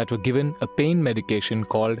that were given a pain medication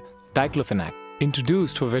called diclofenac,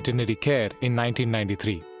 introduced for veterinary care in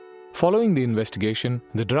 1993. Following the investigation,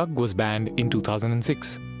 the drug was banned in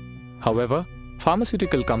 2006. However,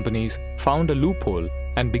 pharmaceutical companies found a loophole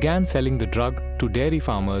and began selling the drug to dairy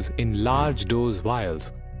farmers in large dose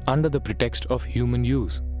vials under the pretext of human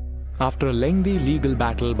use. After a lengthy legal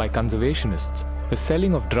battle by conservationists, the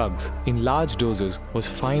selling of drugs in large doses was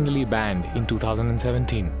finally banned in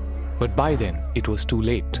 2017. But by then, it was too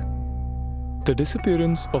late. The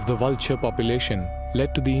disappearance of the vulture population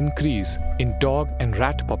led to the increase in dog and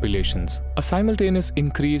rat populations. A simultaneous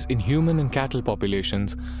increase in human and cattle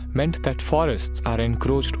populations meant that forests are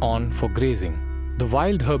encroached on for grazing. The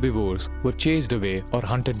wild herbivores were chased away or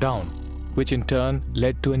hunted down, which in turn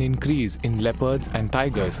led to an increase in leopards and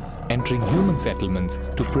tigers entering human settlements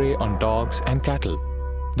to prey on dogs and cattle.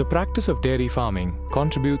 The practice of dairy farming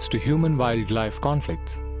contributes to human-wildlife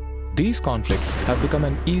conflicts. These conflicts have become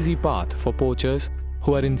an easy path for poachers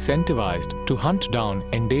who are incentivized to hunt down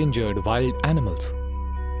endangered wild animals.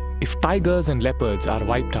 If tigers and leopards are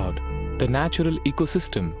wiped out, the natural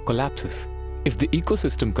ecosystem collapses. If the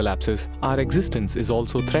ecosystem collapses, our existence is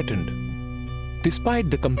also threatened. Despite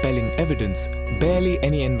the compelling evidence, barely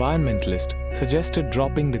any environmentalist suggested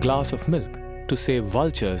dropping the glass of milk to save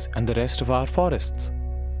vultures and the rest of our forests.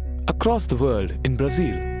 Across the world, in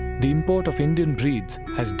Brazil, the import of Indian breeds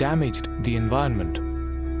has damaged the environment.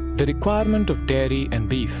 The requirement of dairy and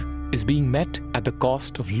beef is being met at the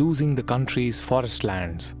cost of losing the country's forest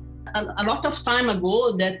lands. A lot of time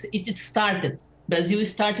ago that it started, Brazil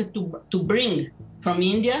started to bring from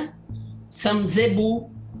India some zebu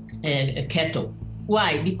cattle.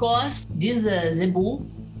 Why? Because this zebu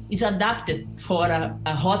is adapted for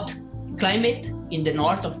a hot climate in the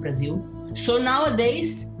north of Brazil. So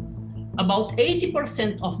nowadays, about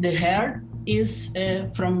 80% of the herd is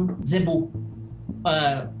from zebu,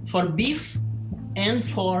 for beef and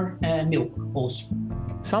for milk also.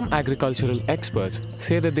 Some agricultural experts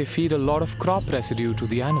say that they feed a lot of crop residue to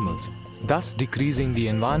the animals, thus decreasing the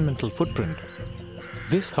environmental footprint.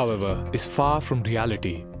 This, however, is far from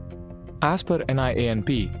reality. As per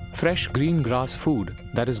NIANP, fresh green grass food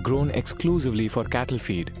that is grown exclusively for cattle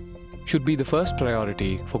feed should be the first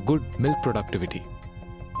priority for good milk productivity.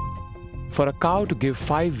 For a cow to give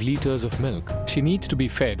 5 liters of milk, she needs to be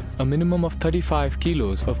fed a minimum of 35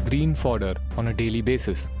 kilos of green fodder on a daily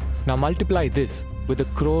basis. Now multiply this with the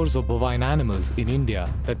crores of bovine animals in India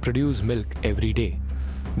that produce milk every day.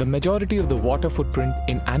 The majority of the water footprint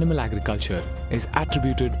in animal agriculture is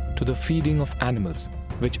attributed to the feeding of animals,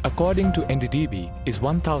 which according to NDDB is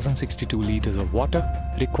 1062 liters of water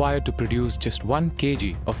required to produce just 1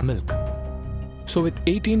 kg of milk. So with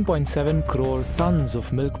 18.7 crore tons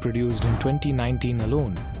of milk produced in 2019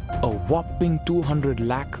 alone, a whopping 200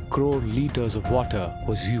 lakh crore liters of water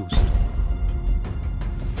was used.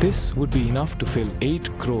 This would be enough to fill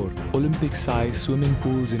 8 crore Olympic-sized swimming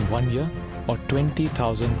pools in 1 year or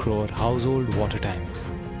 20,000 crore household water tanks.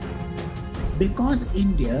 Because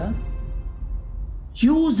India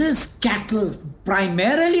uses cattle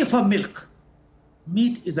primarily for milk,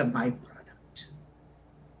 meat is a byproduct.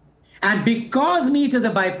 And because meat is a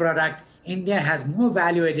byproduct, India has more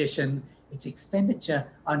value addition. Its expenditure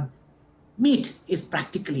on meat is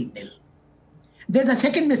practically nil. There's a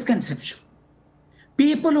second misconception.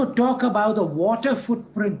 People who talk about the water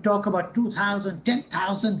footprint talk about 2,000,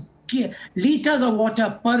 10,000 liters of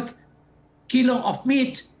water per kilo of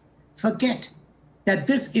meat. Forget that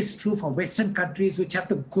this is true for Western countries which have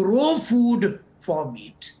to grow food for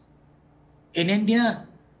meat. In India,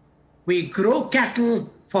 we grow cattle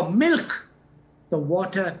for milk. The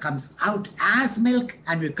water comes out as milk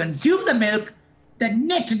and we consume the milk. The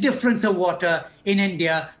net difference of water in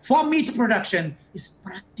India for meat production is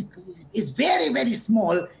very, very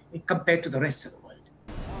small compared to the rest of the world.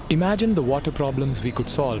 Imagine the water problems we could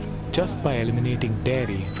solve just by eliminating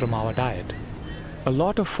dairy from our diet. A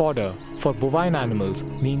lot of fodder for bovine animals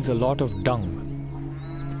means a lot of dung.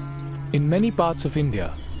 In many parts of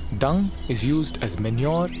India, dung is used as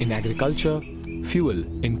manure in agriculture, fuel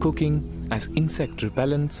in cooking, as insect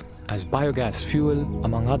repellents, as biogas fuel,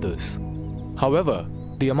 among others. However,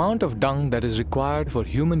 the amount of dung that is required for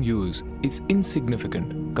human use is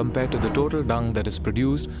insignificant compared to the total dung that is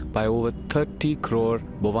produced by over 30 crore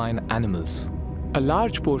bovine animals. A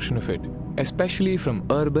large portion of it, especially from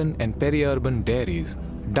urban and peri-urban dairies,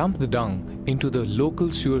 dump the dung into the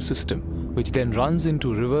local sewer system, which then runs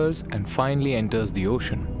into rivers and finally enters the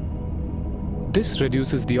ocean. This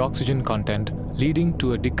reduces the oxygen content, leading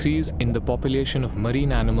to a decrease in the population of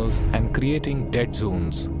marine animals and creating dead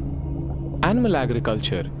zones. Animal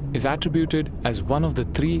agriculture is attributed as one of the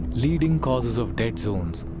 3 leading causes of dead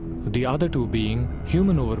zones, the other 2 being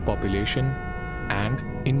human overpopulation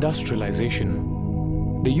and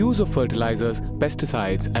industrialization. The use of fertilizers,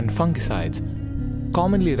 pesticides and fungicides,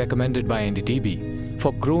 commonly recommended by NDDB,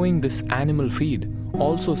 for growing this animal feed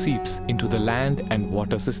also seeps into the land and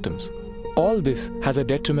water systems. All this has a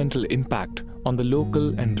detrimental impact on the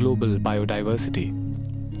local and global biodiversity.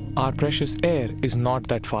 Our precious air is not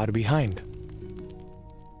that far behind.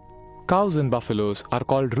 Cows and buffaloes are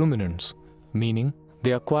called ruminants, meaning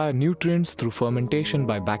they acquire nutrients through fermentation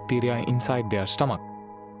by bacteria inside their stomach.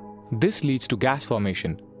 This leads to gas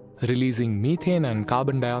formation, releasing methane and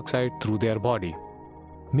carbon dioxide through their body.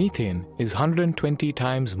 Methane is 120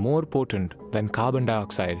 times more potent than carbon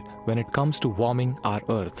dioxide when it comes to warming our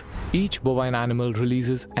Earth. Each bovine animal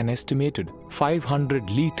releases an estimated 500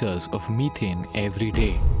 liters of methane every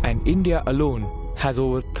day, and India alone has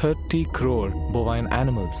over 30 crore bovine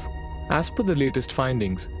animals. As per the latest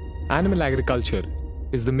findings, animal agriculture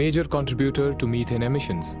is the major contributor to methane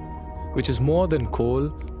emissions, which is more than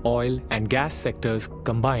coal, oil, and gas sectors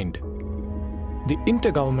combined. The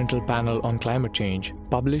Intergovernmental Panel on Climate Change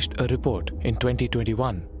published a report in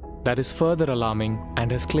 2021 that is further alarming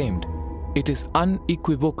and has claimed it is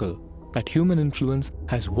unequivocal that human influence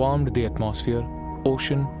has warmed the atmosphere,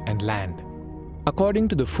 ocean, and land. According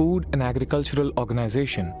to the Food and Agricultural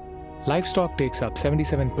Organization, livestock takes up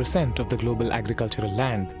 77% of the global agricultural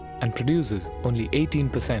land and produces only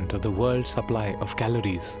 18% of the world's supply of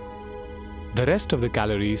calories. The rest of the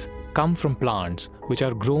calories come from plants which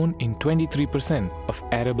are grown in 23% of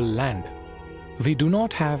arable land. We do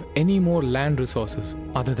not have any more land resources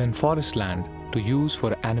other than forest land to use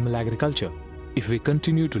for animal agriculture if we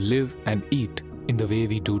continue to live and eat in the way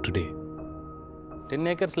we do today. 10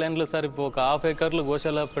 acres land lo sir ipo oka half acre lo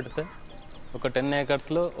goshala pedte oka 10 acres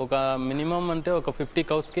lo oka minimum ante oka 50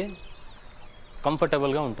 cows ki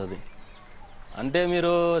comfortable ga untadi ante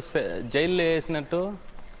meeru jail lo esinattu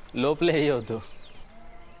lopale ayoddu.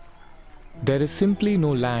 There is simply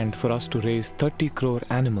no land for us to raise 30 crore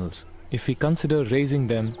animals if we consider raising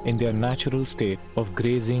them in their natural state of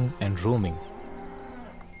grazing and roaming.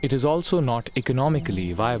 It is also not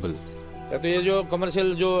economically viable. तो ये जो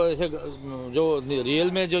commercial जो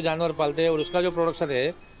real में जो जानवर पालते हैं और उसका जो प्रोडक्शन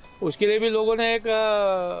है उसके लिए भी लोगों ने एक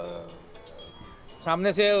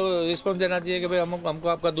सामने से रिस्पॉन्स देना चाहिए कि भाई हमको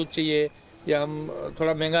आपका दूध चाहिए या हम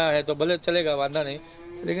थोड़ा महंगा है तो भले चलेगा वादा नहीं,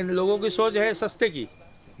 लेकिन लोगों की सोच है सस्ता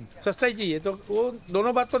ही चाहिए, तो वो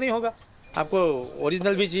दोनों बात तो नहीं होगा। आपको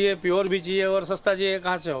ओरिजिनल भी चाहिए, प्योर भी चाहिए और सस्ता चाहिए,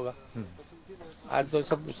 कहाँ से होगा? आज तो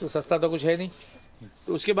सब सस्ता तो कुछ है नहीं।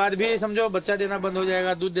 तो उसके बाद भी समझो बच्चा देना बंद हो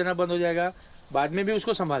जाएगा, दूध देना बंद हो जाएगा, बाद में भी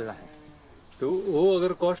उसको संभालना है। तो वो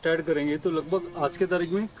अगर कॉस्ट ऐड करेंगे तो लगभग आज के तारीख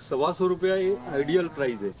में 125 रुपया ये आइडियल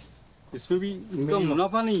प्राइस है। इसमें भी इनका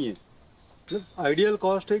मुनाफा नहीं है, मतलब आइडियल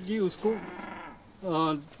कॉस्ट है कि उसको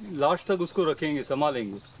लास्ट तक उसको रखेंगे,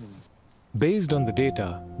 संभालेंगे। Based on the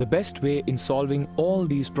data, the best way in solving all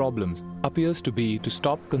these problems appears to be to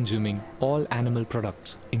stop consuming all animal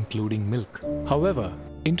products, including milk. However,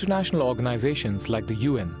 international organizations like the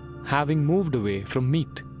UN, having moved away from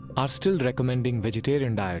meat, are still recommending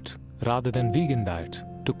vegetarian diets rather than vegan diets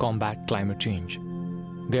to combat climate change.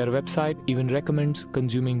 Their website even recommends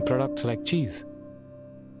consuming products like cheese.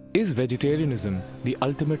 Is vegetarianism the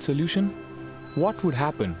ultimate solution? What would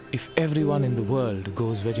happen if everyone in the world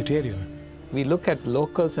goes vegetarian? We look at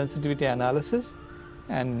local sensitivity analysis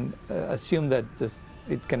and assume that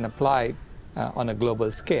it can apply on a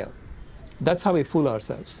global scale. That's how we fool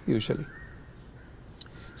ourselves usually.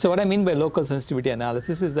 So what I mean by local sensitivity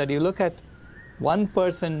analysis is that you look at one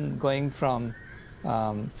person going from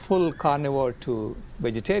full carnivore to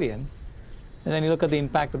vegetarian, and then you look at the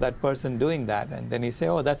impact of that person doing that, and then you say,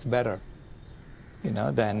 oh, that's better,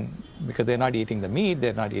 than, because they're not eating the meat,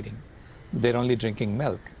 they're only drinking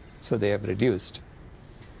milk. So they have reduced.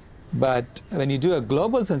 But when you do a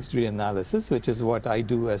global sensitivity analysis, which is what I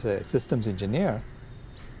do as a systems engineer,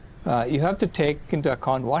 you have to take into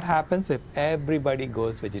account what happens if everybody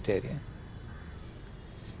goes vegetarian.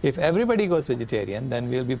 If everybody goes vegetarian,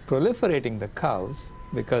 then we'll be proliferating the cows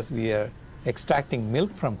because we are extracting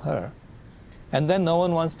milk from her, and then no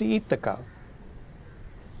one wants to eat the cow.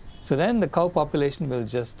 So then the cow population will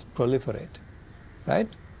just proliferate, right?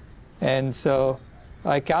 And so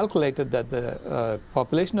I calculated that the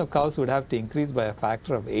population of cows would have to increase by a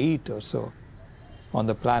factor of 8 or so on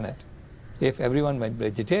the planet if everyone went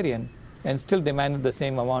vegetarian and still demanded the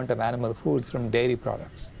same amount of animal foods from dairy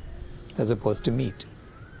products as opposed to meat.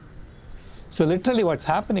 So literally what's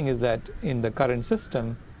happening is that in the current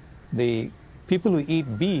system, the people who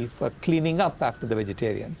eat beef are cleaning up after the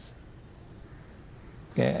vegetarians.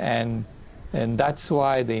 Okay? And that's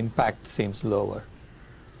why the impact seems lower.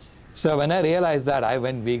 So when I realized that, I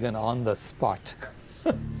went vegan on the spot.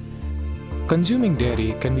 Consuming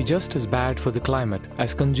dairy can be just as bad for the climate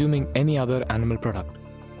as consuming any other animal product.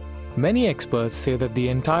 Many experts say that the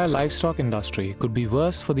entire livestock industry could be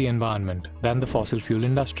worse for the environment than the fossil fuel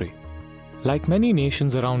industry. Like many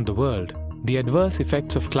nations around the world, the adverse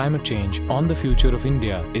effects of climate change on the future of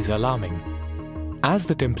India is alarming. As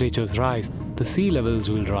the temperatures rise, the sea levels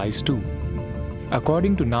will rise too.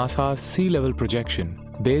 According to NASA's sea level projection,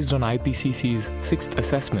 based on IPCC's 6th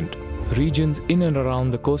assessment, regions in and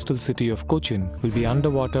around the coastal city of Cochin will be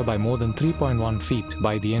underwater by more than 3.1 feet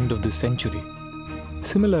by the end of this century.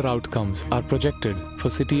 Similar outcomes are projected for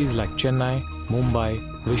cities like Chennai, Mumbai,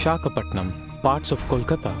 Vishakhapatnam, parts of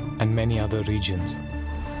Kolkata, and many other regions.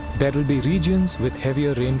 There will be regions with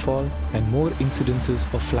heavier rainfall and more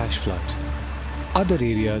incidences of flash floods. Other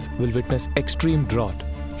areas will witness extreme drought,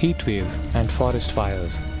 heat waves, and forest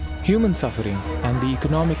fires. Human suffering and the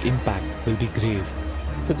economic impact will be grave.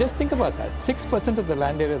 So just think about that. 6% of the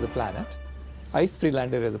land area of the planet, ice-free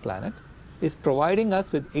land area of the planet, is providing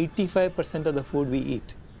us with 85% of the food we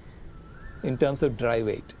eat in terms of dry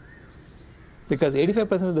weight. Because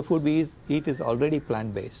 85% of the food we eat is already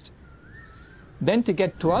plant-based. Then to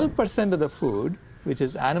get 12% of the food, which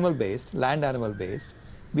is animal-based, land animal-based,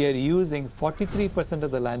 we are using 43% of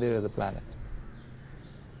the land area of the planet.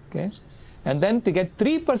 Okay? And then to get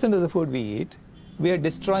 3% of the food we eat, we are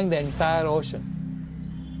destroying the entire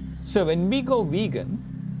ocean. So when we go vegan,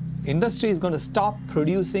 industry is going to stop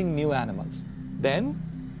producing new animals. Then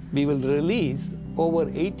we will release over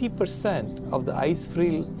 80% of the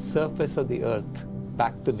ice-free surface of the earth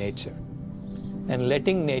back to nature and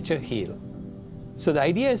letting nature heal. So the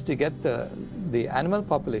idea is to get the animal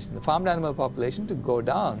population, the farmed animal population, to go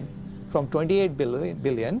down from 28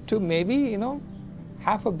 billion to maybe,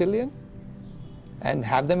 half a billion, and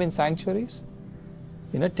have them in sanctuaries,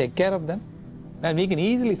 take care of them. And we can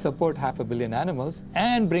easily support 500 million animals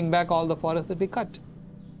and bring back all the forests that we cut.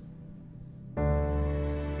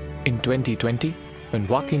 In 2020, when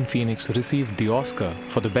Joaquin Phoenix received the Oscar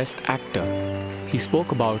for the Best Actor, he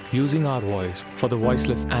spoke about using our voice for the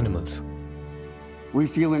voiceless animals. We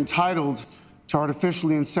feel entitled to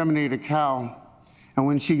artificially inseminate a cow, and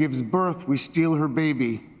when she gives birth, we steal her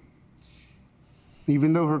baby,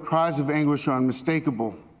 even though her cries of anguish are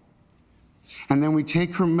unmistakable. And then we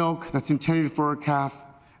take her milk that's intended for a calf,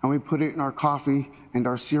 and we put it in our coffee and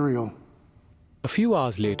our cereal. A few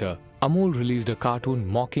hours later, Amul released a cartoon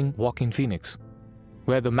mocking Joaquin Phoenix,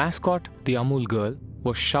 where the mascot, the Amul girl,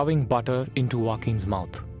 was shoving butter into Joaquin's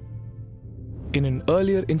mouth. In an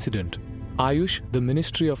earlier incident, Ayush, the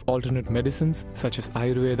Ministry of Alternate Medicines such as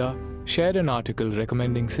Ayurveda, shared an article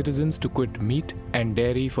recommending citizens to quit meat and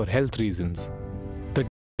dairy for health reasons. The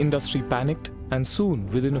industry panicked, and soon,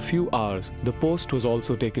 within a few hours, the post was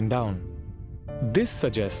also taken down. This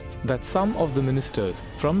suggests that some of the ministers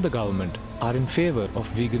from the government are in favor of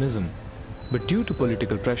veganism, but due to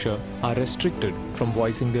political pressure are restricted from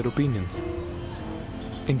voicing their opinions.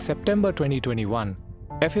 In September 2021,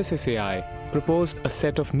 FSSAI proposed a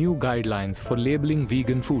set of new guidelines for labeling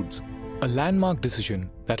vegan foods, a landmark decision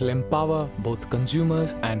that will empower both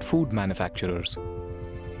consumers and food manufacturers.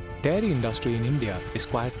 Dairy industry in India is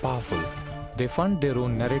quite powerful. They fund their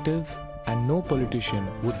own narratives and no politician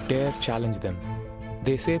would dare challenge them.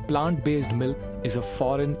 They say plant-based milk is a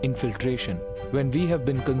foreign infiltration when we have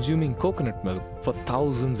been consuming coconut milk for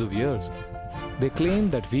thousands of years. They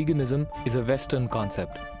claim that veganism is a Western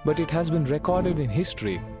concept, but it has been recorded in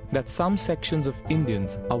history that some sections of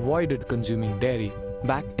Indians avoided consuming dairy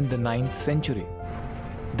back in the 9th century.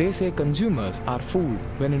 They say consumers are fooled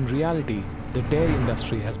when in reality the dairy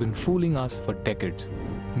industry has been fooling us for decades,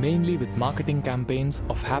 mainly with marketing campaigns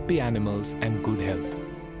of happy animals and good health.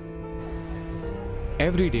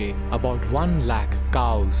 Every day, about 1 lakh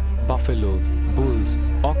cows, buffaloes, bulls,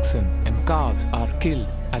 oxen and calves are killed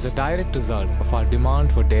as a direct result of our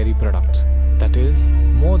demand for dairy products. That is,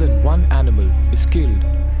 more than one animal is killed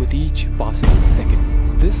with each passing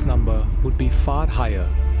second. This number would be far higher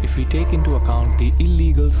if we take into account the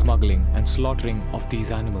illegal smuggling and slaughtering of these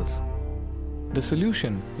animals. The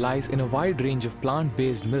solution lies in a wide range of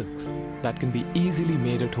plant-based milks that can be easily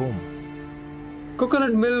made at home.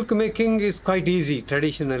 Coconut milk making is quite easy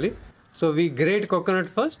traditionally. So we grate coconut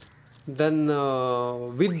first, then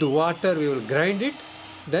with water we will grind it,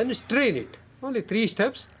 then strain it. Only 3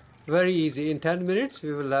 steps, very easy. In 10 minutes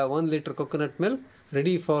we will have 1 liter coconut milk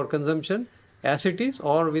ready for consumption as it is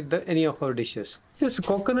or with any of our dishes. Yes,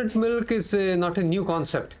 coconut milk is not a new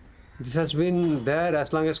concept. This has been there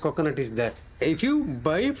as long as coconut is there. If you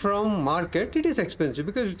buy from market, it is expensive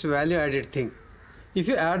because it's a value added thing. If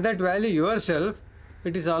you add that value yourself,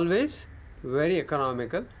 it is always very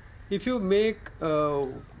economical. If you make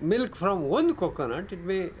milk from 1 coconut, it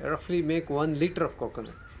may roughly make 1 liter of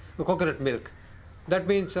coconut milk. That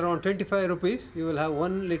means around 25 rupees, you will have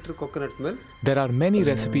 1 liter coconut milk. There are many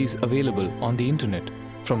recipes available on the internet,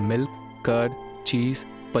 from milk, curd, cheese,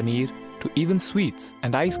 paneer, to even sweets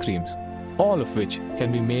and ice creams, all of which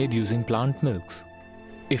can be made using plant milks.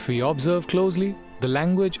 If we observe closely, the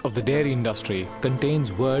language of the dairy industry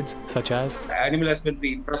contains words such as Animal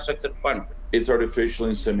Husbandry Infrastructure Fund. Is artificial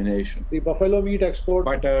insemination. The buffalo meat export,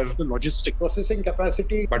 Butter, the logistic processing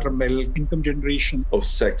capacity, buttermilk, income generation, Of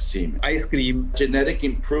sex semen. ice cream, Genetic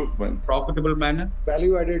improvement. profitable manner,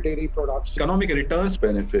 value-added dairy products, economic returns,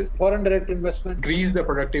 Benefit. foreign direct investment, increase the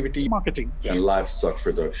productivity, marketing. And livestock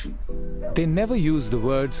production. they never use the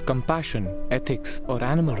words compassion, ethics, or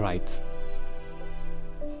animal rights.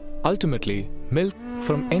 Ultimately, milk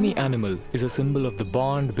from any animal is a symbol of the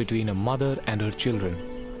bond between a mother and her children.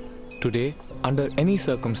 Today, under any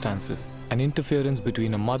circumstances, an interference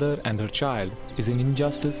between a mother and her child is an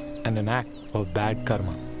injustice and an act of bad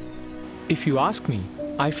karma. If you ask me,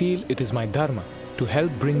 I feel it is my dharma to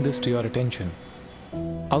help bring this to your attention.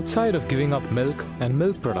 Outside of giving up milk and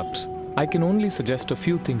milk products, I can only suggest a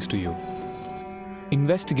few things to you.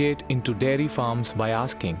 Investigate into dairy farms by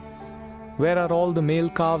asking, where are all the male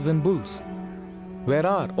calves and bulls? Where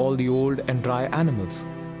are all the old and dry animals?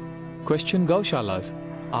 Question gaushalas.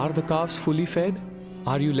 Are the calves fully fed?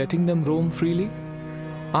 Are you letting them roam freely?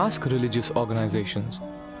 Ask religious organizations.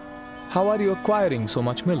 How are you acquiring so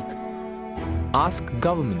much milk? Ask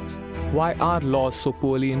governments. Why are laws so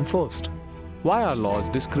poorly enforced? Why are laws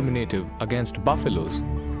discriminative against buffaloes?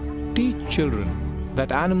 Teach children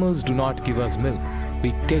that animals do not give us milk,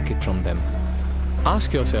 we take it from them.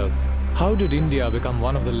 Ask yourself, how did India become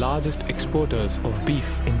one of the largest exporters of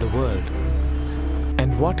beef in the world?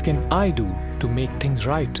 And what can I do to make things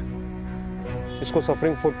right? इसको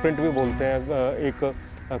suffering footprint भी बोलते हैं।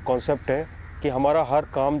 एक concept है कि हमारा हर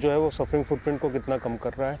काम जो है वो सफरिंग फुटप्रिंट को कितना कम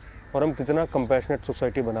कर रहा है और हम कितना कंपैशनेट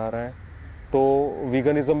सोसाइटी बना रहे हैं। तो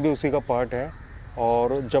वीगनिज़म भी उसी का पार्ट है।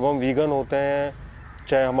 और जब हम वीगन होते हैं,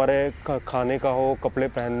 चाहे हमारे खाने का हो, कपड़े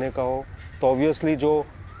पहनने का हो, तो ऑब्वियसली जो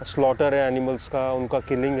स्लॉटर है एनिमल्स का, उनका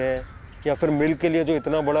किलिंग है, या फिर मिल्क के लिए जो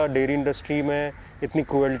इतना बड़ा डेयरी इंडस्ट्री में इतनी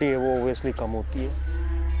क्रूएल्टी है, वो ऑब्वियसली कम होती है।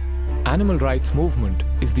 Animal rights movement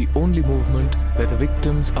is the only movement where the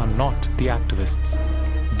victims are not the activists.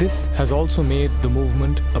 This has also made the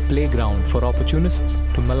movement a playground for opportunists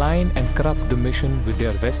to malign and corrupt the mission with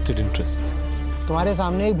their vested interests. तुम्हारे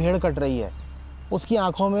सामने एक भेड़ cut रही है, उसकी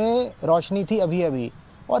आंखों में रोशनी थी अभी अभी,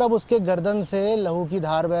 और अब उसके गर्दन से लहू की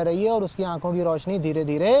धार बह रही है और उसकी आंखों की रोशनी धीरे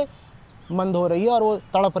धीरे मंद हो रही है और वो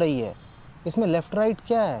तड़प रही है। इसमें लेफ़्ट राइट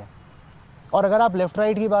क्या है? और अगर आप लेफ़्ट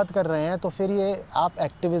राइट की बात कर रहे हैं तो फिर ये आप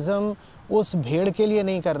एक्टिविज़म उस भेड़ के लिए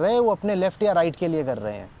नहीं कर रहे, वो अपने लेफ़्ट या राइट के लिए कर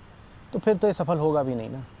रहे हैं, तो फिर तो ये सफल होगा भी नहीं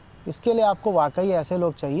ना। इसके लिए आपको वाकई ऐसे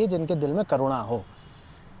लोग चाहिए जिनके दिल में करुणा हो।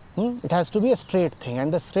 It has to be a straight thing,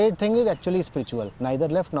 and the straight thing is actually spiritual,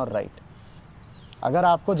 neither left nor right. अगर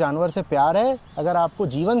आपको जानवर से प्यार है, अगर आपको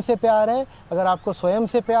जीवन से प्यार है, अगर आपको स्वयं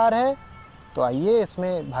से प्यार है, तो आइए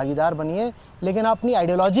इसमें भागीदार बनिए। लेकिन आप अपनी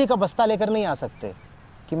आइडियोलॉजी का बस्ता लेकर नहीं आ सकते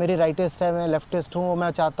कि मेरी राइटिस्ट है, मैं लेफ्टिस्ट हूँ, मैं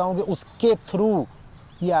चाहता हूँ कि उसके थ्रू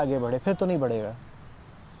ये आगे बढ़े, फिर तो नहीं बढ़ेगा।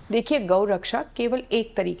 देखिए, गौ रक्षा केवल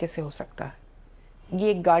एक तरीके से हो सकता है।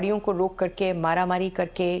 ये गाड़ियों को रोक करके, मारामारी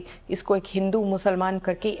करके, इसको एक हिंदू मुसलमान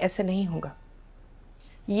करके ऐसे नहीं होगा।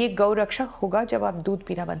 ये गौ रक्षा होगा जब आप दूध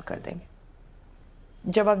पीना बंद कर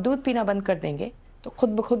देंगे। जब आप दूध पीना बंद कर देंगे तो खुद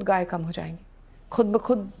ब खुद गाय कम हो जाएंगी, खुद ब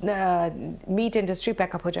खुद मीट इंडस्ट्री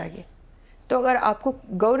पैकअप हो जाएगी। तो अगर आपको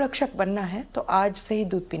गौ रक्षक बनना है तो आज से ही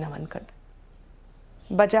दूध पीना बंद कर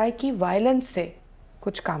दें, बजाय कि वायलेंस से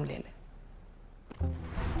कुछ काम ले लें।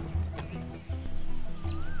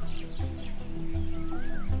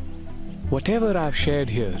 Whatever I've shared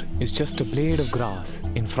here is just a blade of grass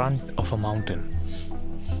in front of a mountain.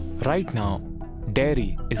 Right now,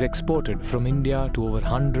 dairy is exported from India to over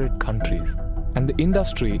 100 countries, and the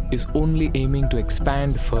industry is only aiming to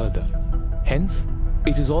expand further. Hence,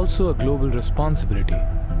 it is also a global responsibility.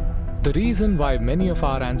 The reason why many of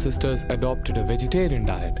our ancestors adopted a vegetarian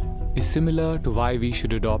diet is similar to why we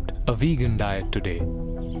should adopt a vegan diet today.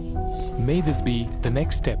 May this be the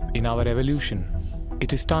next step in our evolution.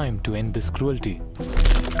 It is time to end this cruelty.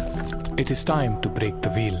 It is time to break the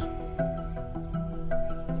wheel.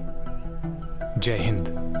 Jai Hind.